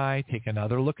sky. Take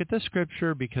another look at the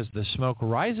scripture, because the smoke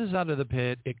rises out of the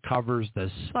pit, it covers the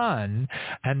sun,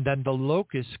 and then the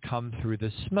locusts come through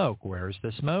the smoke. Where's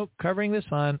the smoke? Covering the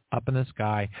sun, up in the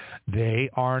sky. They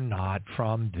are not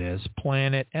from this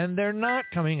planet, and they're not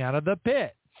coming out of the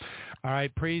pit. All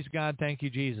right, praise God. Thank you,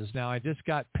 Jesus. Now, I just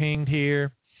got pinged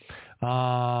here.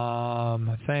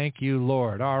 Thank you,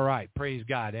 Lord. All right. Praise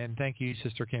God. And thank you,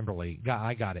 Sister Kimberly.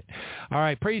 I got it. All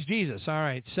right. Praise Jesus. All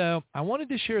right. So I wanted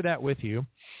to share that with you.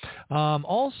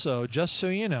 Also, just so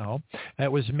you know,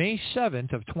 it was May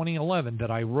 7th of 2011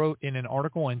 that I wrote in an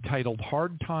article entitled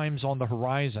Hard Times on the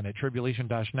Horizon at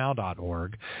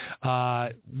tribulation-now.org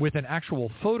with an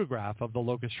actual photograph of the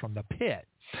locust from the pit.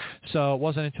 So it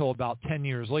wasn't until about 10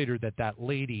 years later that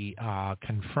lady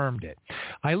confirmed it.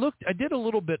 I did a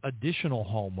little bit additional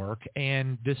homework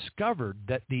and discovered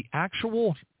that the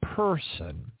actual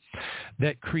person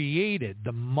that created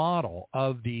the model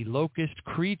of the locust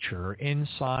creature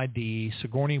inside the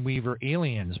Sigourney Weaver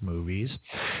Aliens movies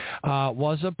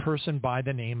was a person by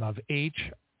the name of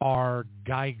H.R.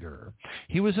 Geiger.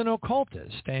 He was an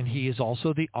occultist, and he is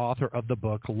also the author of the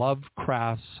book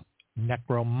Lovecraft's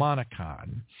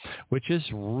Necromonicon, which is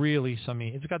really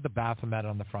it's got the Baphomet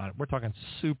on the front. We're talking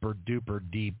super duper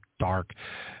deep, dark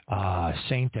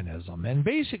Satanism. And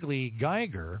basically,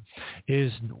 Geiger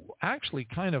is actually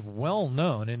kind of well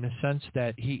known in the sense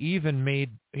that he even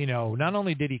made, not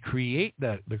only did he create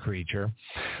the creature,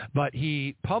 but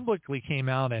he publicly came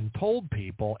out and told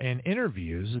people in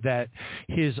interviews that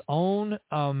his own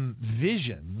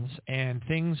visions and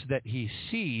things that he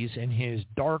sees in his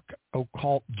dark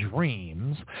occult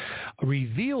dreams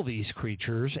reveal these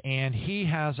creatures, and he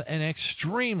has an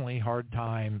extremely hard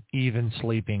time even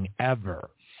sleeping ever.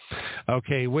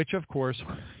 Okay, which of course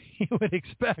you would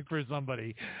expect for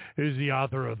somebody who's the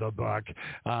author of the book,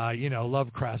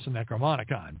 Lovecraft's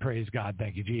Necromonicon. Praise God.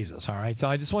 Thank you, Jesus. All right. So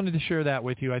I just wanted to share that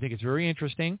with you. I think it's very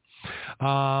interesting.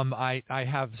 I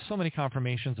have so many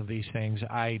confirmations of these things.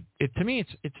 To me,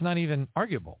 it's not even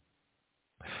arguable.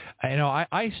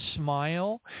 I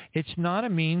smile. It's not a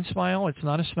mean smile. It's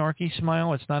not a snarky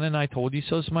smile. It's not an I told you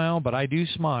so smile, but I do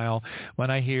smile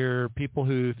when I hear people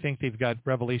who think they've got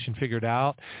Revelation figured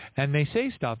out and they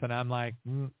say stuff and I'm like,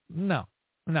 no,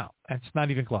 it's not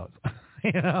even close.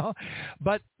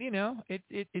 But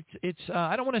it's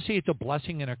I don't want to say it's a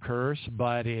blessing and a curse,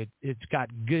 but it's got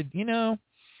good,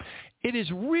 it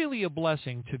is really a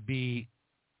blessing to be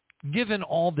given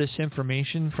all this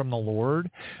information from the Lord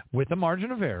with a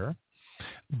margin of error,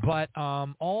 but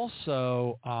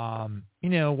also,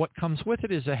 what comes with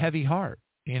it is a heavy heart,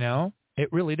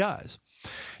 it really does.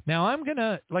 Now I'm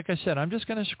just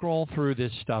going to scroll through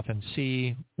this stuff and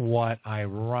see what I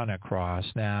run across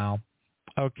now.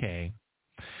 Okay.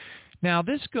 Now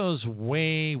this goes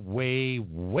way, way,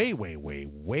 way, way, way,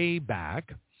 way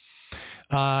back.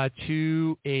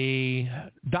 To a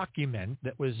document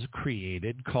that was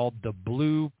created called the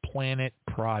Blue Planet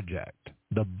Project.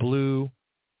 The Blue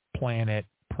Planet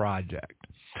Project.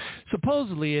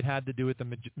 Supposedly it had to do with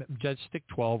the Majestic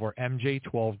 12 or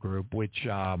MJ12 group, which,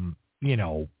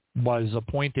 was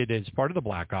appointed as part of the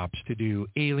Black Ops to do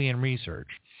alien research.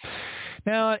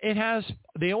 Now,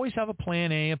 they always have a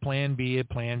plan A, a plan B, a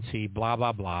plan C, blah,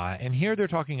 blah, blah. And here they're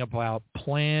talking about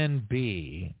plan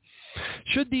B.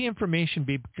 Should the information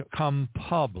become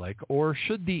public, or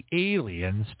should the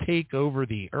aliens take over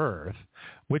the earth,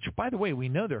 which, by the way, we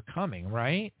know they're coming,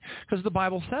 right? Because the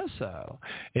Bible says so.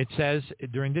 It says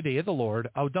during the day of the Lord,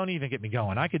 don't even get me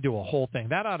going. I could do a whole thing.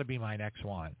 That ought to be my next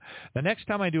one. The next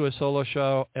time I do a solo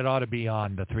show, it ought to be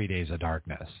on the 3 days of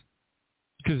darkness.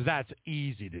 Because that's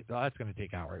easy. That's going to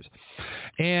take hours.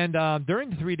 And during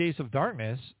the 3 days of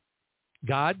darkness,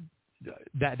 God,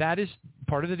 that is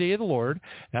part of the day of the Lord.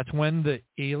 That's when the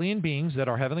alien beings that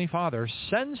our Heavenly Father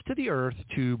sends to the earth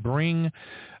to bring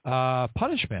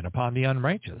punishment upon the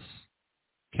unrighteous.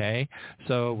 Okay?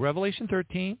 So Revelation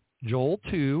 13, Joel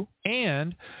 2,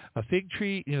 and a fig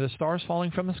tree, the stars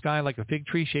falling from the sky like a fig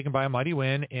tree shaken by a mighty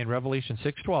wind in Revelation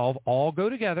 6:12 all go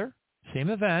together. Same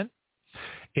event.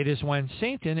 It is when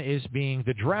Satan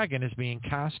the dragon is being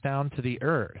cast down to the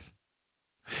earth.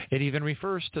 It even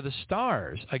refers to the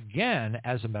stars, again,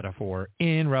 as a metaphor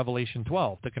in Revelation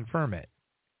 12 to confirm it.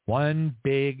 One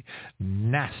big,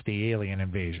 nasty alien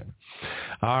invasion.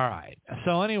 All right.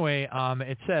 So anyway,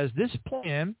 it says this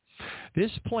plan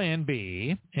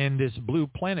B in this Blue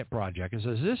Planet Project, it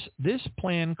says this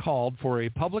plan called for a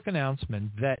public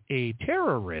announcement that a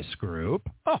terrorist group,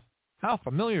 how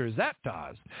familiar is that to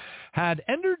us, had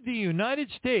entered the United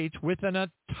States with an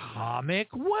atomic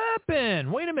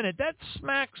weapon. Wait a minute, that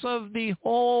smacks of the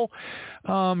whole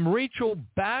Rachel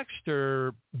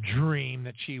Baxter dream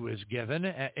that she was given,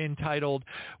 entitled,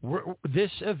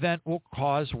 "This event will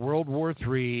cause World War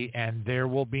III and there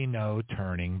will be no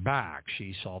turning back."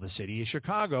 She saw the city of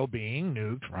Chicago being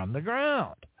nuked from the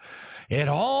ground. It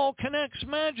all connects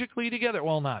magically together.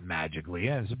 Well, not magically.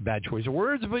 It's a bad choice of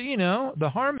words, but, the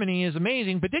harmony is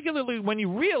amazing, particularly when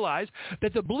you realize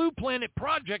that the Blue Planet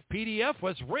Project PDF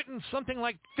was written something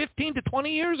like 15 to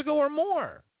 20 years ago or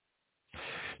more.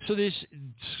 So this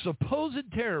supposed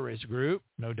terrorist group,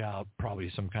 no doubt probably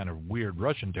some kind of weird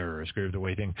Russian terrorist group, the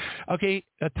way things,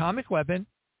 atomic weapon,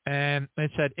 and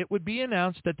it said it would be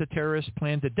announced that the terrorists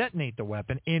plan to detonate the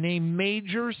weapon in a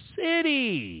major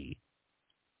city.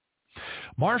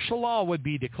 Martial law would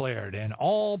be declared, and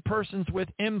all persons with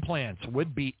implants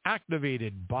would be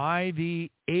activated by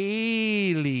the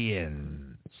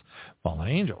aliens, fallen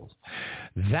angels.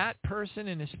 That person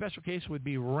in a special case would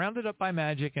be rounded up by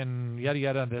magic and yada,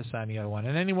 yada, this, that, and the other one.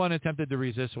 And anyone attempted to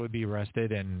resist would be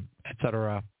arrested, and et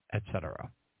cetera, et cetera.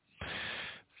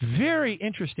 Very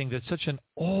interesting that such an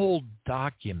old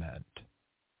document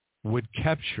would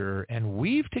capture and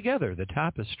weave together the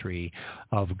tapestry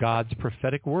of God's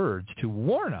prophetic words to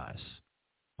warn us.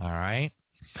 All right?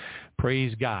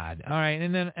 Praise God. All right,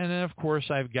 and then of course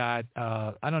I've got,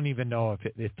 I don't even know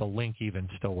if the link even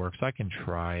still works. I can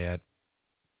try it.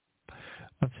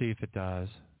 Let's see if it does.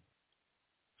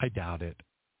 I doubt it.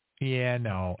 Yeah,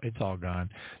 no, it's all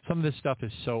gone. Some of this stuff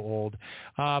is so old.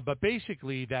 But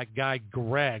basically that guy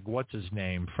Greg, what's his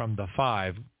name, from The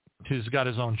Five, who's got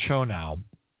his own show now,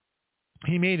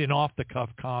 he made an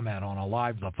off-the-cuff comment on a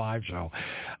live The Five show,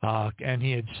 and he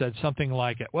had said something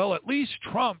like, well, at least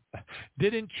Trump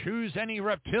didn't choose any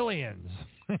reptilians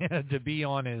to be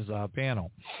on his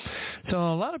panel. So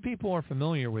a lot of people are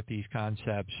familiar with these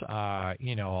concepts, a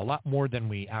lot more than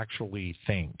we actually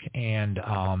think. And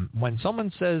when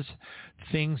someone says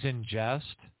things in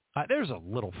jest, there's a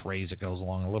little phrase that goes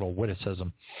along, a little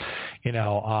witticism.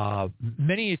 I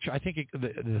think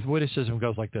the witticism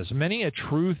goes like this: many a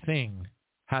true thing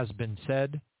has been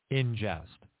said in jest.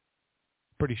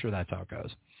 Pretty sure that's how it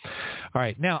goes. All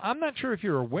right. Now, I'm not sure if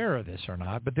you're aware of this or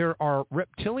not, but there are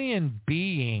reptilian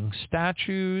being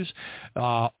statues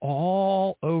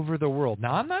all over the world.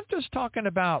 Now, I'm not just talking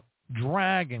about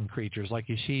dragon creatures like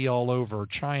you see all over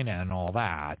China and all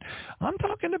that. I'm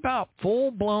talking about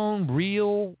full-blown,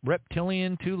 real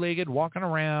reptilian, two-legged, walking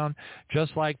around,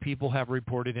 just like people have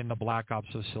reported in the Black Ops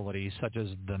facilities, such as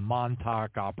the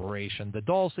Montauk operation, the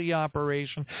Dulce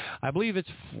operation. I believe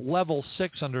it's level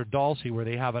 6 under Dulce, where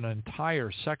they have an entire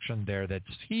section there that's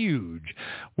huge,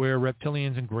 where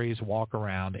reptilians and greys walk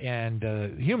around,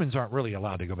 and humans aren't really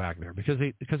allowed to go back there because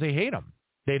they hate them.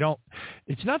 They don't.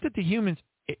 It's not that the humans.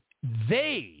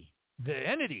 The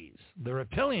entities, the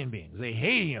reptilian beings, they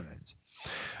hate humans.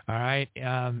 All right,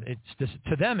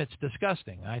 to them it's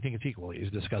disgusting. I think it's equally as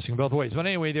disgusting both ways. But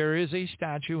anyway, there is a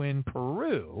statue in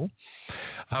Peru,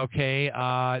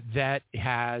 that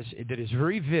is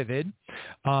very vivid,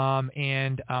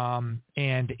 and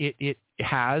it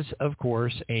has, of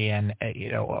course,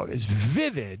 this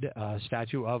vivid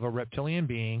statue of a reptilian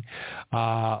being,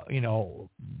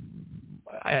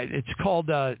 it's called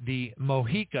the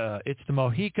Mohica. It's the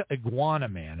Mohica Iguana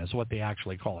Man is what they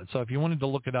actually call it. So if you wanted to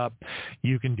look it up,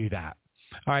 you can do that.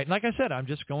 All right, like I said, I'm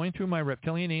just going through my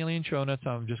reptilian alien show notes.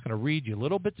 I'm just going to read you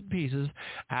little bits and pieces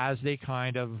as they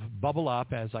kind of bubble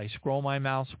up as I scroll my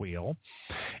mouse wheel,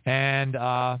 and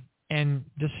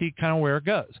just see kind of where it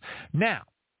goes. Now,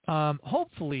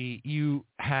 hopefully you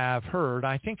have heard,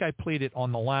 I think I played it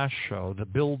on the last show, the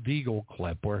Bill Deagle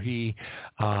clip where he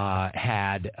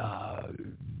had,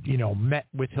 met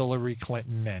with Hillary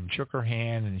Clinton and shook her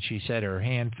hand, and she said her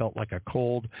hand felt like a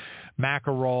cold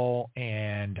mackerel,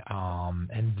 and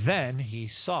then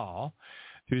he saw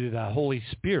through the Holy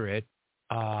Spirit,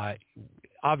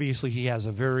 obviously he has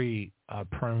a very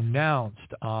pronounced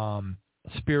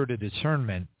spirit of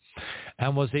discernment,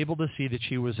 and was able to see that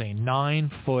she was a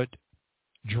 9-foot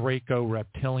Draco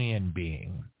reptilian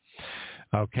being.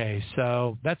 Okay,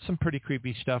 so that's some pretty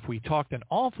creepy stuff. We talked an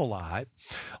awful lot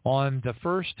on the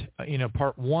first,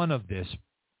 part one of this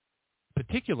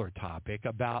particular topic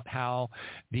about how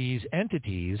these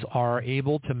entities are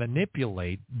able to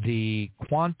manipulate the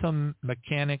quantum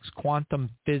mechanics, quantum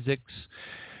physics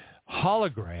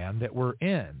hologram that we're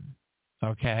in.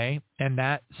 Okay, and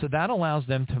that allows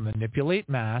them to manipulate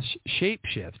mass,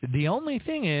 shapeshift. The only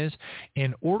thing is,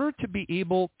 in order to be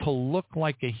able to look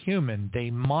like a human,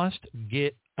 they must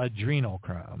get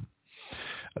adrenochrome.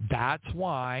 That's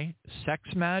why sex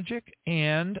magic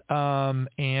and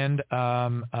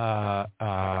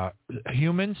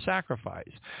human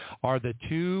sacrifice are the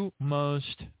two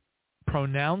most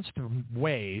pronounced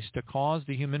ways to cause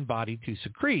the human body to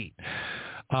secrete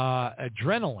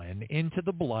adrenaline into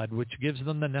the blood, which gives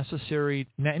them the necessary.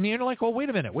 And you're like, well, wait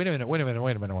a minute. Well,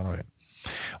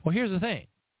 here's the thing.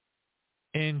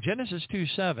 In Genesis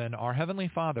 2:7, our Heavenly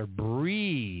Father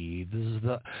breathes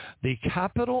the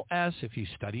capital S. If you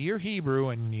study your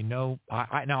Hebrew, and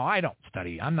I don't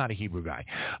study. I'm not a Hebrew guy.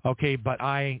 Okay, but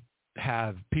I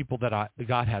have people that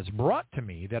God has brought to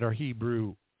me that are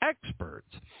Hebrew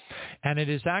experts, and it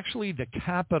is actually the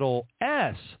capital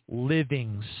S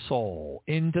living soul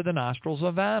into the nostrils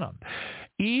of Adam.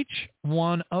 Each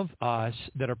one of us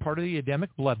that are part of the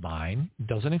Adamic bloodline,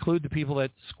 doesn't include the people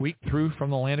that squeaked through from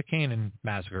the land of Canaan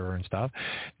massacre and stuff,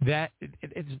 that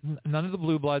it's none of the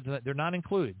blue bloods, they're not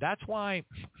included. That's why,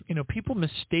 people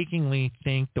mistakenly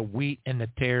think the wheat and the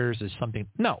tares is something.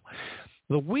 No,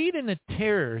 the wheat and the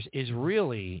tares is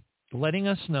really letting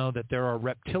us know that there are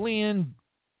reptilian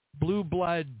blue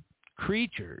blood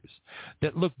creatures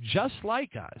that look just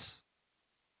like us,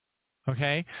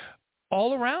 okay,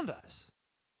 all around us,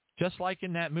 just like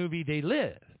in that movie They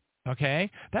Live, okay?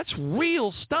 That's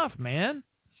real stuff, man.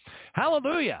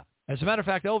 Hallelujah. As a matter of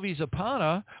fact, Elvi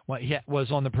Zapata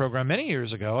was on the program many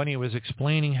years ago, and he was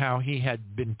explaining how he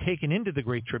had been taken into the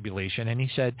Great Tribulation, and he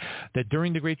said that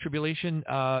during the Great Tribulation,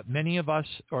 many of us,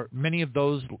 or many of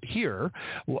those here,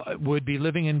 would be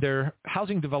living in their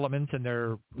housing developments and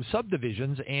their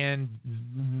subdivisions, and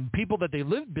people that they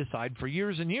lived beside for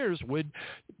years and years would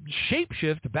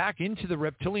shapeshift back into the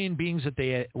reptilian beings that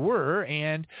they were,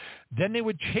 and then they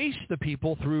would chase the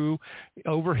people through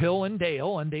over hill and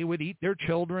dale, and they would eat their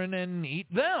children and eat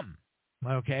them,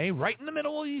 okay, right in the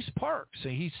middle of these parks. So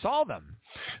he saw them,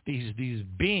 these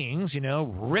beings,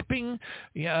 ripping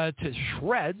to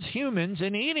shreds humans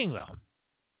and eating them,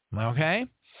 okay?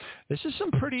 This is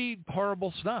some pretty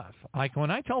horrible stuff. Like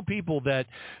when I tell people that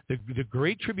the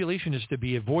Great Tribulation is to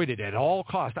be avoided at all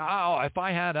costs. If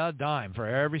I had a dime for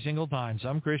every single time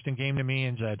some Christian came to me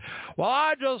and said, well,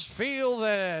 I just feel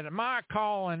that my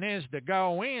calling is to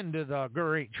go into the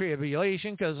Great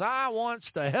Tribulation because I wants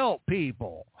to help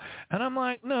people. And I'm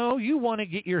like, no, you want to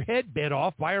get your head bit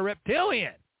off by a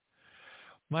reptilian.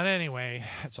 But anyway,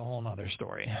 it's a whole other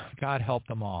story. God help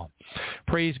them all.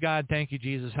 Praise God. Thank you,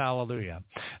 Jesus. Hallelujah.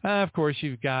 Of course,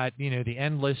 you've got, the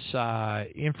endless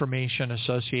information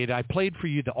associated. I played for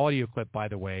you the audio clip, by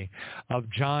the way,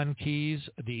 of John Keys,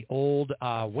 the old,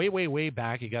 way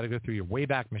back. You got to go through your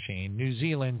Wayback Machine. New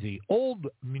Zealand, the old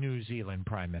New Zealand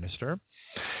Prime Minister.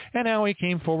 And now he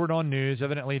came forward on news.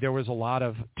 Evidently, there was a lot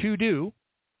of to-do.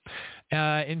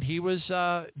 And he was,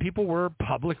 people were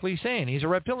publicly saying he's a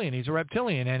reptilian,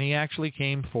 and he actually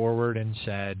came forward and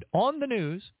said on the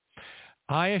news,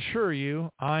 I assure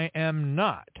you, I am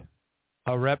not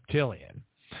a reptilian.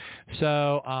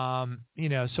 So,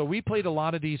 so we played a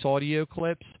lot of these audio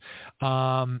clips,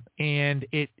 and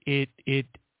it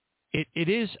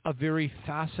is a very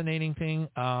fascinating thing.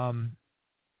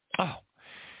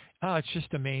 It's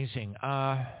just amazing.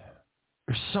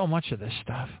 There's so much of this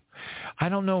stuff. I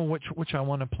don't know which I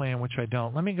want to play and which I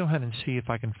don't. Let me go ahead and see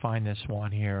if I can find this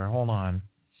one here. Hold on.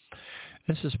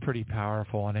 This is pretty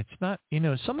powerful, and it's not,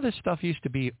 some of this stuff used to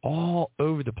be all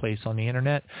over the place on the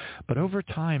internet, but over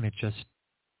time it just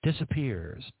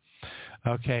disappears.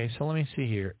 Okay, so let me see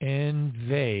here.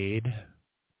 Invade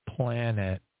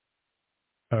planet.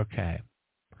 Okay.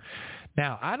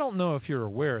 Now, I don't know if you're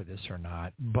aware of this or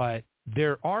not, but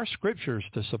there are scriptures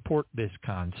to support this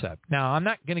concept. Now, I'm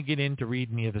not going to get into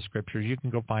reading any of the scriptures. You can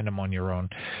go find them on your own.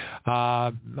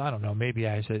 I don't know. Maybe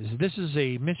I said this is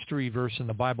a mystery verse in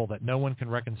the Bible that no one can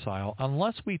reconcile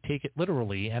unless we take it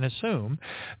literally and assume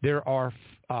there are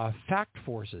fact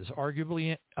forces.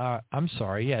 Arguably,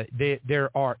 there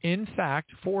are in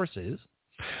fact forces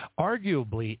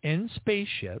arguably in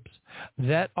spaceships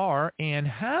that are and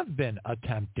have been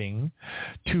attempting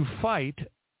to fight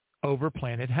over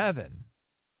planet heaven.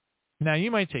 Now, you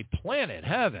might say planet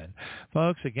heaven.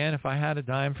 Folks, again, if I had a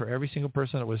dime for every single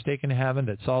person that was taken to heaven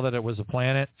that saw that it was a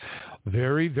planet,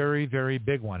 very, very, very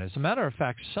big one. As a matter of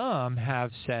fact, some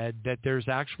have said that there's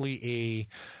actually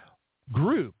a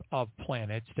group of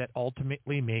planets that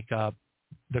ultimately make up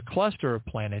the cluster of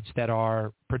planets that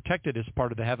are protected as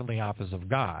part of the heavenly office of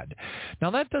God. Now,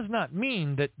 that does not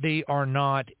mean that they are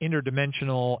not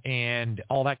interdimensional and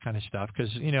all that kind of stuff,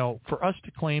 because, for us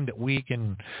to claim that we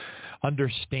can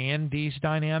understand these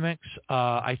dynamics,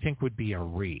 I think would be a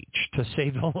reach, to say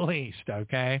the least,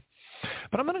 okay?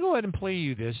 But I'm going to go ahead and play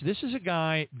you this. This is a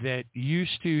guy that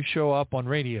used to show up on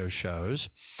radio shows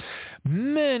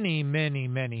many, many,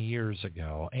 many years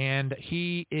ago. And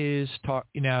he is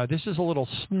this is a little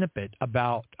snippet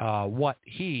about what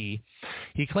he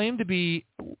claimed to be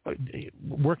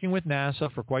working with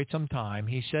NASA for quite some time.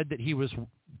 He said that he was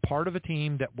part of a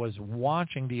team that was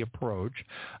watching the approach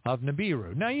of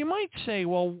Nibiru. Now, you might say,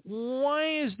 well,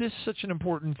 why is this such an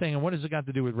important thing, and what has it got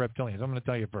to do with reptilians? I'm going to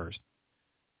tell you first.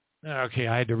 Okay,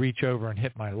 I had to reach over and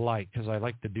hit my light because I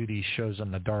like to do these shows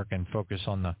in the dark and focus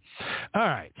on the... All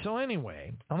right, so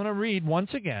anyway, I'm going to read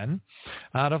once again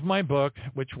out of my book,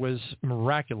 which was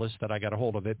miraculous that I got a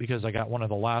hold of it because I got one of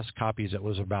the last copies that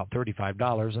was about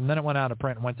 $35, and then it went out of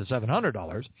print and went to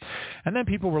 $700. And then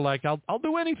people were like, I'll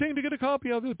do anything to get a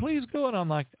copy of it. Please go. And I'm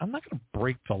like, I'm not going to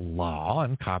break the law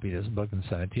and copy this book and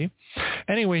send it to you.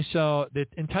 Anyway, so the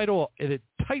title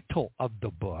of the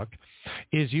book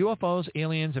is UFOs,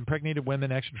 Aliens, Impregnated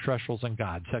Women, Extraterrestrials, and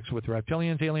God, Sex with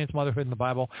Reptilians, Aliens, Motherhood in the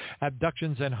Bible,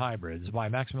 Abductions and Hybrids by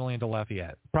Maximilian de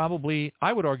Lafayette. Probably,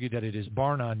 I would argue that it is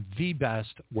bar none the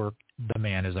best work the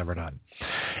man has ever done.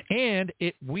 And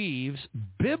it weaves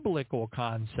biblical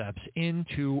concepts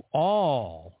into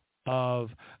all of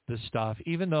the stuff,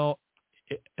 even though,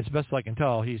 as best I can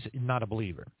tell, he's not a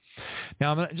believer.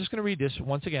 Now, I'm just going to read this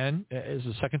once again. It's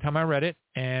the second time I read it,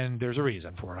 and there's a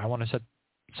reason for it. I want to set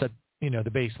the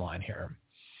baseline here.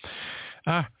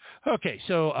 Okay,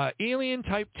 so Alien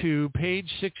Type 2,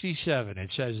 page 67. It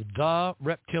says, The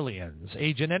Reptilians.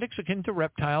 A genetics akin to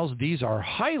reptiles, these are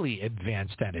highly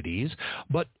advanced entities,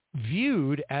 but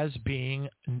viewed as being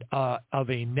of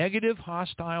a negative,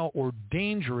 hostile, or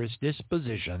dangerous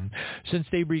disposition, since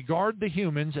they regard the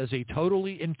humans as a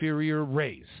totally inferior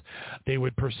race. They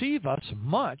would perceive us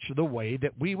much the way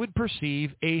that we would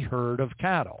perceive a herd of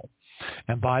cattle.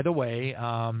 And by the way,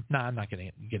 I'm not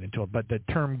going to get into it, but the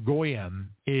term Goyim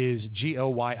is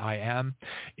Goyim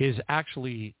is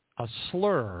actually a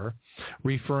slur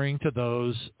referring to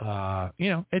those,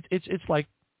 it's like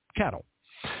cattle.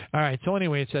 All right, so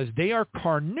anyway, it says they are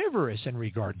carnivorous in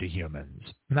regard to humans.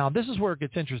 Now, this is where it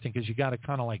gets interesting because you got to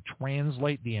kind of like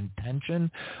translate the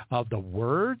intention of the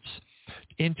words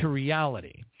into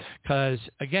reality. Because,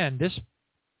 again,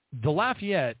 the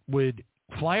Lafayette would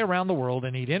fly around the world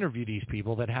and he'd interview these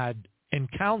people that had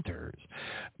encounters,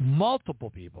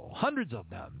 multiple people, hundreds of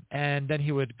them, and then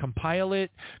he would compile it,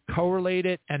 correlate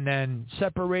it, and then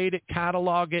separate it,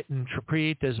 catalog it, and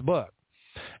create this book.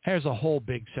 There's a whole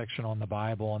big section on the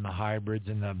Bible and the hybrids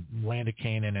and the land of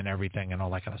Canaan and everything and all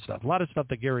that kind of stuff. A lot of stuff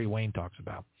that Gary Wayne talks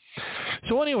about.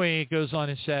 So anyway, it goes on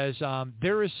and says,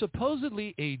 there is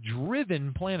supposedly a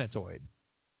driven planetoid.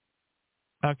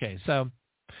 Okay, so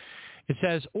it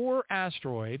says, or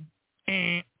asteroid,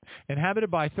 inhabited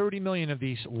by 30 million of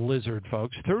these lizard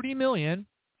folks, 30 million,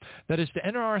 that is to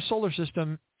enter our solar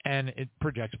system, and it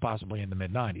projects possibly in the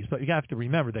mid-90s. But you have to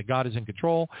remember that God is in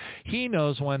control. He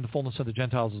knows when the fullness of the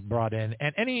Gentiles is brought in,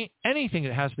 and anything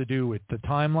that has to do with the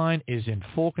timeline is in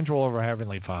full control of our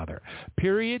Heavenly Father.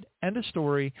 Period. End of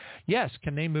story. Yes,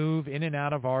 can they move in and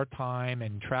out of our time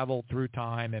and travel through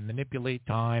time and manipulate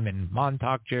time and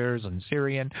Montauk chairs and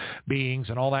Syrian beings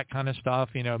and all that kind of stuff,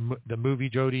 the movie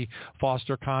Jodie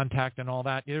Foster Contact and all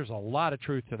that. There's a lot of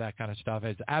truth to that kind of stuff.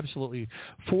 It's absolutely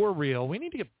for real. We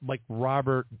need to get like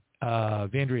Robert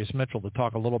Vandrius Mitchell to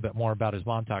talk a little bit more about his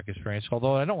Montauk experience,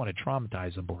 although I don't want to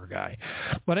traumatize the poor guy.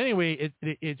 But anyway,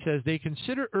 it says they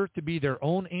consider Earth to be their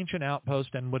own ancient outpost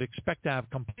and would expect to have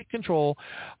complete control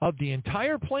of the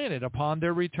entire planet upon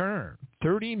their return.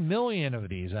 30 million of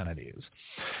these entities.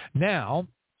 Now,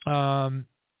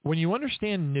 when you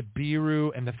understand Nibiru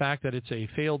and the fact that it's a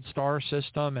failed star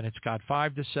system and it's got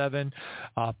 5 to 7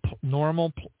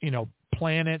 normal,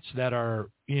 planets that are,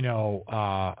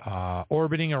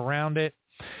 orbiting around it,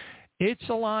 it's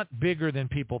a lot bigger than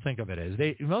people think of it as.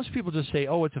 Most people just say,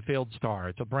 oh, it's a failed star,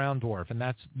 it's a brown dwarf, and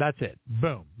that's it.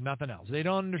 Boom, nothing else. They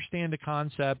don't understand the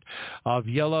concept of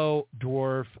yellow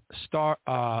dwarf star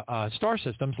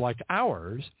systems like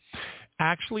ours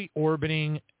actually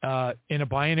orbiting in a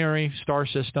binary star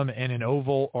system in an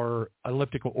oval or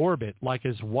elliptical orbit, like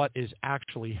is what is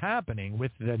actually happening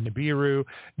with the Nibiru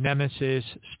Nemesis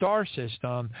star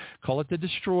system. Call it the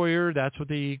Destroyer. That's what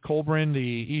the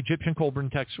Egyptian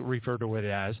Kolbrin texts refer to it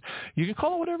as. You can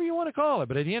call it whatever you want to call it,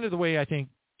 but at the end of the way, I think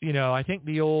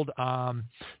the old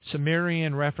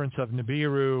Sumerian reference of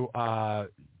Nibiru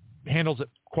handles it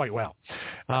quite well,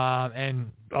 and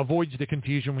avoids the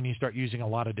confusion when you start using a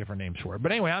lot of different names for it.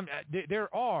 But anyway,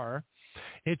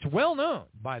 it's well known,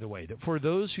 by the way, that for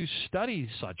those who study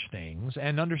such things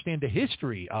and understand the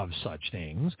history of such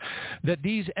things, that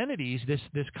these entities,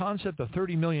 this concept of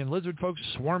 30 million lizard folks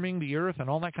swarming the earth and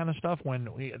all that kind of stuff,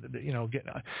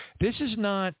 this is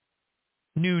not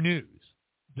new news.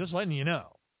 Just letting you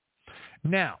know.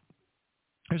 Now,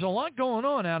 there's a lot going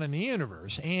on out in the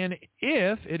universe, and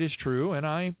if it is true, and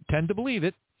I tend to believe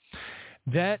it,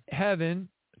 that heaven,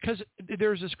 because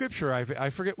there's a scripture, I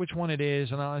forget which one it is,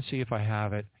 and I'll see if I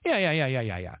have it.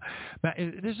 Yeah.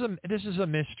 This is a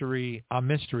mystery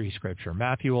scripture,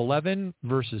 Matthew 11,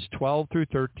 verses 12 through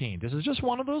 13. This is just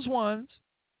one of those ones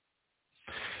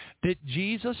that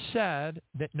Jesus said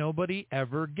that nobody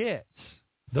ever gets.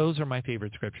 Those are my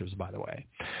favorite scriptures, by the way.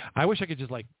 I wish I could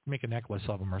just make a necklace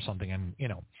of them or something, and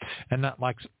and not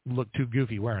look too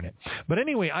goofy wearing it. But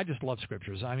anyway, I just love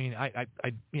scriptures. I mean, I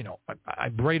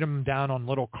braid them down on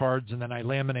little cards, and then I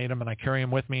laminate them, and I carry them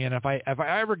with me. And if I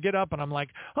ever get up and I'm like,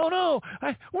 oh no,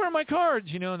 where are my cards?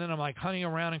 And then I'm hunting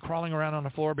around and crawling around on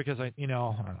the floor because it's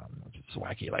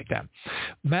wacky like that.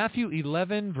 Matthew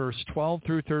 11, verse 12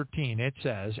 through 13, it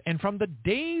says, "And from the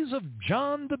days of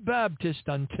John the Baptist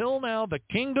until now, the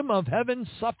kingdom of heaven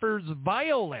suffers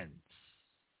violence,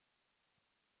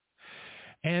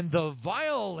 and the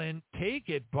violent take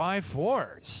it by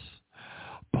force."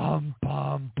 Bum,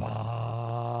 bum, bum.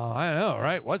 I know,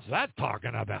 right? What's that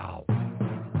talking about?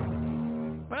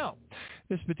 Well,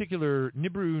 this particular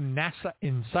Nibiru NASA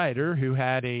insider who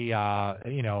had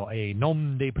a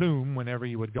nom de plume whenever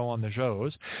he would go on the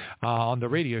shows, on the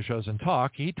radio shows and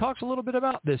talk, he talks a little bit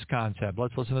about this concept.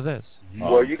 Let's listen to this.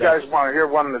 Well, you guys want to hear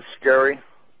one that's scary?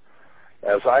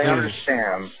 As I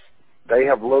understand, they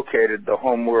have located the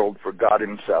home world for God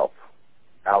himself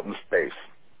out in space.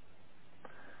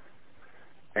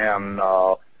 And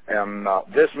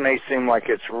this may seem like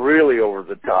it's really over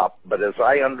the top, but as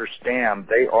I understand,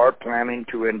 they are planning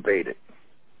to invade it.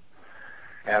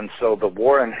 And so the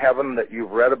war in heaven that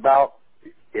you've read about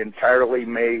entirely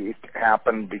may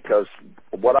happen, because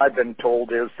what I've been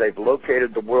told is they've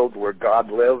located the world where God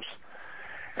lives.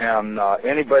 And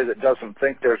anybody that doesn't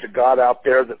think there's a God out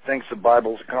there, that thinks the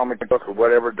Bible's a comic book or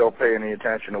whatever, don't pay any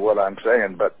attention to what I'm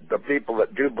saying. But the people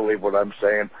that do believe what I'm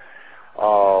saying,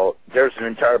 there's an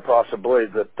entire possibility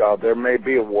that there may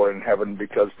be a war in heaven,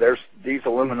 because there's these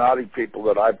Illuminati people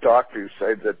that I've talked to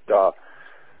say that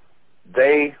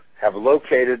they have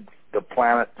located the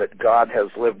planet that God has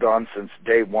lived on since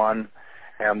day one,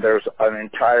 and there's an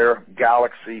entire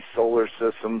galaxy, solar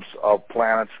systems of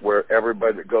planets where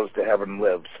everybody that goes to heaven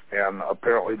lives. And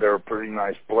apparently they're a pretty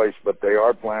nice place, but they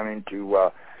are planning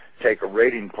to take a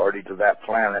raiding party to that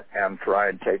planet and try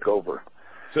and take over.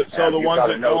 So the ones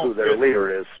that know who their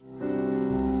leader is.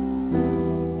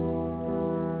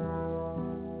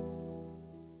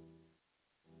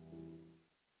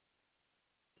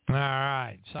 All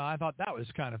right. So I thought that was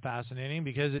kind of fascinating,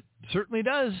 because it certainly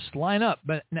does line up.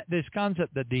 But this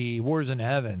concept that the wars in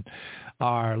heaven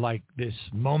are like this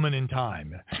moment in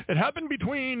time. It happened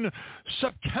between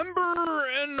September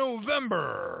and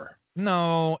November.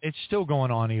 No, it's still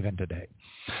going on even today.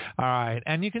 All right.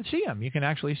 And you can see them. You can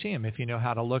actually see them if you know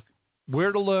how to look,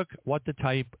 where to look, what to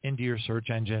type into your search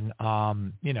engine.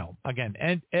 Again,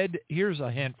 Ed, here's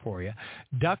a hint for you.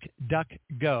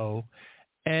 DuckDuckGo,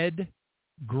 Ed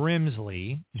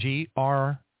Grimsley, Grimsley,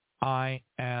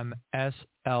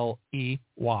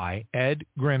 Ed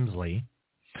Grimsley.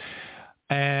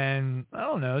 And, I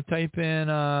don't know, type in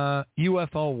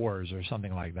UFO wars or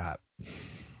something like that.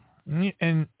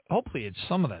 And hopefully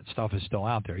some of that stuff is still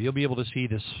out there. You'll be able to see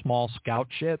the small scout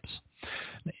ships.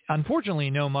 Unfortunately,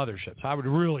 no motherships. I would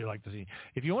really like to see.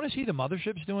 If you want to see the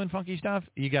motherships doing funky stuff,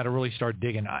 you got to really start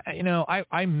digging.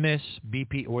 I miss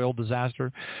BP oil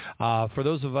disaster. For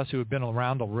those of us who have been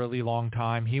around a really long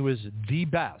time, he was the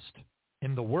best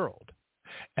in the world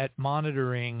at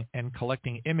monitoring and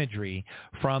collecting imagery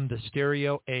from the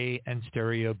Stereo A and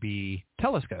Stereo B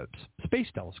telescopes, space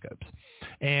telescopes.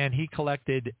 And he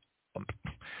collected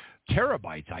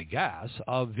terabytes, I guess,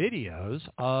 of videos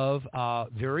of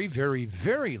very, very,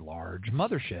 very large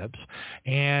motherships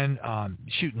and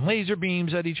shooting laser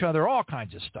beams at each other, all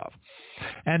kinds of stuff.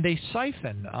 And they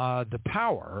siphon the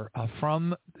power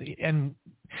from and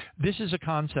this is a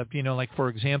concept, like, for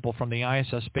example, from the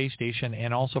ISS space station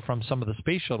and also from some of the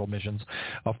space shuttle missions.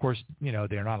 Of course,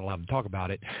 they're not allowed to talk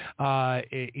about it.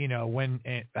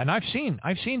 And I've seen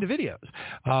the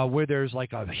videos where there's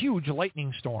like a huge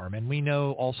lightning storm, and we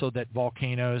know also that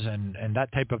volcanoes and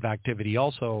that type of activity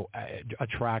also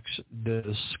attracts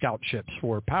the scout ships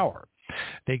for power.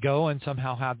 They go and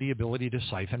somehow have the ability to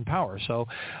siphon power. So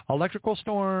electrical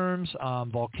storms,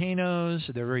 volcanoes,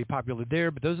 they're very popular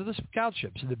there, but those are the scout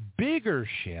ships. The bigger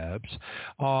ships,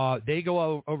 they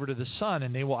go over to the sun,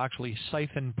 and they will actually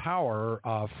siphon power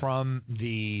from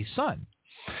the sun.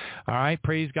 All right.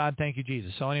 Praise God. Thank you,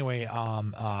 Jesus. So anyway,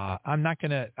 I'm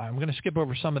going to skip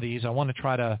over some of these. I want to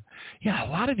try to, a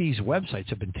lot of these websites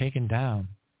have been taken down.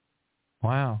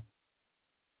 Wow.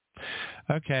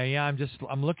 Okay, yeah,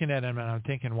 I'm looking at them and I'm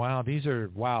thinking, these go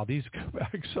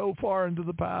back so far into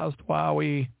the past.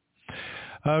 Wowee.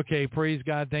 Okay, praise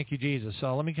God. Thank you, Jesus.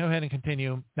 So let me go ahead and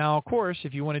continue. Now, of course,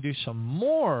 if you want to do some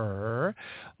more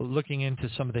looking into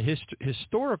some of the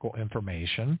historical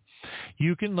information,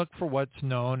 you can look for what's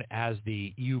known as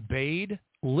the Ubaid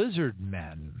lizard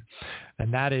men.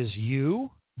 And that is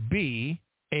UBAID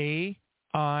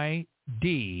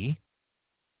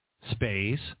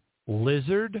space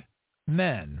lizard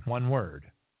men, one word.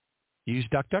 Use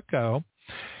DuckDuckGo,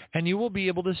 and you will be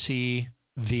able to see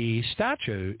the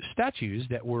statues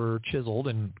that were chiseled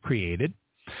and created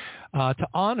to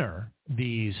honor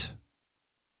these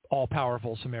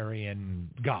all-powerful Sumerian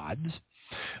gods.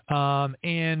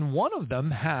 And one of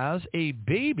them has a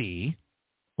baby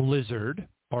lizard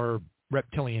or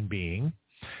reptilian being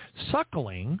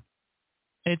suckling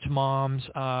its mom's,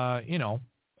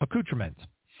 accoutrements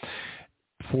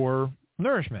for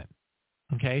nourishment.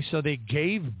 Okay, so they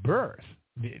gave birth.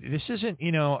 This isn't,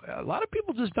 a lot of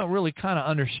people just don't really kind of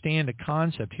understand the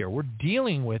concept here. We're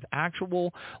dealing with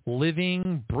actual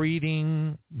living,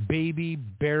 breathing,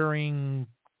 baby-bearing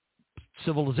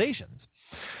civilizations.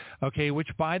 Okay, which,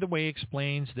 by the way,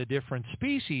 explains the different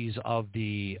species of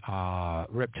the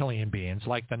reptilian beings,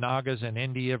 like the Nagas in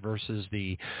India versus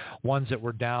the ones that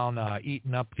were down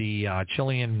eating up the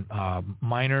Chilean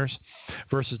miners,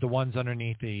 versus the ones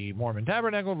underneath the Mormon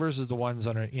Tabernacle versus the ones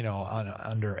under,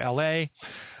 under L.A.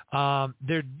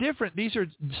 They're different. These are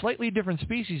slightly different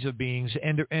species of beings,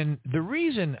 and the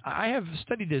reason I have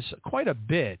studied this quite a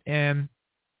bit, and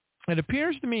it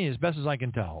appears to me, as best as I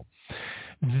can tell,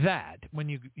 that when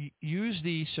you use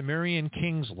the Sumerian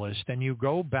kings list and you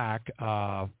go back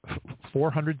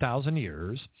 400,000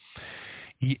 years,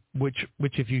 which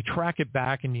if you track it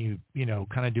back and you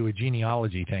kind of do a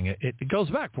genealogy thing, it goes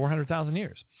back 400,000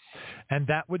 years. And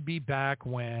that would be back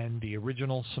when the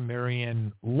original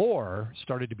Sumerian lore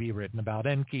started to be written about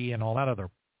Enki and all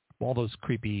those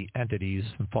creepy entities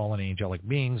and fallen angelic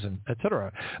beings, and et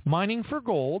cetera. Mining for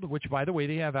gold, which, by the way,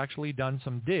 they have actually done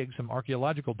some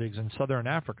archaeological digs in southern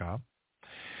Africa,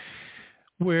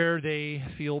 where they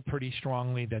feel pretty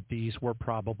strongly that these were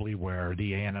probably where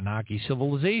the Anunnaki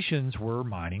civilizations were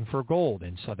mining for gold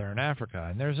in southern Africa.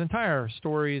 And there's entire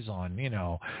stories on,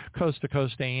 Coast to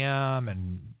Coast AM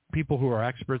and people who are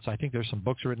experts. I think there's some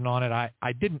books written on it.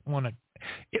 I didn't want to.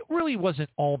 It really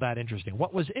wasn't all that interesting.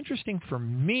 What was interesting for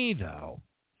me, though,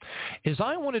 is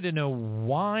I wanted to know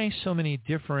why so many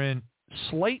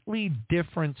slightly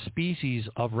different species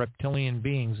of reptilian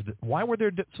beings, why were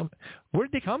there where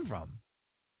did they come from?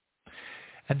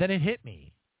 And then it hit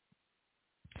me.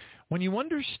 When you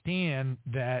understand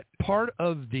that part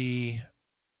of the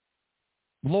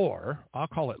lore, I'll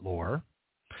call it lore,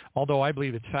 although I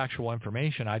believe it's factual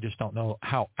information, I just don't know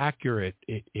how accurate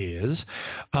it is.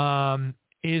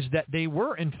 is that they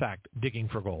were, in fact, digging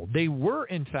for gold. They were,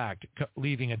 in fact,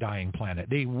 leaving a dying planet.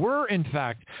 They were, in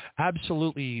fact,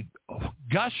 absolutely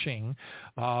gushing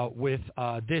with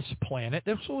this planet.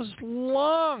 This was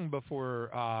long before,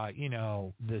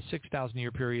 the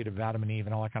 6,000-year period of Adam and Eve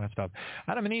and all that kind of stuff.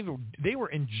 Adam and Eve, they were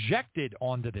injected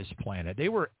onto this planet. They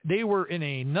were in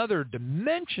another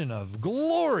dimension of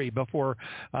glory before,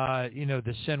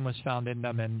 the sin was found in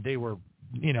them, and they were,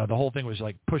 the whole thing was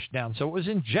like pushed down. So it was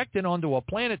injected onto a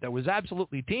planet that was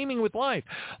absolutely teeming with life.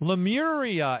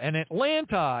 Lemuria and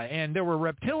Atlanta, and there were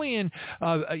reptilian,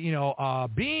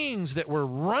 beings that were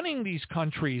running these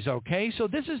countries, okay? So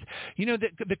this is,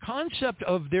 the concept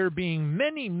of there being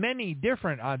many, many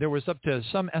different, there was up to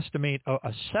some estimate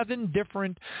 7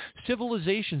 different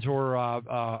civilizations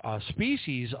or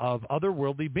species of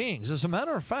otherworldly beings. As a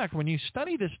matter of fact, when you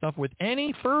study this stuff with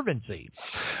any fervency,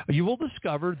 you will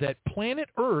discover that planet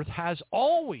Earth has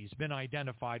always been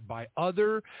identified by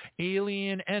other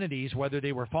alien entities, whether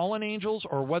they were fallen angels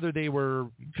or whether they were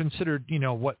considered,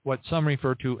 what some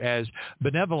refer to as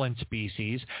benevolent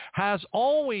species, has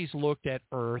always looked at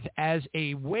Earth as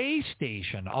a way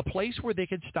station, a place where they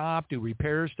could stop, do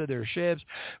repairs to their ships,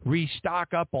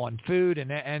 restock up on food, and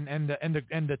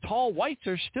the tall whites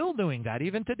are still doing that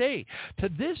even today. To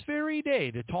this very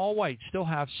day, the tall whites still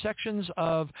have sections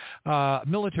of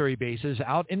military bases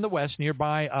out in the west nearby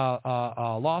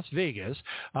Las Vegas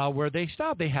where they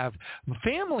stop. They have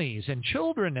families and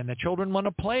children, and the children want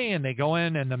to play, and they go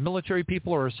in, and the military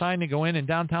people are assigned to go in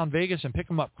downtown Vegas and pick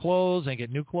them up clothes and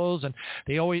get new clothes, and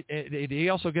they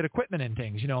also get equipment and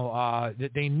things,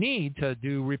 that they need to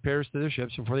do repairs to their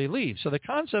ships before they leave. So the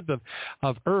concept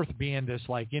of Earth being this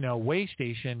way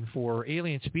station for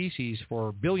alien species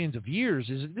for billions of years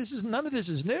none of this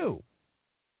is new.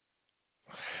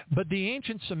 But the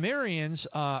ancient Sumerians,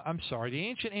 the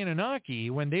ancient Anunnaki,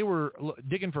 when they were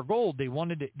digging for gold, they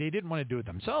didn't want to do it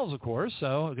themselves, of course,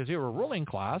 because they were a ruling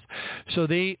class. So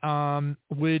they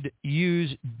would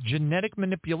use genetic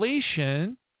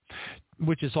manipulation,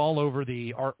 which is all over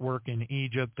the artwork in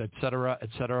Egypt, et cetera,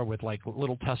 with like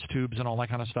little test tubes and all that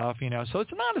kind of stuff, So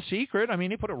it's not a secret. I mean,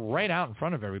 they put it right out in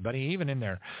front of everybody, even in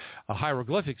their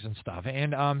hieroglyphics and stuff.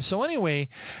 And so anyway,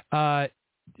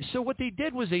 so what they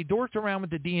did was they dorked around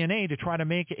with the DNA to try to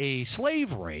make a slave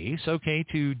race, okay,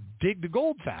 to dig the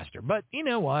gold faster. But you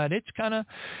know what? It's kind of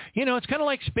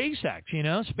like SpaceX.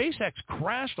 SpaceX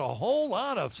crashed a whole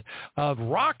lot of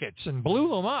rockets and blew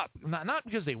them up. Not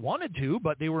because they wanted to,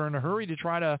 but they were in a hurry to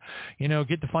try to,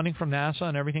 get the funding from NASA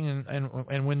and everything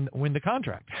and win the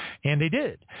contract. And they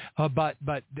did. But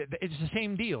it's the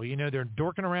same deal. They're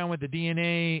dorking around with the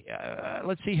DNA.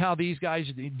 Let's see how these guys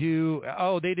do.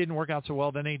 Oh, they didn't work out so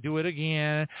well. Then they do it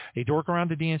again. They dork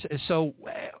around the DNA. So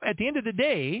at the end of the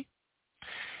day,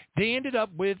 they ended up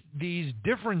with these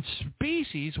different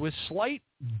species with slight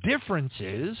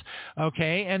differences,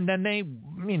 okay, and then they,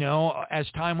 as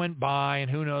time went by and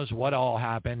who knows what all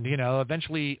happened,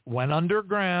 eventually went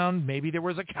underground. Maybe there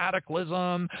was a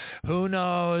cataclysm, who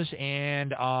knows,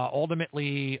 and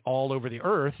ultimately all over the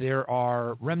earth there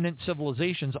are remnant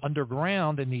civilizations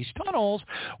underground in these tunnels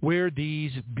where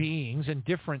these beings and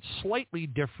slightly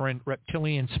different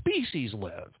reptilian species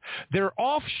live. They're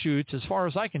offshoots, as far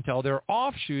as I can tell, they're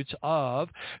offshoots of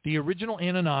the original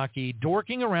Anunnaki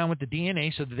dorking around with the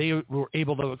DNA so that they were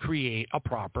able to create a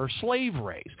proper slave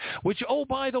race, which, oh,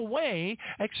 by the way,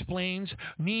 explains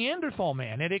Neanderthal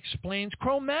man. It explains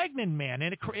Cro-Magnon man.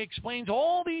 It explains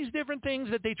all these different things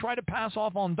that they try to pass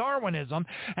off on Darwinism.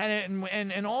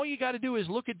 And all you got to do is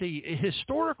look at the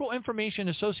historical information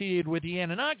associated with the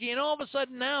Anunnaki, and all of a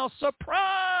sudden now,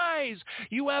 surprise,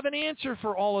 you have an answer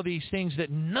for all of these things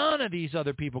that none of these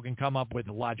other people can come up with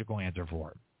a logical answer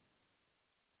for.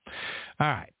 All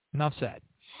right, enough said.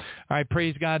 All right,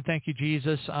 praise God. Thank you,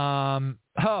 Jesus. Here's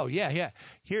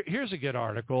a good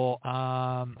article.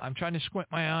 I'm trying to squint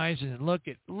my eyes and look.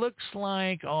 It looks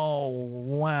like,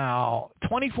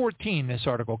 2014 this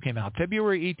article came out,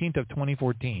 February 18th of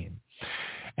 2014.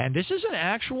 And this is an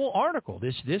actual article.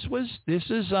 This is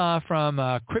from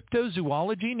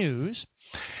Cryptozoology News.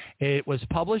 It was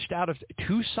published out of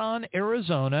Tucson,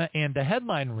 Arizona, and the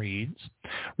headline reads,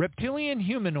 "Reptilian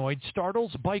humanoid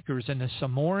startles bikers in the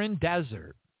Sonoran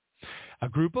Desert." A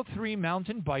group of 3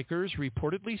 mountain bikers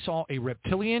reportedly saw a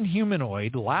reptilian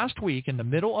humanoid last week in the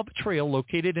middle of a trail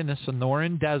located in the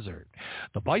Sonoran Desert.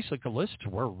 The bicyclists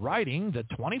were riding the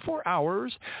 24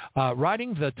 hours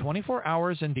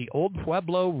in the Old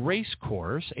Pueblo race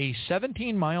course, a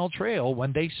 17-mile trail,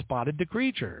 when they spotted the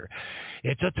creature.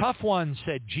 "It's a tough one,"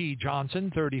 said G.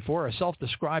 Johnson, 34, a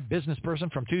self-described business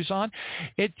person from Tucson.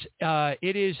 It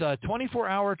is a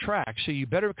 24-hour track, so you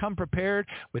better come prepared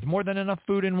with more than enough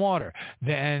food and water.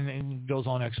 Then it goes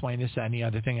on to explain this, that, and the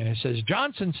other thing, and it says,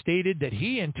 Johnson stated that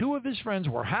he and 2 of his friends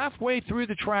were halfway through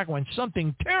the track when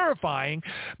something terrifying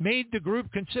made the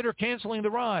group consider canceling the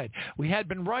ride. "We had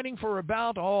been riding for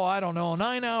about,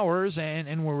 9 hours,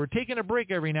 and we were taking a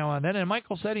break every now and then, and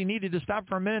Michael said he needed to stop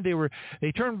for a minute.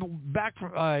 They turned back,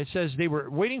 it says they were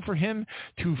waiting for him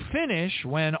to finish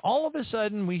when all of a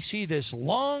sudden we see this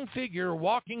long figure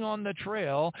walking on the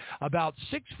trail, about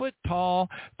 6 foot tall,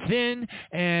 thin,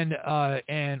 and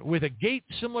with a gait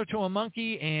similar to a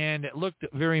monkey, and it looked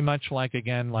very much like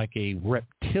a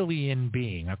reptilian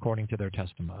being, according to their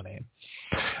testimony."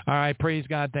 All right, praise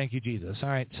God, thank you, Jesus. All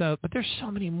right, but there's so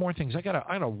many more things. I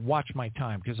gotta watch my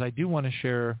time, because I do want to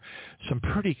share some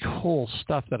pretty cool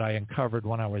stuff that I uncovered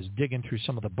when I was digging through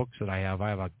some of the books that I have. I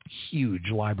have a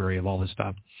huge library of all this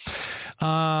stuff.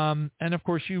 And of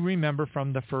course, you remember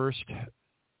from the first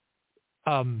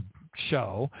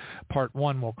show, part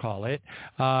 1 we'll call it,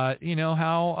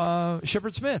 how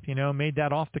Shepard Smith, made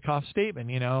that off-the-cuff statement,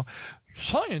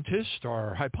 scientists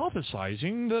are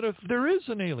hypothesizing that if there is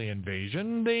an alien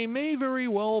invasion, they may very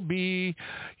well be,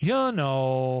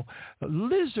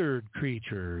 lizard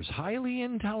creatures, highly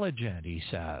intelligent, he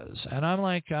says. And I'm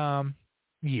like,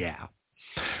 yeah.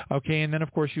 Okay, and then,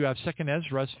 of course, you have 2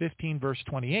 Ezra 15, verse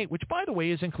 28, which, by the way,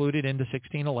 is included in the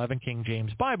 1611 King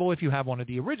James Bible if you have one of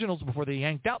the originals before they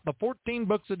yanked out the 14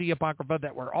 books of the Apocrypha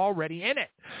that were already in it.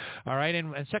 All right,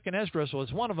 and 2 Ezra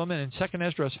was one of them, and in 2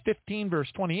 Ezra 15, verse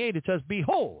 28, it says,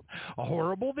 "Behold, a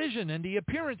horrible vision, and the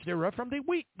appearance thereof from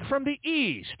the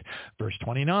east." Verse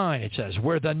 29, it says,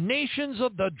 "Where the nations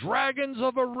of the dragons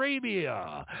of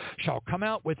Arabia shall come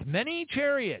out with many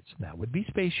chariots," that would be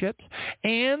spaceships,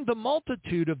 "and the multitude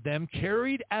of them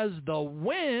carried as the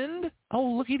wind,"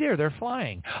 oh, looky there, they're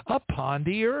flying, "upon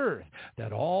the earth,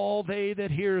 that all they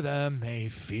that hear them may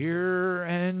fear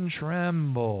and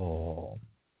tremble."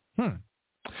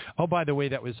 Oh, by the way,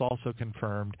 that was also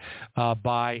confirmed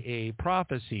by a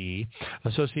prophecy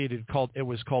associated it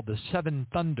was called the Seven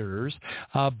Thunders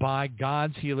by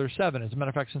God's Healer 7. As a matter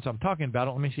of fact, since I'm talking about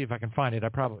it, let me see if I can find it.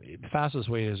 The fastest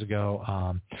way is to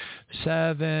go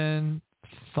 7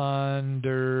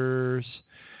 Thunders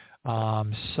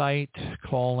site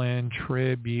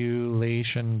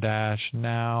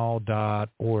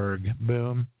tribulation-now.org.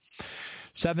 Boom.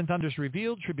 7 Thunders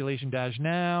revealed,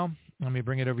 tribulation-now. Let me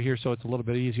bring it over here so it's a little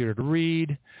bit easier to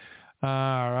read.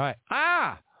 All right.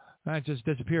 That just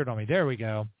disappeared on me. There we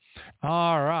go.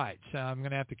 All right. So I'm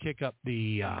going to have to kick up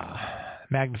the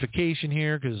magnification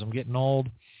here because I'm getting old.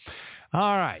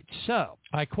 All right, so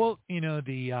I quote,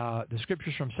 the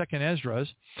scriptures from 2 Ezra.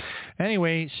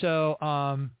 Anyway, so,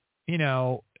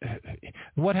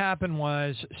 what happened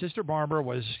was Sister Barbara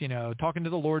was, talking to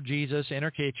the Lord Jesus in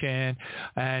her kitchen,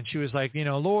 and she was like,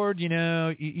 Lord,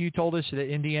 you told us that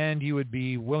in the end you would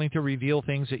be willing to reveal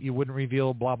things that you wouldn't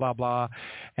reveal, blah, blah, blah.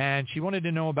 And she wanted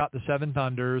to know about the 7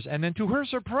 Thunders. And then to her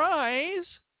surprise,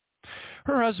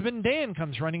 her husband, Dan,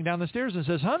 comes running down the stairs and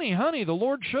says, honey, the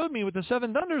Lord showed me what the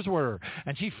 7 Thunders were.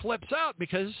 And she flips out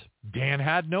because Dan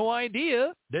had no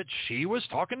idea that she was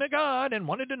talking to God and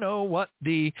wanted to know what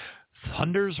the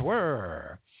thunders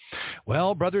were.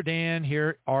 Well, Brother Dan,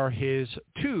 here are his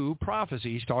 2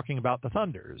 prophecies talking about the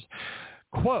thunders.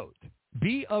 Quote,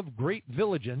 "Be of great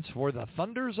vigilance, for the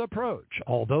thunders approach.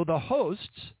 Although the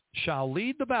hosts shall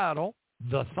lead the battle,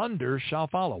 the thunders shall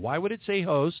follow." Why would it say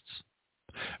hosts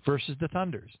versus the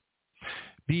thunders?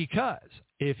 Because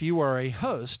if you are a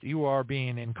host, you are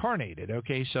being incarnated.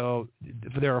 Okay, so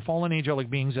there are fallen angelic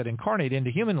beings that incarnate into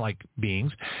human-like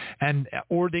beings,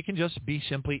 or they can just be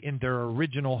simply in their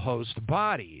original host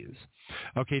bodies.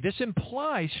 Okay, this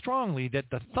implies strongly that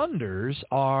the thunders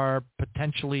are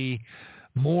potentially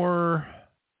more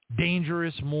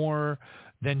dangerous, more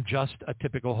than just a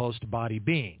typical host body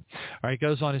being. All right, it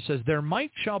goes on, it says, "Their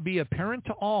might shall be apparent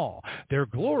to all. Their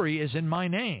glory is in my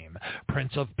name.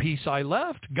 Prince of peace I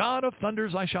left, God of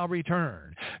thunders I shall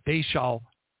return. They shall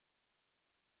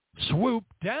swoop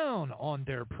down on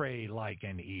their prey like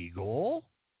an eagle.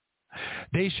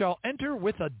 They shall enter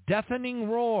with a deafening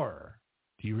roar."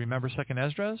 Do you remember 2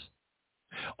 Esdras?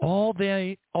 All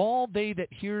they that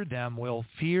hear them will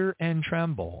fear and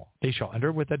tremble. They shall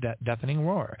enter with a deafening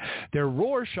roar. Their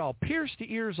roar shall pierce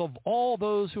the ears of all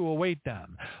those who await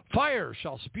them. Fire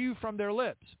shall spew from their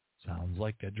lips. Sounds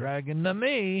like a dragon to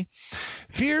me.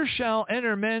 Fear shall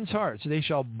enter men's hearts. They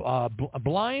shall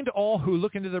blind all who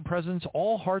look into their presence.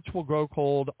 All hearts will grow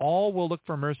cold. All will look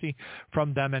for mercy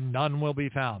from them, and none will be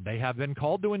found. They have been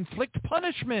called to inflict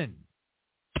punishment,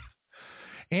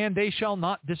 and they shall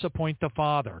not disappoint the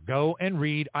Father. Go and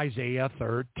read Isaiah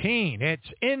 13. It's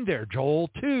in there. Joel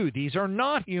 2. These are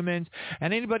not humans,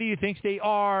 and anybody who thinks they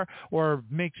are or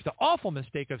makes the awful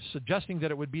mistake of suggesting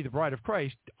that it would be the bride of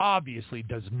Christ obviously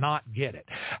does not get it.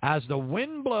 As the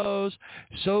wind blows,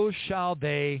 so shall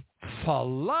they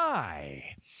fly.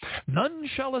 None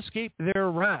shall escape their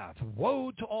wrath.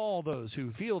 Woe to all those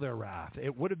who feel their wrath.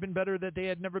 It would have been better that they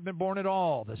had never been born at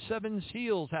all. The 7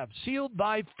 seals have sealed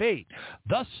thy fate.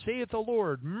 Thus saith the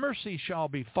Lord, mercy shall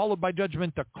be followed by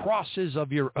judgment, the crosses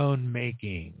of your own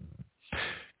making.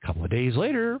 A couple of days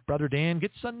later, Brother Dan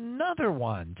gets another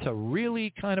one to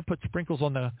really kind of put sprinkles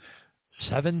on the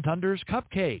 7 thunders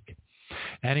cupcake.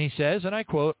 And he says, and I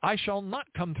quote, I shall not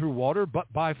come through water,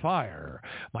 but by fire.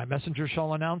 My messenger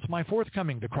shall announce my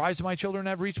forthcoming. The cries of my children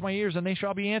have reached my ears, and they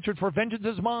shall be answered, for vengeance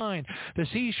is mine. The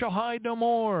sea shall hide no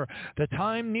more. The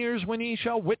time nears when ye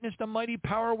shall witness the mighty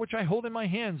power which I hold in my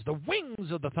hands. The wings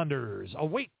of the thunders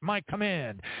await my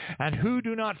command. And who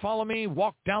do not follow me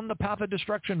walk down the path of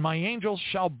destruction. My angels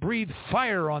shall breathe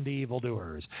fire on the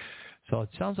evildoers. So it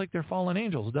sounds like they're fallen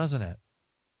angels, doesn't it?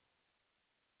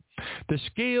 The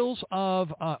scales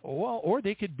of, or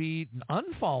they could be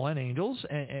unfallen angels,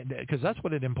 because that's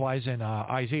what it implies in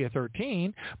Isaiah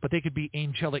 13, but they could be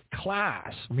angelic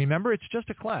class. Remember, it's just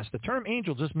a class. The term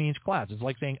angel just means class. It's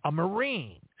like saying a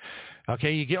Marine.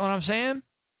 Okay, you get what I'm saying?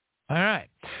 All right.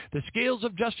 The scales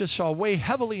of justice shall weigh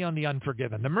heavily on the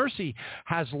unforgiven. The mercy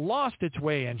has lost its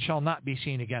way and shall not be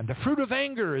seen again. The fruit of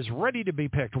anger is ready to be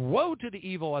picked. Woe to the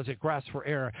evil as it grasps for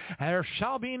air. And there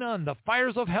shall be none. The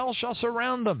fires of hell shall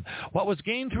surround them. What was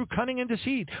gained through cunning and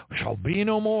deceit shall be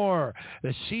no more.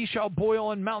 The sea shall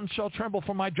boil and mountains shall tremble,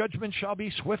 for my judgment shall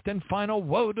be swift and final.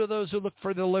 Woe to those who look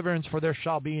for deliverance, for there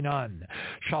shall be none.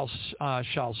 Shall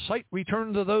sight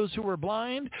return to those who were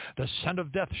blind? The scent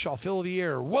of death shall fill the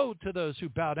air. Woe to those who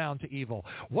bow down to evil.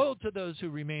 Woe to those who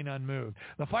remain unmoved.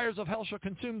 The fires of hell shall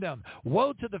consume them.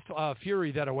 Woe to the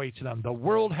fury that awaits them. The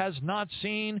world has not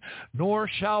seen, nor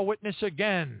shall witness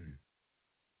again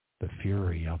the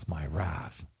fury of my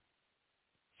wrath.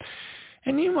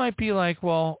 And you might be like,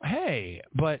 well, hey,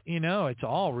 but, it's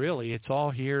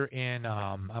all here in,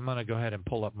 I'm going to go ahead and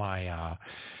pull up my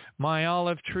my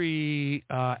Olive Tree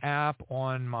app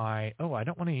on my, I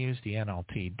don't want to use the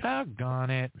NLT.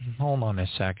 Doggone it. Hold on a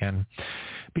second.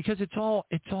 Because it's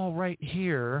all right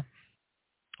here.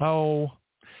 Oh,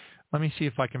 let me see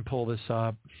if I can pull this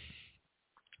up.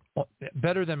 Well,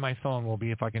 better than my phone will be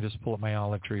if I can just pull up my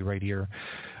Olive Tree right here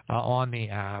on the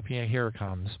app. Yeah, here it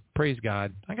comes. Praise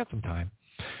God. I got some time.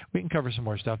 We can cover some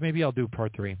more stuff. Maybe I'll do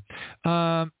part 3.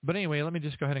 But anyway, let me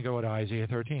just go ahead and go to Isaiah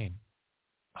 13.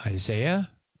 Isaiah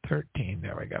 13.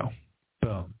 There we go.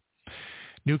 Boom.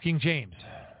 New King James.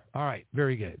 All right.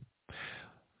 Very good.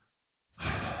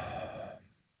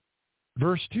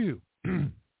 Verse 2.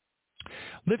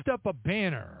 Lift up a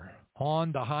banner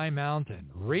on the high mountain.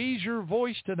 Raise your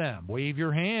voice to them. Wave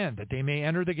your hand that they may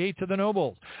enter the gates of the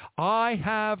nobles. I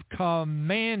have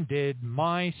commanded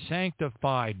my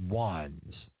sanctified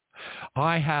ones.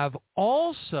 I have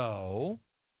also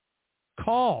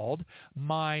called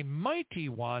my mighty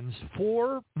ones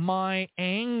for my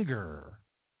anger,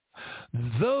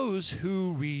 those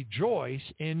who rejoice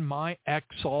in my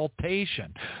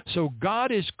exaltation. So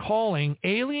God is calling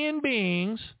alien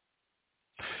beings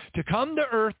to come to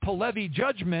earth to levy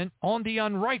judgment on the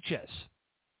unrighteous,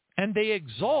 and they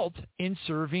exult in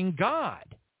serving God.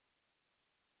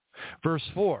 Verse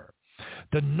 4,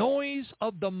 the noise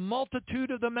of the multitude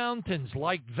of the mountains,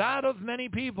 like that of many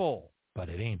people, but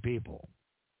it ain't people.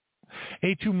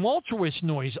 A tumultuous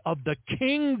noise of the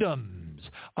kingdoms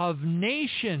of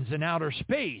nations in outer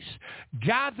space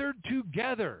gathered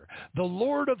together. The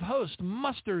Lord of hosts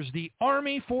musters the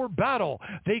army for battle.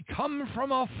 They come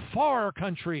from a far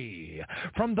country,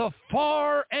 from the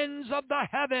far ends of the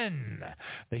heaven.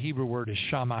 The Hebrew word is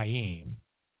shamayim.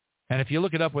 And if you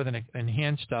look it up with an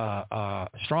enhanced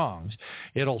Strong's,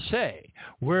 it'll say,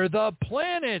 where the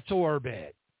planets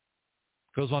orbit.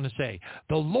 Goes on to say,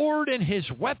 the Lord and his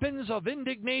weapons of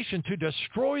indignation to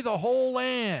destroy the whole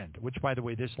land, which, by the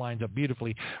way, this lines up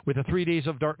beautifully with the 3 days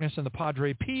of darkness and the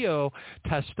Padre Pio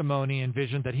testimony and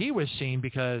vision that he was seeing,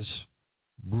 because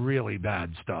really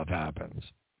bad stuff happens.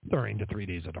 during the 3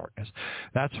 days of darkness.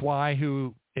 That's why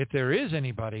if there is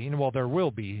anybody, well, there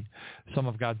will be some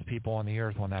of God's people on the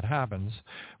earth when that happens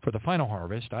for the final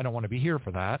harvest. I don't want to be here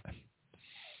for that.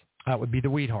 That would be the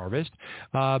wheat harvest.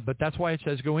 But that's why it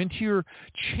says, go into your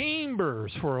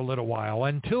chambers for a little while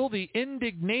until the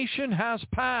indignation has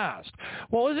passed.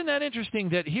 Well, isn't that interesting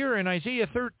that here in Isaiah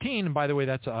 13, and by the way,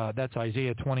 that's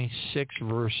Isaiah 26,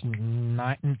 verse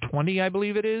 9, 20, I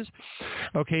believe it is.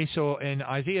 Okay, so in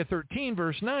Isaiah 13,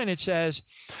 verse 9, it says,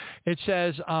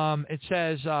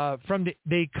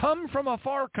 they come from a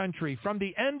far country, from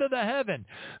the end of the heaven,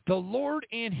 the Lord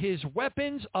and his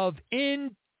weapons of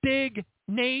indignation.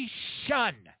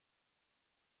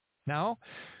 Now,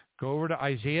 go over to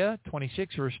Isaiah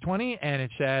 26, verse 20, and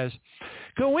it says,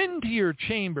 go into your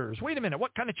chambers. Wait a minute,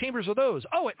 what kind of chambers are those?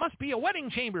 Oh, it must be a wedding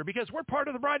chamber because we're part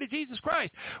of the bride of Jesus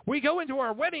Christ. We go into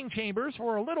our wedding chambers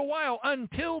for a little while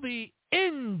until the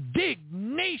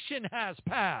indignation has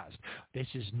passed. This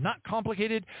is not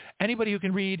complicated. Anybody who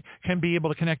can read can be able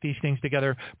to connect these things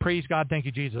together. Praise God. Thank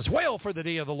you, Jesus. Wail, for the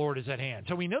day of the Lord is at hand.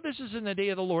 So we know this is in the day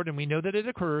of the Lord, and we know that it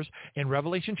occurs in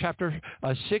Revelation chapter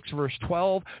 6, verse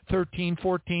 12, 13,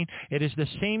 14. It is the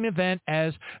same event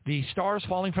as the stars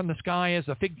falling from the sky, as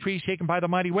the fig tree shaken by the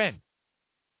mighty wind.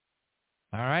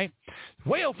 All right?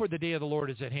 Wail, for the day of the Lord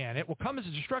is at hand. It will come as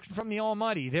a destruction from the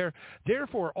Almighty.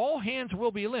 Therefore, all hands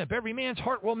will be limp. Every man's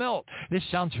heart will melt. This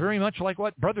sounds very much like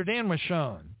what Brother Dan was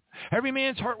shown. Every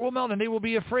man's heart will melt, and they will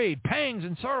be afraid. Pangs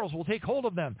and sorrows will take hold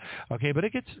of them. Okay, but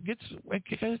it gets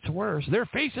worse. Their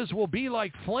faces will be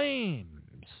like flames.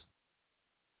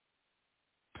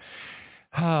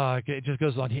 It just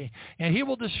goes on. And he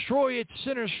will destroy its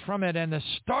sinners from it, and the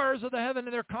stars of the heaven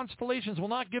and their constellations will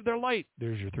not give their light.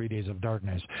 There's your 3 days of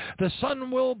darkness. The sun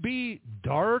will be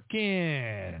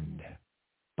darkened.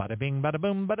 Bada bing, bada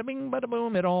boom, bada bing, bada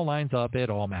boom. It all lines up. It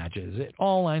all matches. It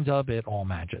all lines up. It all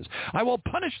matches. I will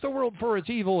punish the world for its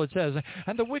evil, it says,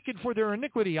 and the wicked for their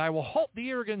iniquity. I will halt the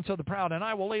arrogance of the proud, and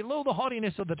I will lay low the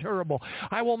haughtiness of the terrible.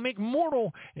 I will make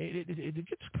mortal. It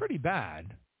gets pretty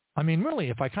bad. I mean, really,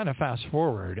 if I kind of fast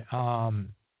forward,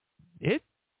 it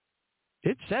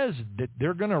says that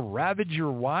they're going to ravage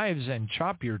your wives and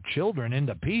chop your children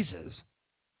into pieces.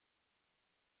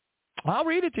 I'll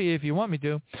read it to you if you want me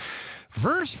to.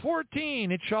 Verse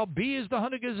 14, it shall be as the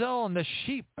hunted gazelle and the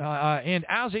sheep, and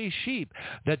as a sheep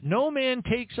that no man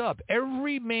takes up.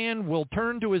 Every man will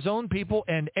turn to his own people,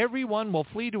 and everyone will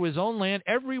flee to his own land.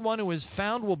 Everyone who is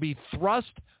found will be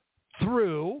thrust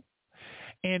through,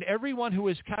 and everyone who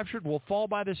is captured will fall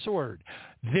by the sword.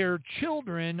 Their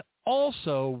children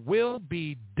also will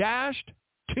be dashed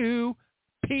to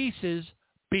pieces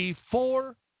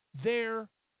before their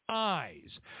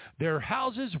eyes. Their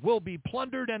houses will be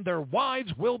plundered, and their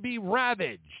wives will be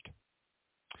ravaged.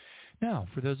 Now,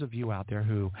 for those of you out there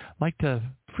who like to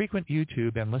frequent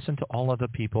YouTube and listen to all of the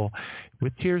people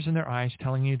with tears in their eyes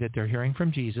telling you that they're hearing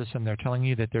from Jesus, and they're telling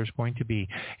you that there's going to be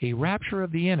a rapture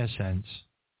of the innocents,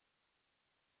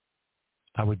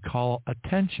 I would call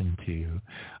attention to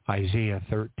Isaiah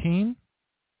 13,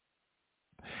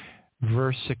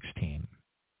 verse 16.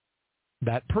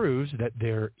 That proves that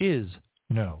there is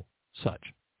no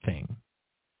such thing.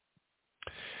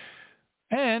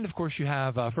 And, of course, you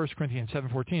have 1 Corinthians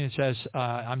 7:14. It says,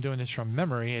 I'm doing this from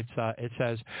memory. It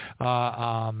says,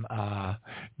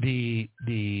 the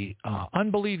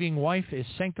unbelieving wife is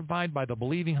sanctified by the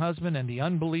believing husband, and the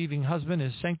unbelieving husband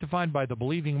is sanctified by the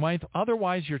believing wife.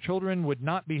 Otherwise, your children would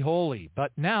not be holy.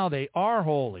 But now they are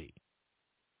holy.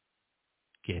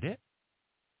 Get it?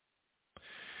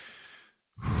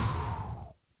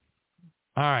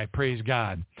 All right, praise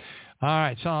God. All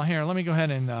right, so here, let me go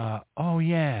ahead and,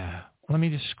 let me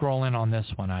just scroll in on this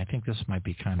one. I think this might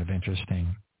be kind of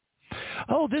interesting.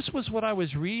 Oh, this was what I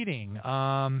was reading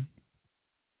on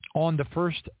the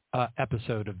first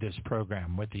episode of this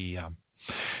program with the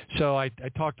so I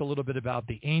talked a little bit about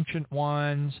the ancient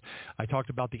ones. I talked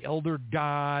about the elder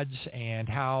gods and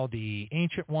how the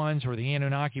ancient ones, or the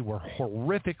Anunnaki, were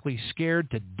horrifically scared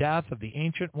to death of the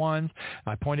ancient ones.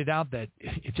 I pointed out that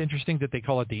it's interesting that they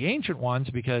call it the ancient ones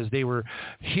because they were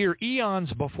here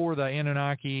eons before the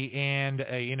Anunnaki, and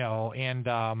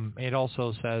it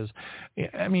also says,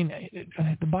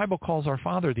 the Bible calls our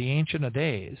Father the Ancient of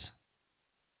Days.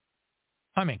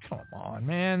 I mean, come on,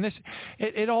 man.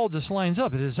 It all just lines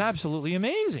up. It is absolutely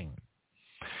amazing.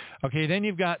 Okay, then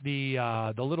you've got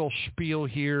the little spiel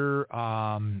here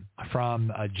from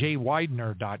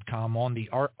jwidener.com on the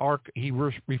arc. He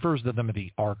refers to them as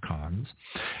the archons,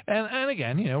 and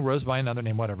again, rose by another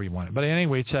name, whatever you want. But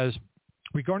anyway, it says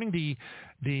regarding the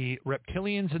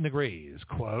reptilians and the Greys,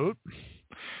 quote,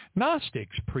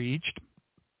 Gnostics preached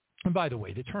And by the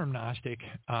way, the term Gnostic,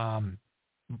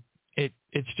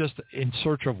 it's just in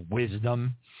search of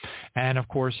wisdom. And, of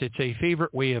course, it's a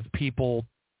favorite way of people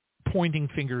pointing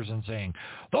fingers and saying,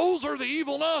 those are the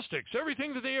evil Gnostics.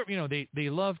 Everything that they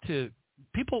love to,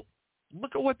 people,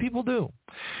 look at what people do.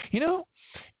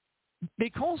 They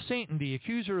call Satan the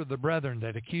accuser of the brethren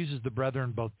that accuses the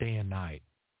brethren both day and night.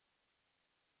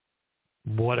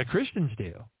 What do Christians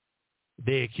do?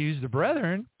 They accuse the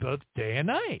brethren both day and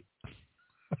night.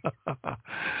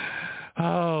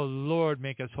 Oh, Lord,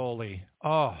 make us holy.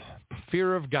 Oh,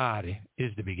 fear of God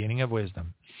is the beginning of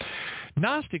wisdom.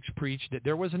 Gnostics preached that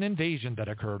there was an invasion that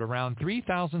occurred around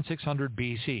 3600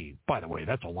 BC. By the way,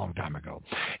 that's a long time ago.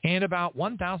 And about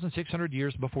 1,600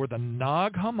 years before the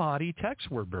Nag Hammadi texts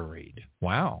were buried.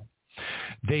 Wow.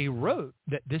 They wrote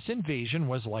that this invasion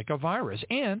was like a virus,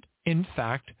 and, in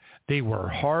fact, they were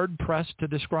hard-pressed to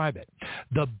describe it.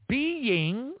 The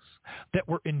beings that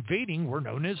were invading were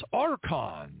known as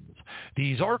archons.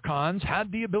 These archons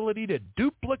had the ability to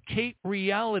duplicate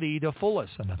reality to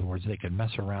fullest. In other words, they could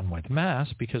mess around with mass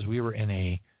because we were in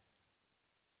a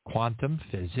quantum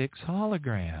physics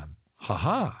hologram.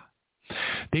 Ha-ha.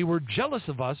 They were jealous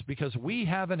of us because we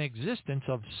have an existence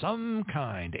of some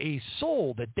kind, a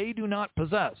soul that they do not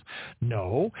possess.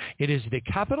 No, it is the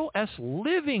capital S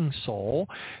living soul,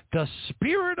 the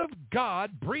Spirit of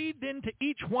God breathed into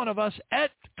each one of us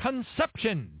at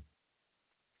conception.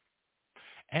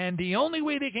 And the only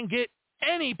way they can get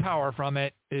any power from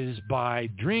it is by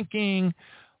drinking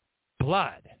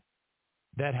blood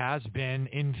that has been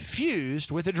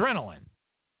infused with adrenaline.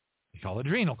 We call it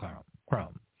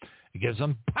adrenochrome. It gives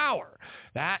them power.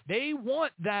 That they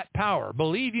want that power.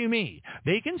 Believe you me.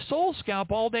 They can soul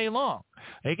scalp all day long.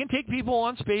 They can take people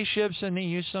on spaceships and they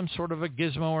use some sort of a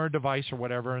gizmo or a device or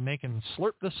whatever, and they can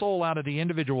slurp the soul out of the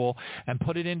individual and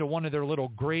put it into one of their little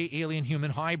gray alien human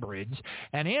hybrids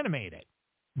and animate it.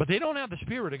 But they don't have the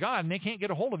Spirit of God, and they can't get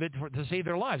a hold of it to save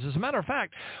their lives. As a matter of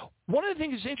fact, one of the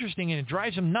things that's interesting, and it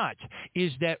drives them nuts,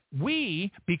 is that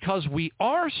we, because we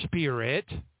are Spirit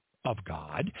of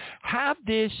God, have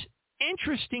this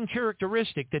interesting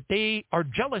characteristic that they are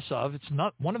jealous of. It's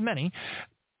not one of many.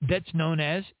 That's known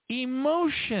as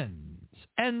emotions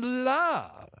and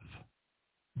love.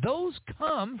 Those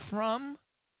come from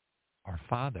our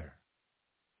Father.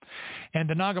 And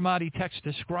the Nag Hammadi text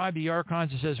describe the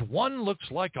archons. It says one looks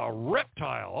like a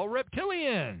reptile, a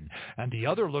reptilian, and the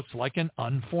other looks like an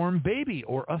unformed baby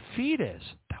or a fetus.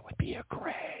 That would be a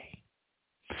gray.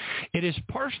 It is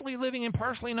partially living and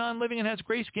partially non-living and has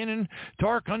gray skin and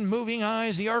dark, unmoving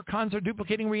eyes. The archons are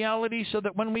duplicating reality so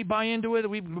that when we buy into it,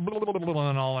 we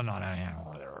and all and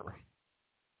whatever.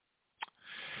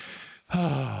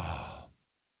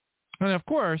 And of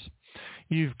course,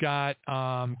 you've got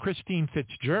Christine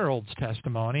Fitzgerald's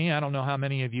testimony. I don't know how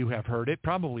many of you have heard it.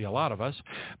 Probably a lot of us.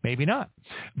 Maybe not.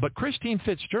 But Christine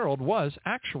Fitzgerald was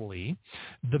actually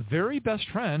the very best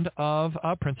friend of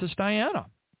Princess Diana.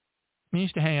 We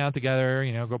used to hang out together,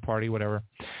 go party, whatever.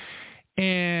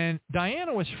 And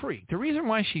Diana was freaked. The reason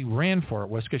why she ran for it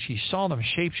was because she saw them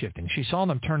shape-shifting. She saw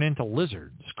them turn into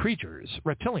lizards, creatures,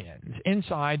 reptilians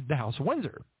inside the House of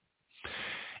Windsor.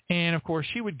 And, of course,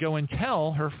 she would go and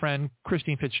tell her friend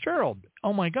Christine Fitzgerald,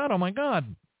 oh, my God,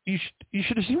 you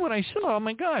should have seen what I saw. Oh,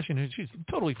 my gosh. And she's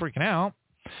totally freaking out.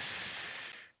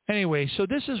 Anyway, so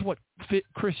this is what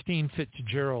Christine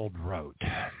Fitzgerald wrote.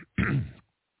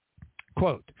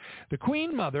 Quote, the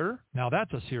Queen Mother, now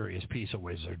that's a serious piece of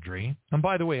wizardry. And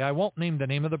by the way, I won't name the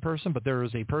name of the person, but there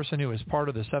is a person who is part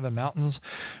of the Seven Mountains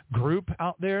group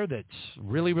out there that's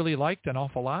really, really liked an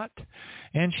awful lot.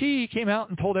 And she came out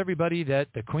and told everybody that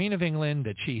the Queen of England,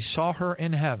 that she saw her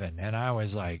in heaven. And I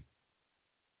was like,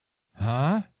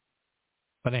 huh?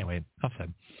 But anyway, enough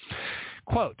said.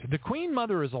 Quote, the Queen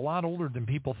Mother is a lot older than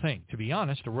people think. To be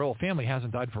honest, the royal family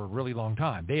hasn't died for a really long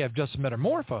time. They have just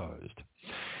metamorphosed.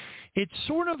 It's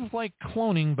sort of like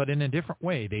cloning, but in a different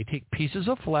way. They take pieces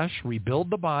of flesh, rebuild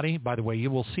the body. By the way, you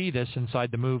will see this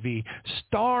inside the movie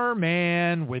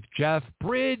Starman with Jeff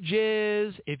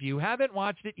Bridges. If you haven't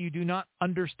watched it, you do not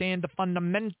understand the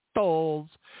fundamentals.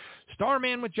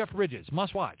 Starman with Jeff Bridges.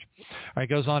 Must watch. All right, it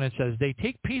goes on. It says, they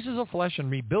take pieces of flesh and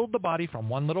rebuild the body from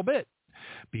one little bit.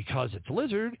 Because it's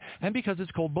lizard and because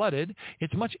it's cold-blooded,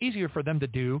 it's much easier for them to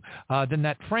do than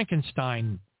that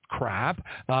Frankenstein crap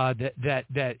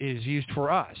that is used for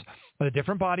us. The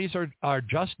different bodies are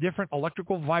just different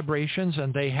electrical vibrations,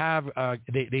 and they have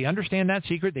they understand that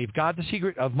secret. They've got the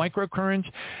secret of microcurrents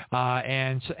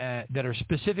and that are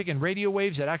specific in radio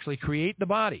waves that actually create the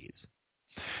bodies.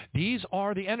 These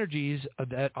are the energies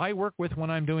that I work with when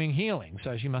I'm doing healing.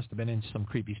 So she must have been in some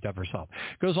creepy stuff herself.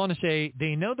 Goes on to say,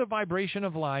 they know the vibration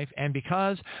of life, and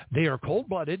because they are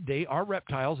cold-blooded, they are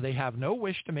reptiles, they have no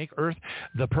wish to make Earth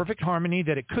the perfect harmony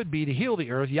that it could be to heal the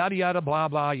Earth, yada, yada, blah,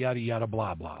 blah, yada, yada,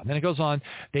 blah, blah. And then it goes on,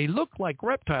 they look like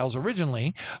reptiles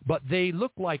originally, but they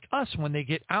look like us when they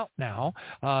get out now,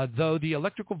 though the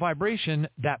electrical vibration,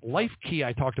 that life key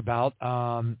I talked about,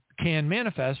 can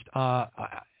manifest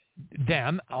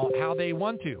them how they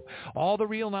want to. All the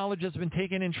real knowledge has been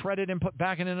taken and shredded and put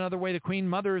back in another way. The Queen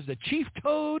Mother is the chief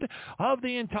toad of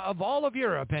all of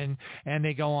Europe, and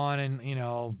they go on, and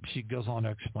she goes on to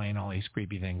explain all these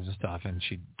creepy things and stuff, and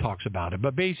she talks about it.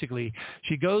 But basically,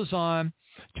 she goes on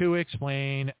to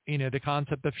explain, the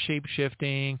concept of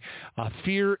shape-shifting.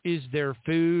 Fear is their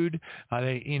food.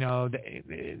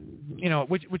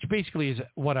 Which basically is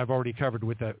what I've already covered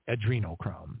with the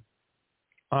adrenochrome.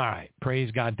 All right.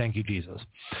 Praise God. Thank you, Jesus.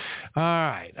 All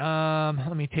right.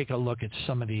 Let me take a look at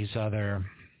some of these other.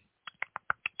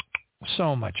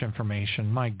 So much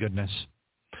information. My goodness.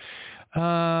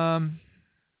 Yeah.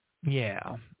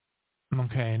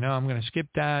 Okay. No, I'm going to skip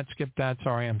that.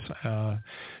 Sorry. I'm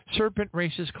Serpent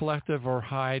Races Collective or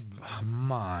Hive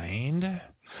Mind.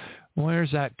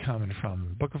 Where's that coming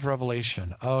from? Book of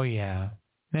Revelation. Oh, yeah.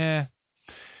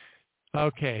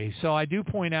 Okay. So I do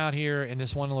point out here in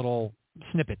this one little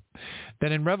snippet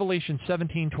that in Revelation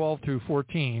 17:12 through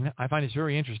 14, I find it's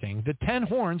very interesting. The 10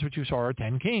 horns which you saw are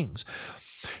 10 kings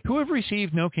who have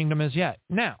received no kingdom as yet.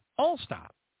 Now, I'll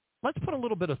stop. Let's put a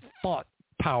little bit of thought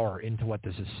power into what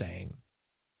this is saying.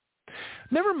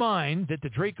 Never mind that the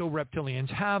Draco Reptilians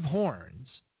have horns.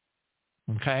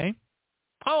 Okay?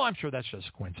 Oh, I'm sure that's just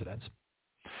a coincidence.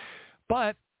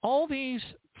 But all these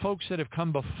folks that have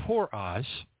come before us,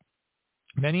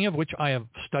 many of which I have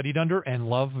studied under and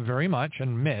love very much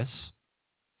and miss,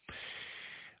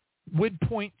 would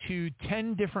point to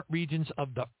 10 different regions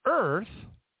of the earth,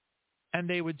 and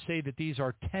they would say that these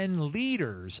are 10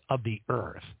 leaders of the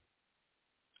earth.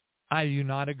 I do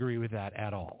not agree with that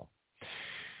at all.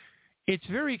 It's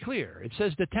very clear. It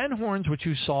says the 10 horns which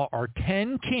you saw are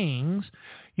 10 kings.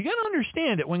 You got to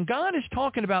understand that when God is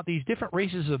talking about these different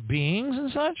races of beings and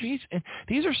such,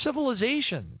 these are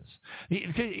civilizations.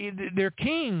 They're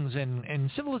kings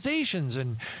and civilizations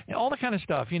and all that kind of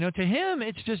stuff. To him,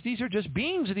 it's just these are just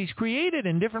beings that he's created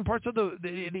in different parts of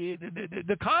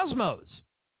the cosmos.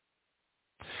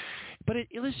 But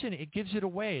listen, it gives it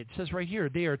away. It says right here,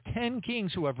 they are 10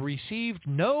 kings who have received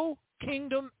no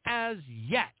kingdom as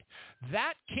yet.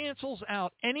 That cancels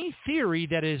out any theory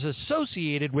that is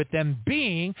associated with them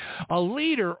being a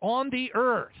leader on the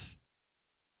earth,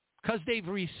 because they've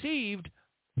received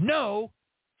no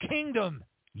kingdom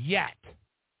yet.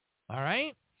 All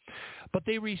right? But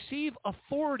they receive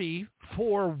authority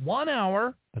for 1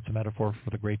 hour. That's a metaphor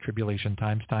for the Great Tribulation,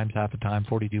 times half a time,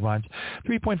 42 months,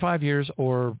 3.5 years,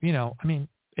 or,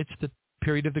 it's the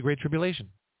period of the Great Tribulation.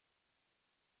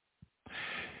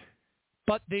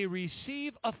 But they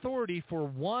receive authority for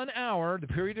 1 hour, the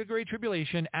period of the Great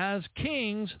Tribulation, as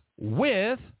kings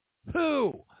with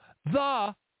who?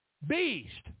 The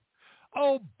beast.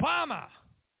 Obama.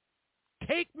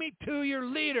 Take me to your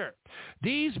leader.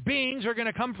 These beings are going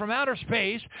to come from outer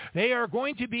space. They are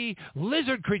going to be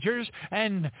lizard creatures,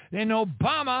 and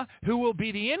Obama, who will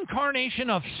be the incarnation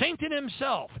of Satan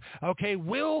himself,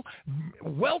 will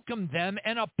welcome them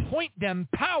and appoint them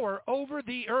power over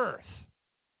the earth.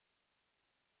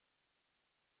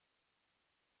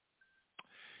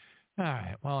 All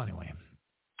right. Well, anyway,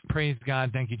 praise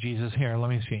God. Thank you, Jesus. Here, let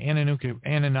me see.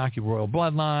 Anunnaki royal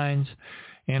bloodlines,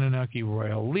 Anunnaki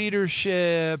royal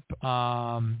leadership.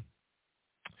 I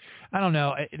don't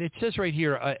know. It says right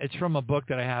here, it's from a book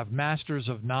that I have, Masters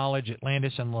of Knowledge,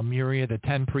 Atlantis and Lemuria, the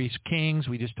 10 Priest Kings.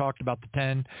 We just talked about the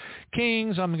 10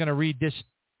 kings. I'm going to read this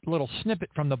little snippet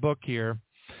from the book here.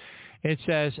 It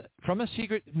says, from a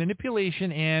secret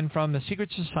manipulation and from the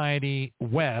secret society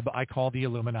web I call the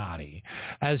Illuminati.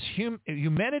 As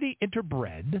humanity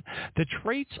interbred, the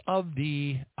traits of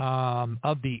the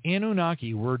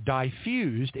Anunnaki were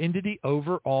diffused into the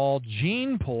overall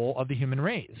gene pool of the human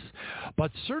race. But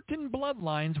certain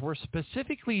bloodlines were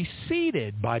specifically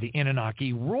seeded by the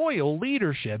Anunnaki royal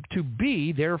leadership to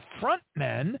be their front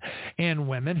men and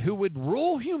women who would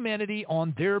rule humanity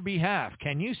on their behalf.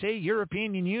 Can you say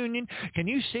European Union, Can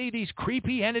you say these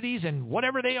creepy entities and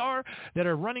whatever they are that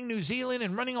are running New Zealand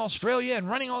and running Australia and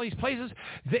running all these places,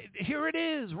 here it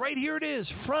is, right here it is,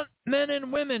 front men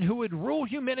and women who would rule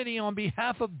humanity on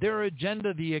behalf of their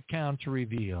agenda, the accounts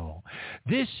reveal.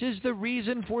 This is the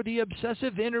reason for the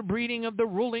obsessive interbreeding of the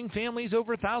ruling families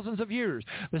over thousands of years.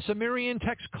 The Sumerian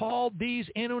text called these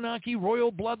Anunnaki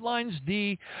royal bloodlines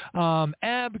the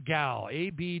Abgal,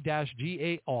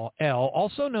 A-B-G-A-L,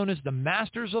 also known as the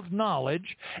Masters of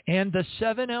Knowledge and the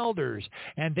Seven Elders.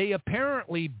 And they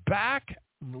apparently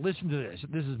listen to this,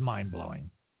 this is mind-blowing.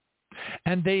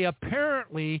 And they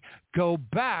apparently go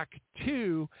back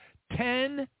to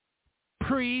 10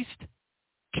 priest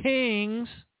kings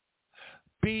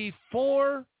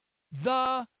before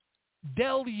the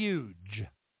deluge.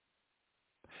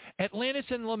 Atlantis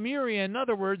and Lemuria, in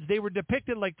other words, they were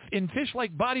depicted like in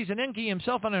fish-like bodies, and Enki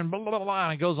himself, and blah, blah, blah,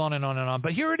 and it goes on and on and on.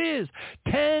 But here it is,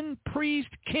 10 priest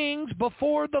kings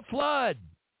before the flood.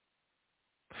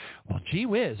 Well, gee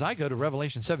whiz, I go to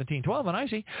Revelation 17:12, and I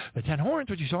see the 10 horns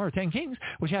which you saw are 10 kings,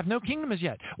 which have no kingdom as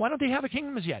yet. Why don't they have a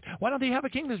kingdom as yet? Why don't they have a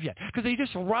kingdom as yet? Because they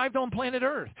just arrived on planet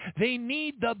Earth. They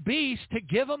need the beast to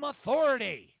give them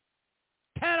authority.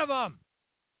 10 of them.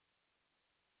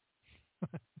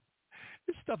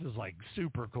 This stuff is like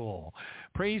super cool.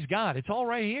 Praise God. It's all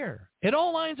right here. It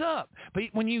all lines up. But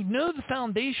when you know the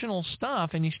foundational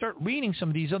stuff and you start reading some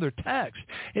of these other texts,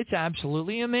 it's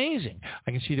absolutely amazing.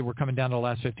 I can see that we're coming down to the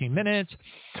last 15 minutes.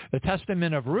 The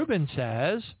Testament of Reuben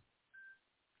says,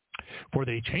 for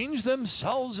they change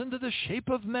themselves into the shape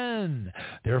of men.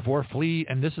 Therefore flee.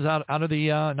 And this is out of the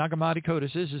Nag Hammadi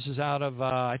codices. This is out of,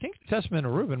 I think the Testament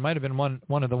of Reuben might have been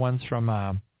one of the ones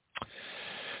from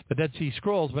the Dead Sea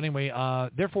Scrolls. But anyway,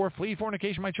 therefore flee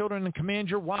fornication, my children, and command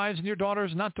your wives and your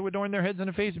daughters not to adorn their heads and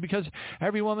their faces, because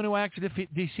every woman who acts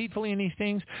deceitfully in these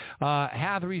things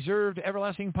hath reserved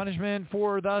everlasting punishment.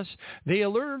 For thus they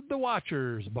allured the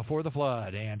watchers before the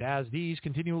flood, and as these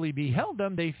continually beheld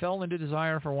them, they fell into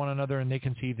desire for one another, and they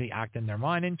conceived the act in their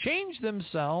mind, and changed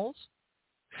themselves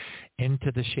into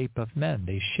the shape of men.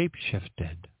 They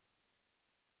shape-shifted.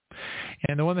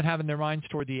 And the women, having their minds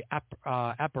toward the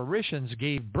apparitions,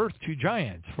 gave birth to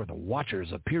giants, for the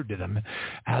watchers appeared to them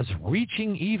as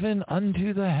reaching even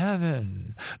unto the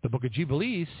heaven. The book of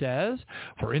Jubilees says,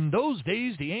 for in those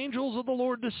days the angels of the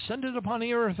Lord descended upon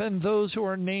the earth, and those who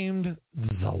are named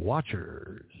the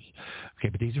watchers. Okay,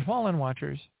 but these are fallen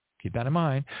watchers. Keep that in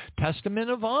mind.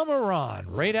 Testament of Amoron,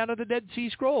 right out of the Dead Sea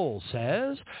Scrolls,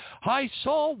 says, I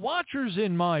saw watchers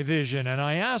in my vision, and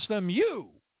I asked them, you,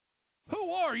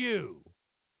 who are you?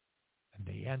 And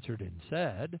they answered and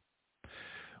said,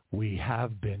 we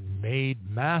have been made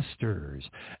masters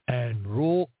and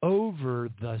rule over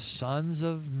the sons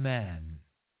of men,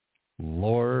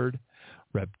 Lord,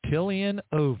 reptilian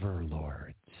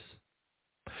overlords.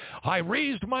 I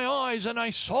raised my eyes and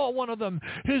I saw one of them.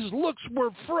 His looks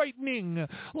were frightening,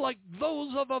 like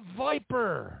those of a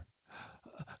viper,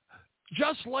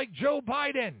 just like Joe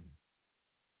Biden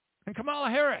and Kamala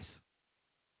Harris.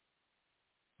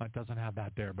 It doesn't have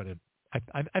that there, but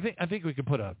I think we could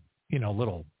put a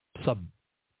little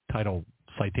subtitle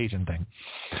citation thing.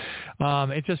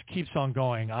 It just keeps on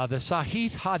going. The Sahih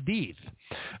Hadith.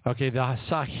 Okay, the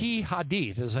Sahih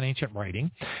Hadith is an ancient writing,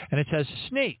 and it says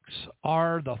snakes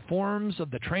are the forms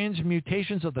of the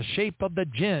transmutations of the shape of the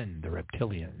jinn, the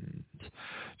reptilians.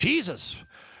 Jesus,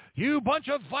 you bunch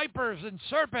of vipers and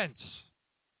serpents.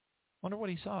 Wonder what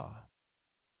he saw.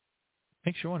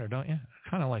 Makes you wonder, don't you?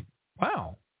 Kind of like,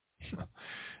 wow.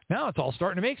 Now it's all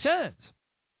starting to make sense.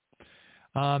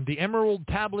 The Emerald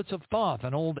Tablets of Thoth,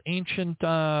 an old ancient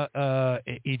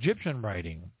Egyptian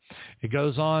writing. It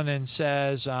goes on and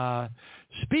says,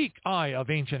 speak, I of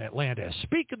ancient Atlantis.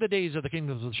 Speak of the days of the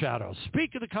kingdoms of the shadows.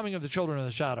 Speak of the coming of the children of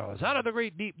the shadows. Out of the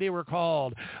great deep they were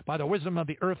called by the wisdom of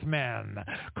the earthman,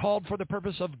 called for the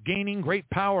purpose of gaining great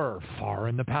power. Far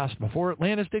in the past, before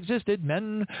Atlantis existed,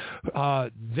 men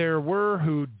there were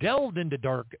who delved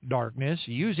into darkness,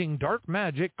 using dark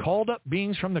magic, called up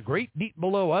beings from the great deep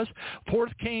below us.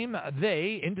 Forth came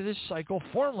they into this cycle.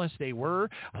 Formless they were,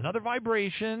 another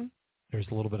vibration. There's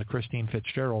a little bit of Christine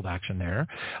Fitzgerald action there.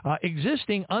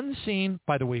 Existing unseen,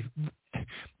 by the way,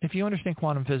 if you understand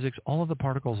quantum physics, all of the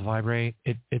particles vibrate.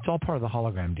 It's all part of the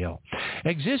hologram deal.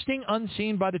 Existing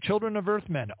unseen by the children of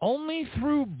earthmen. Only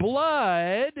through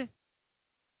blood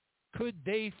could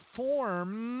they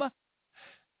form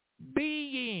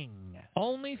being.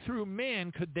 Only through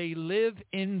man could they live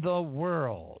in the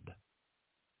world.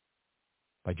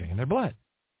 By drinking their blood.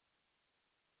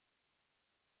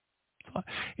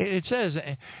 It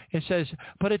says,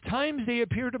 but at times they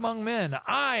appeared among men.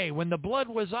 Aye, when the blood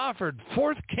was offered,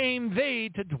 forth came they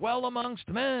to dwell amongst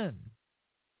men.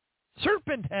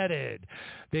 Serpent-headed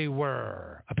they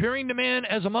were, appearing to man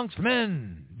as amongst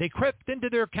men. They crept into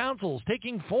their councils,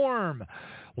 taking form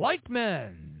like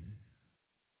men.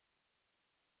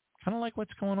 Kind of like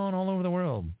what's going on all over the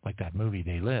world, like that movie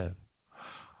They Live.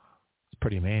 It's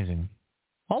pretty amazing.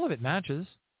 All of it matches.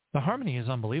 The harmony is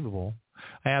unbelievable.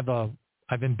 I've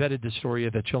embedded the story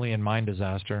of the Chilean mine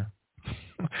disaster.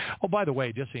 Oh, by the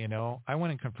way, just so you know, I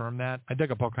went and confirmed that. I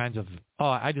dug up all kinds of.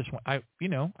 I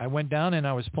went down and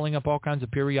I was pulling up all kinds of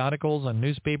periodicals and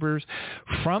newspapers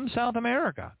from South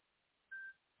America.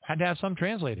 Had to have some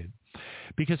translated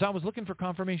because I was looking for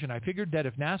confirmation. I figured that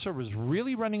if NASA was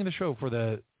really running the show for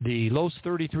the Los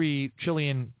 33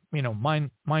 Chilean,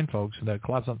 mine folks, the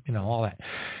collapse, all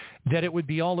that it would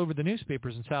be all over the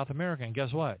newspapers in South America. And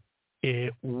guess what?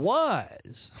 It was.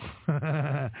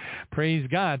 Praise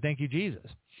God. Thank you, Jesus.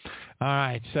 All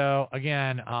right. So,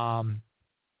 again,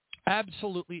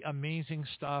 absolutely amazing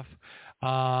stuff.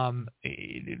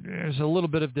 There's a little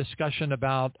bit of discussion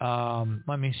about,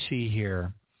 let me see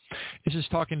here. This is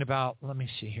talking about, let me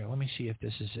see here. Let me see if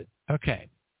this is it. Okay.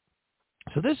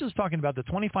 So this is talking about the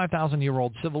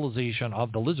 25,000-year-old civilization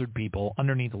of the lizard people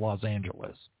underneath Los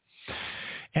Angeles.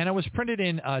 And it was printed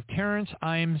in Terrence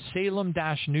Imes,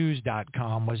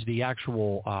 Salem-News.com was the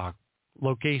actual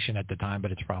location at the time,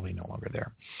 but it's probably no longer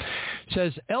there. It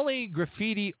says, L.A.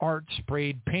 graffiti art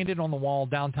sprayed painted on the wall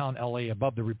downtown L.A.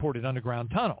 above the reported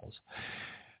underground tunnels.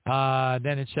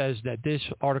 Then it says that this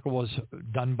article was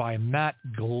done by Matt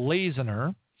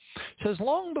Glazner. It says,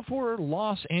 long before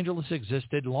Los Angeles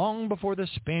existed, long before the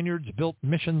Spaniards built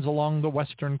missions along the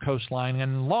western coastline,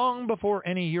 and long before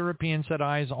any European set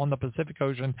eyes on the Pacific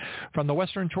Ocean from the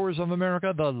western shores of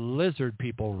America, the lizard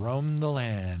people roamed the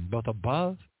land, both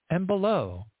above and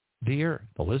below the earth.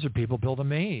 The lizard people built a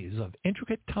maze of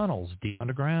intricate tunnels deep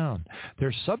underground.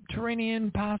 Their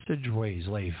subterranean passageways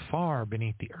lay far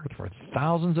beneath the earth for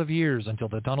thousands of years until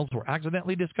the tunnels were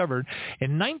accidentally discovered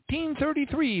in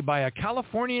 1933 by a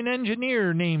Californian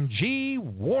engineer named G.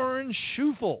 Warren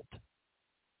Shufelt.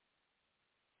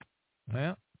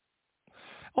 Yeah.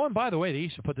 Oh, and by the way, they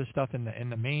used to put this stuff in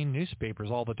the main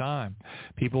newspapers all the time.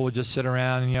 People would just sit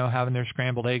around, having their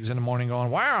scrambled eggs in the morning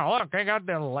going, wow, look, they got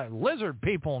the lizard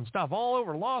people and stuff all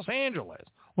over Los Angeles.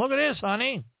 Look at this,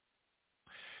 honey.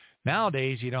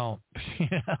 Nowadays, you don't,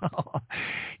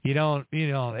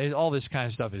 all this kind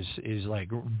of stuff is like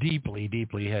deeply,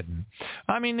 deeply hidden.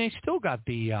 I mean, they still got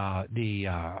the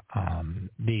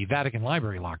Vatican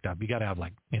Library locked up. You got to have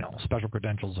special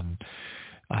credentials, and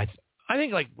I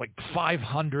think like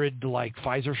 500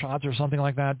 Pfizer shots or something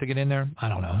like that to get in there. I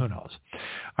don't know. Who knows?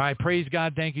 All right. Praise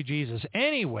God. Thank you, Jesus.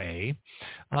 Anyway,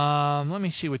 let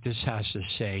me see what this has to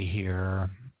say here.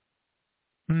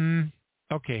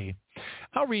 Okay.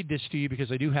 I'll read this to you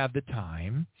because I do have the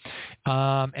time.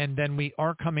 And then we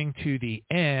are coming to the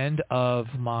end of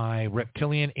my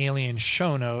Reptilian Alien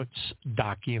Show Notes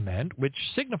document, which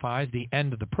signifies the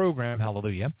end of the program.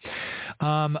 Hallelujah.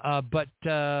 But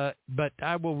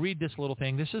I will read this little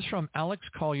thing. This is from Alex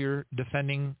Collier,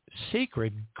 Defending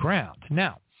Sacred Ground.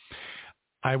 Now,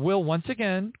 I will once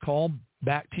again call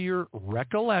back to your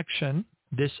recollection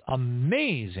this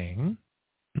amazing...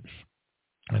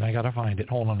 And I got to find it.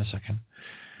 Hold on a second.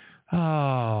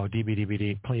 Oh,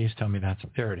 DBDBD. Please tell me that's...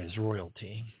 There it is.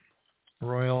 Royalty.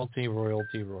 Royalty.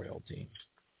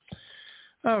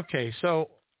 Okay, so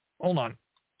hold on.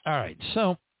 All right.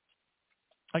 So,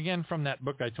 again, from that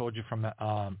book I told you from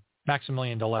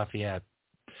Maximilian de Lafayette,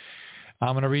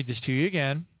 I'm going to read this to you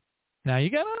again. Now,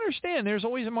 you got to understand there's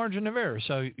always a margin of error.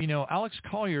 So, Alex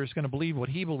Collier is going to believe what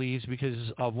he believes because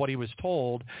of what he was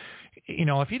told.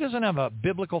 If he doesn't have a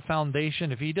biblical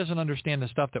foundation, if he doesn't understand the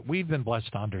stuff that we've been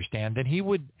blessed to understand, then he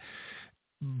would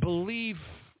believe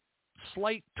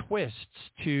slight twists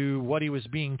to what he was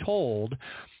being told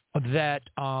that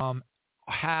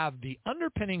have the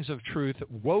underpinnings of truth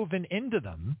woven into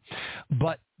them,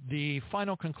 but the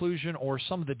final conclusion or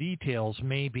some of the details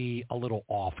may be a little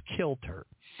off kilter.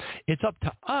 It's up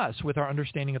to us with our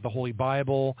understanding of the Holy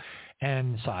Bible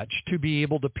and such to be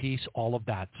able to piece all of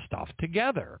that stuff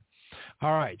together.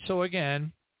 All right. So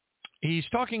again, he's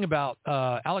talking about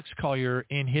Alex Collier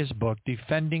in his book,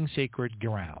 Defending Sacred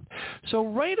Ground. So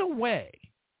right away,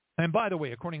 and by the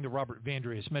way, according to Robert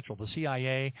Vandrius Mitchell, the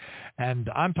CIA, and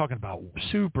I'm talking about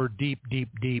super deep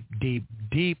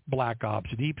black ops,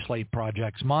 deep slate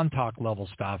projects, Montauk level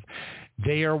stuff,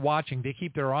 they are watching. They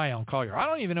keep their eye on Collier. I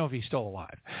don't even know if he's still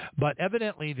alive. But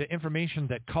evidently the information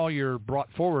that Collier brought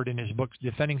forward in his book,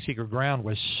 Defending Sacred Ground,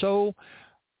 was so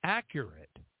accurate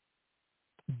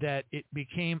that it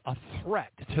became a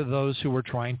threat to those who were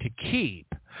trying to keep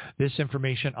this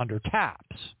information under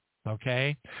taps,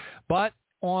 okay? But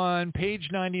on page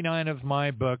 99 of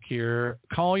my book here,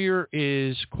 Collier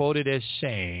is quoted as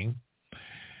saying,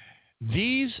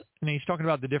 these, and he's talking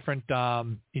about the different,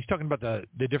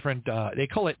 they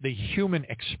call it the human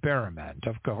experiment.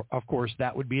 Of course,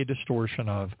 that would be a distortion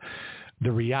of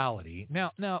the reality.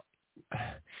 Now,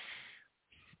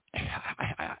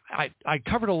 I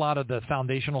covered a lot of the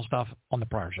foundational stuff on the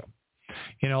prior show.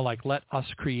 You know, like let us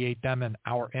create them in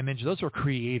our image. Those are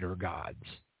creator gods.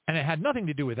 And it had nothing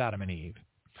to do with Adam and Eve.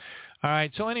 All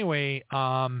right, so anyway,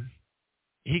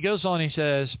 he goes on, he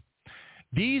says,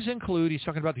 these include, he's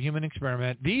talking about the human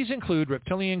experiment, these include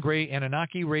reptilian, gray,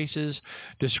 Anunnaki races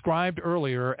described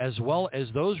earlier, as well as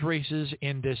those races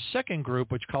in this second group,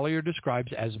 which Collier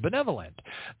describes as benevolent,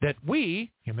 that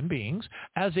we, human beings,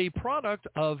 as a product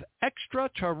of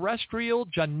extraterrestrial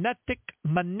genetic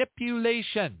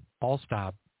manipulation, all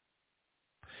stop,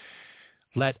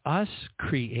 let us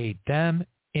create them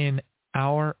in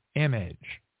our image.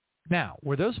 Now,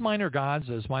 were those minor gods,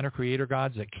 those minor creator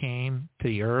gods that came to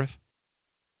the earth,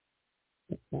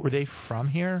 were they from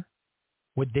here?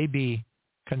 Would they be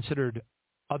considered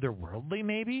otherworldly,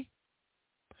 maybe?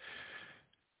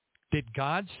 Did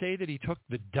God say that he took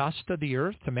the dust of the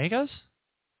earth to make us?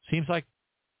 Seems like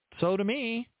so to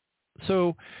me.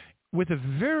 So with a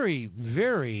very,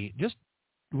 very, just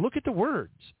look at the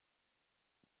words.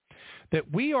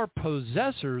 That we are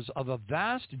possessors of a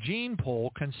vast gene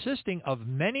pool consisting of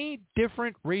many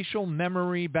different racial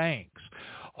memory banks,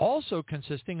 also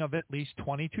consisting of at least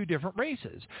 22 different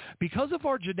races. Because of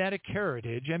our genetic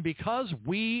heritage and because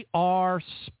we are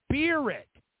spirit,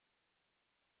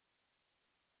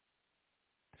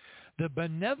 the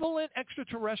benevolent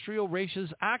extraterrestrial races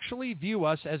actually view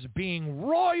us as being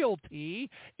royalty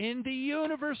in the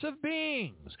universe of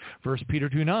beings. 1 Peter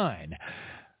 2:9.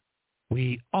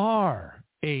 We are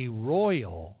a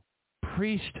royal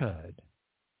priesthood.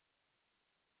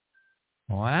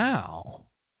 Wow.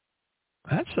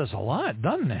 That says a lot,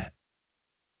 doesn't it?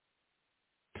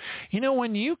 You know,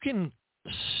 when you can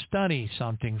study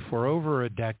something for over a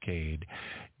decade,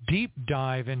 deep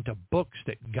dive into books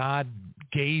that God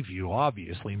gave you,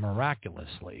 obviously,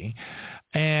 miraculously,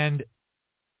 and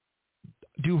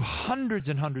do hundreds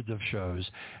and hundreds of shows,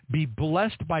 be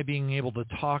blessed by being able to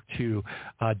talk to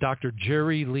Dr.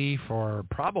 Jerry Lee for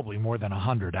probably more than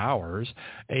 100 hours,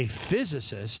 a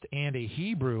physicist and a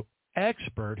Hebrew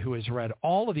expert who has read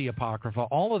all of the Apocrypha,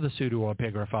 all of the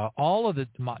Pseudo-Epigrapha, all of the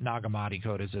Nag Hammadi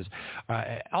codices,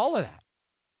 all of that,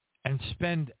 and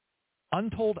spend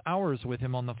untold hours with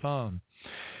him on the phone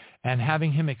and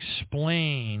having him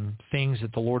explain things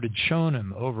that the Lord had shown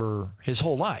him over his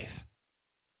whole life.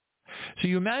 So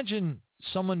you imagine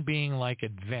someone being like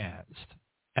advanced,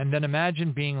 and then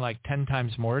imagine being like 10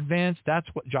 times more advanced. That's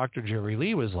what Dr. Jerry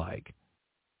Lee was like.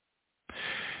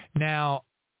 Now,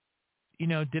 you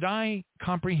know, did I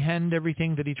comprehend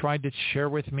everything that he tried to share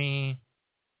with me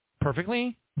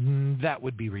perfectly? That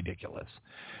would be ridiculous.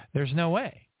 There's no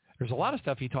way. There's a lot of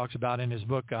stuff he talks about in his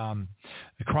book, The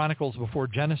Chronicles Before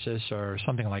Genesis or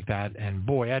something like that, and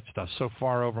boy, that stuff's so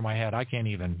far over my head, I can't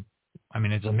even, I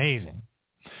mean, it's amazing.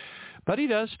 But he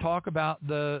does talk about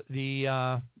the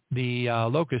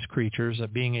locust creatures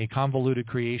being a convoluted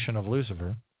creation of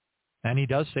Lucifer. And he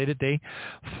does say that they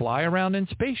fly around in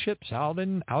spaceships out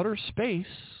in outer space,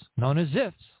 known as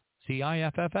ZIFs,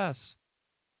 C-I-F-F-S.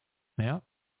 Yeah.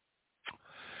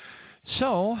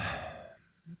 So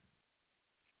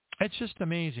it's just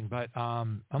amazing. But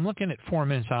I'm looking at 4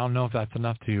 minutes. I don't know if that's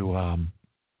enough to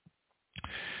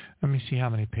let me see how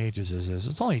many pages this is.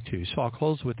 It's only 2, so I'll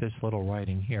close with this little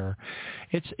writing here.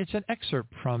 It's an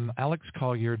excerpt from Alex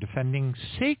Collier defending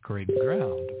sacred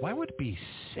ground. Why would it be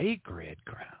sacred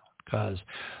ground? Because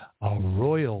a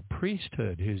royal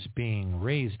priesthood who's being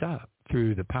raised up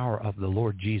through the power of the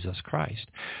Lord Jesus Christ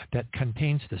that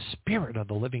contains the Spirit of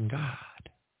the living God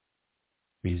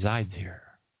resides here.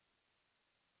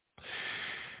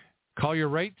 Collier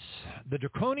writes, the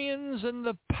Draconians and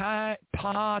the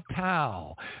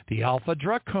Pa-Tau. The Alpha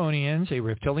Draconians, a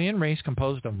reptilian race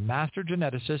composed of master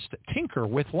geneticists, tinker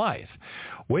with life,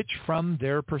 which from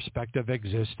their perspective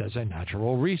exists as a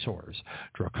natural resource.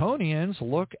 Draconians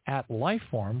look at life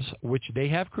forms which they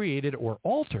have created or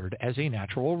altered as a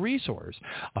natural resource.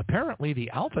 Apparently, the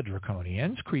Alpha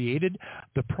Draconians created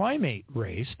the primate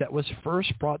race that was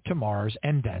first brought to Mars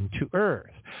and then to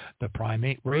Earth. The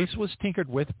primate race was tinkered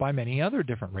with by many other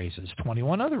different races,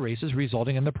 21 other races,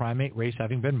 resulting in the primate race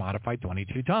having been modified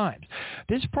 22 times.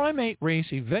 This primate race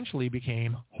eventually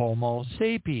became Homo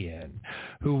sapien,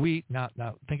 who we, now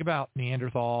think about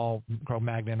Neanderthal,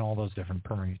 Cro-Magnon, all those different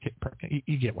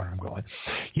you get where I'm going.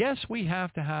 Yes, we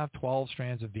have to have 12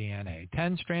 strands of DNA.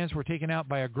 10 strands were taken out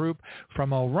by a group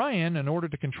from Orion in order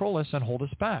to control us and hold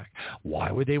us back.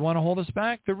 Why would they want to hold us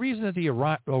back? The reason that the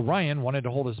Orion wanted to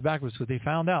hold us back was because they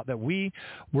found out that we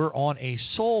were on a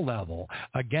soul level.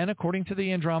 Again, according to the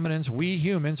Andromedans, we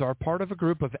humans are part of a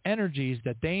group of energies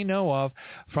that they know of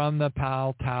from the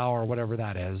Pal Tau or whatever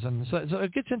that is. And so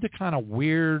it gets into kind of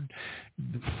weird,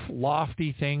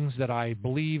 lofty things that I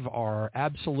believe are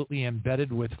absolutely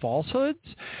embedded with falsehoods,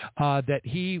 that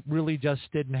he really just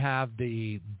didn't have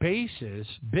the basis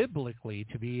biblically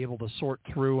to be able to sort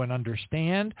through and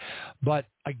understand. But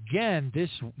again,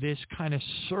 this kind of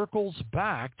circles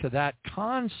back to that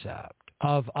concept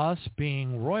of us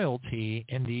being royalty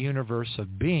in the universe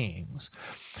of beings.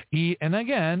 And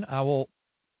again, I will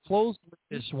close with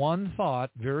this one thought,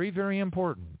 very, very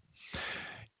important.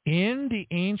 In the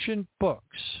ancient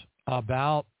books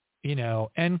about,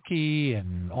 Enki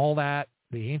and all that,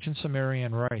 the ancient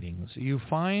Sumerian writings, you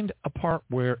find a part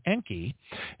where Enki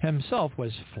himself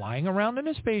was flying around in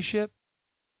a spaceship,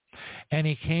 and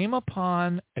he came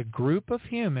upon a group of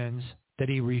humans that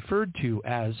he referred to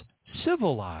as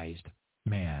civilized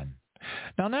man.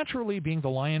 Now, naturally, being the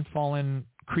lion-fallen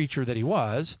creature that he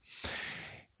was,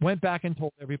 went back and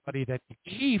told everybody that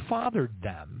he fathered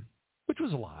them, which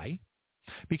was a lie.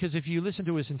 Because if you listen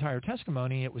to his entire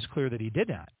testimony, it was clear that he did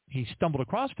that. He stumbled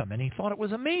across them, and he thought it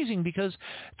was amazing because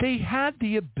they had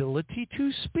the ability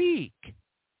to speak.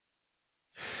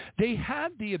 They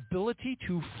had the ability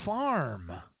to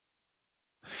farm.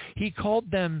 He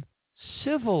called them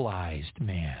civilized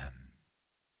man.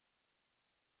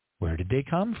 Where did they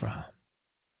come from?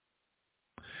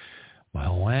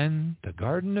 Well, when the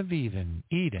Garden of Eden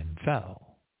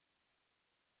fell,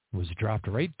 it was dropped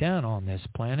right down on this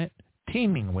planet,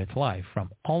 teeming with life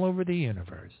from all over the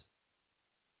universe.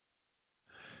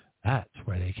 That's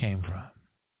where they came from.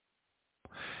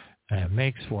 And it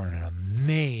makes for an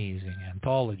amazing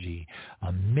anthology,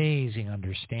 amazing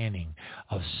understanding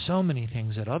of so many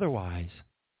things that otherwise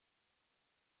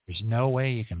there's no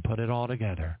way you can put it all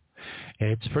together.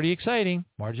 It's pretty exciting.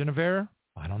 Margin of error,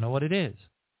 I don't know what it is,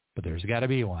 but there's got to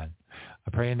be one.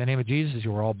 I pray in the name of Jesus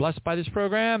you are all blessed by this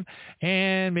program,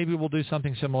 and maybe we'll do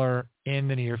something similar in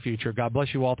the near future. God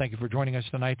bless you all. Thank you for joining us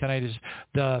tonight. Tonight is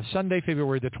the Sunday,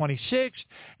 February the 26th,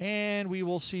 and we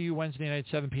will see you Wednesday night,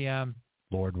 7 p.m.,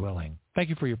 Lord willing. Thank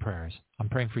you for your prayers. I'm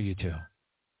praying for you too.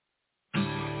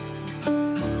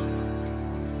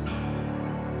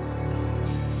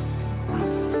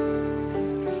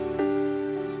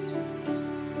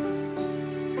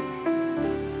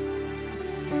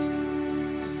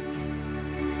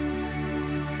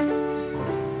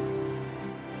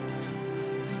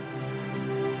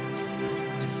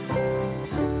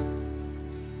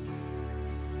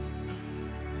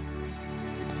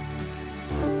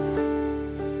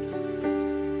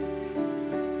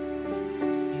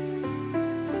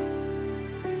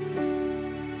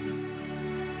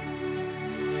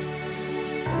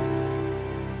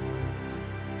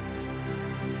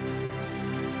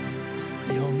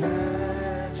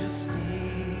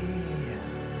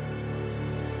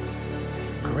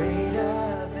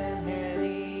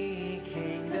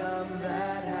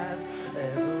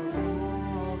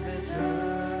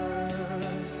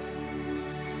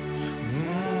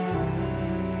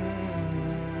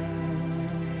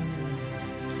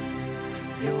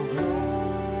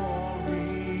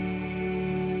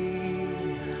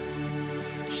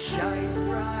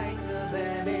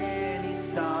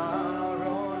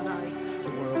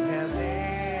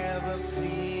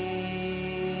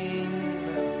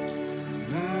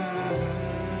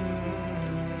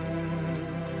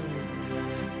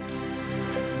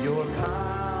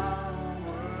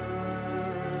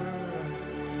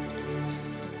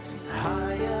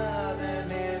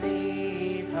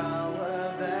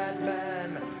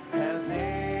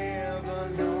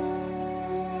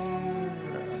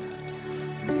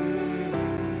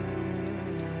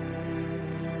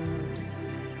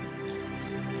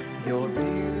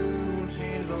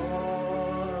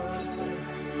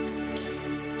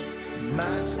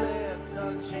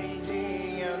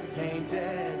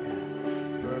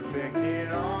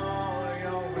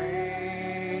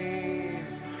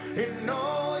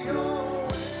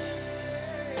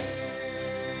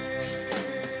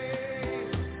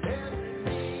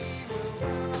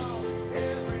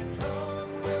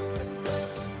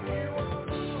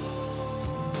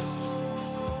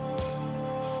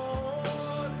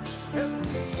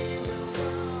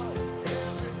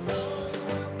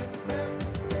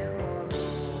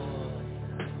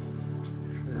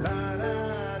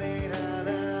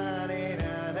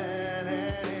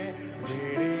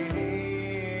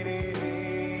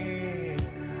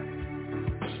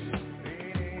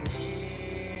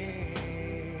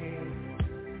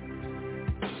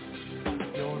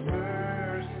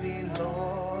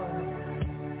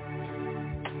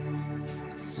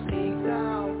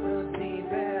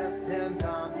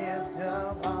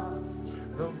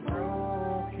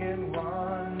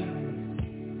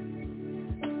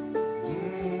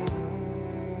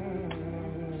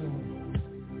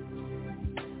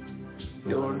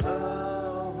 Your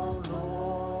love, oh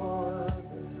Lord,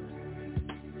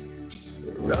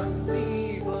 runs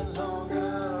deeper,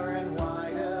 longer, and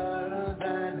wider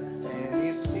than any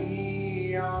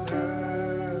sea on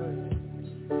earth.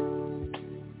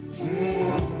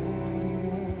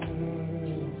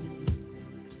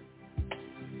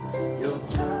 Your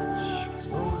touch,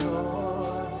 oh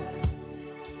Lord,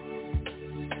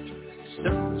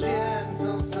 so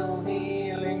gentle, so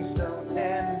healing, so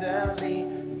tenderly,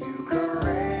 you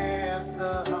caress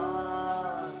the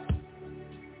heart.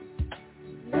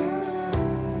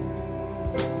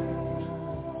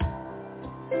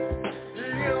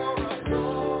 Your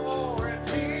authority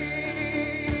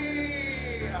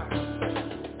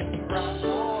brought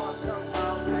forth the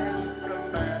mountains,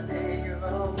 commanding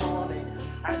the morning,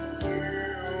 and you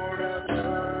the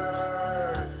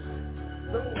earth,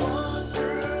 the one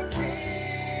true King.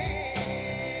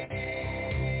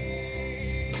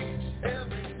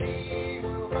 Every knee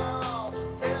will bow,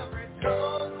 every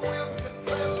tongue will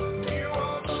confess you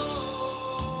are Lord.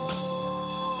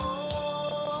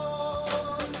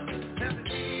 Every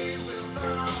knee will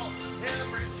bow,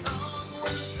 every tongue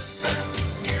will confess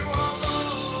you are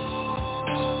Lord.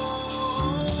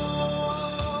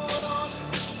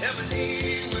 Every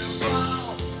knee will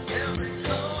bow, every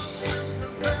tongue will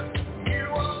confess you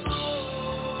are Lord.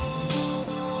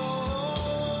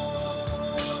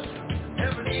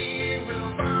 Every knee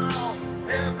will bow,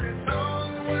 every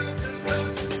tongue will confess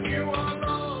you are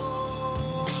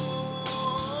Lord.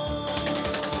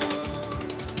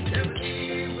 Every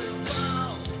knee will bow,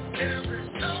 every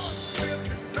tongue will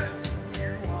confess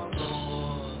you are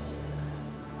Lord.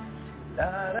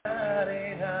 Da da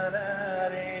dee da da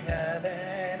dee da da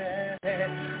da da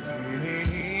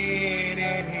dee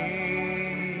dee dee.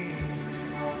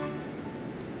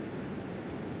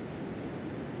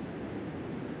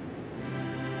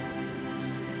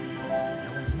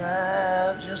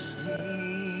 Majesty,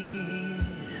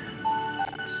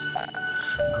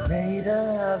 greater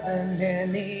than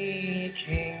any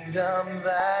kingdom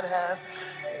that has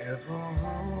ever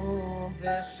ruled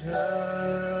this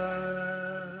earth.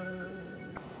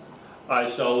 I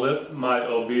shall lift my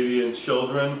obedient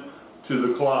children to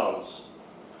the clouds,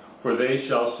 for they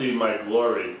shall see my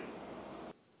glory.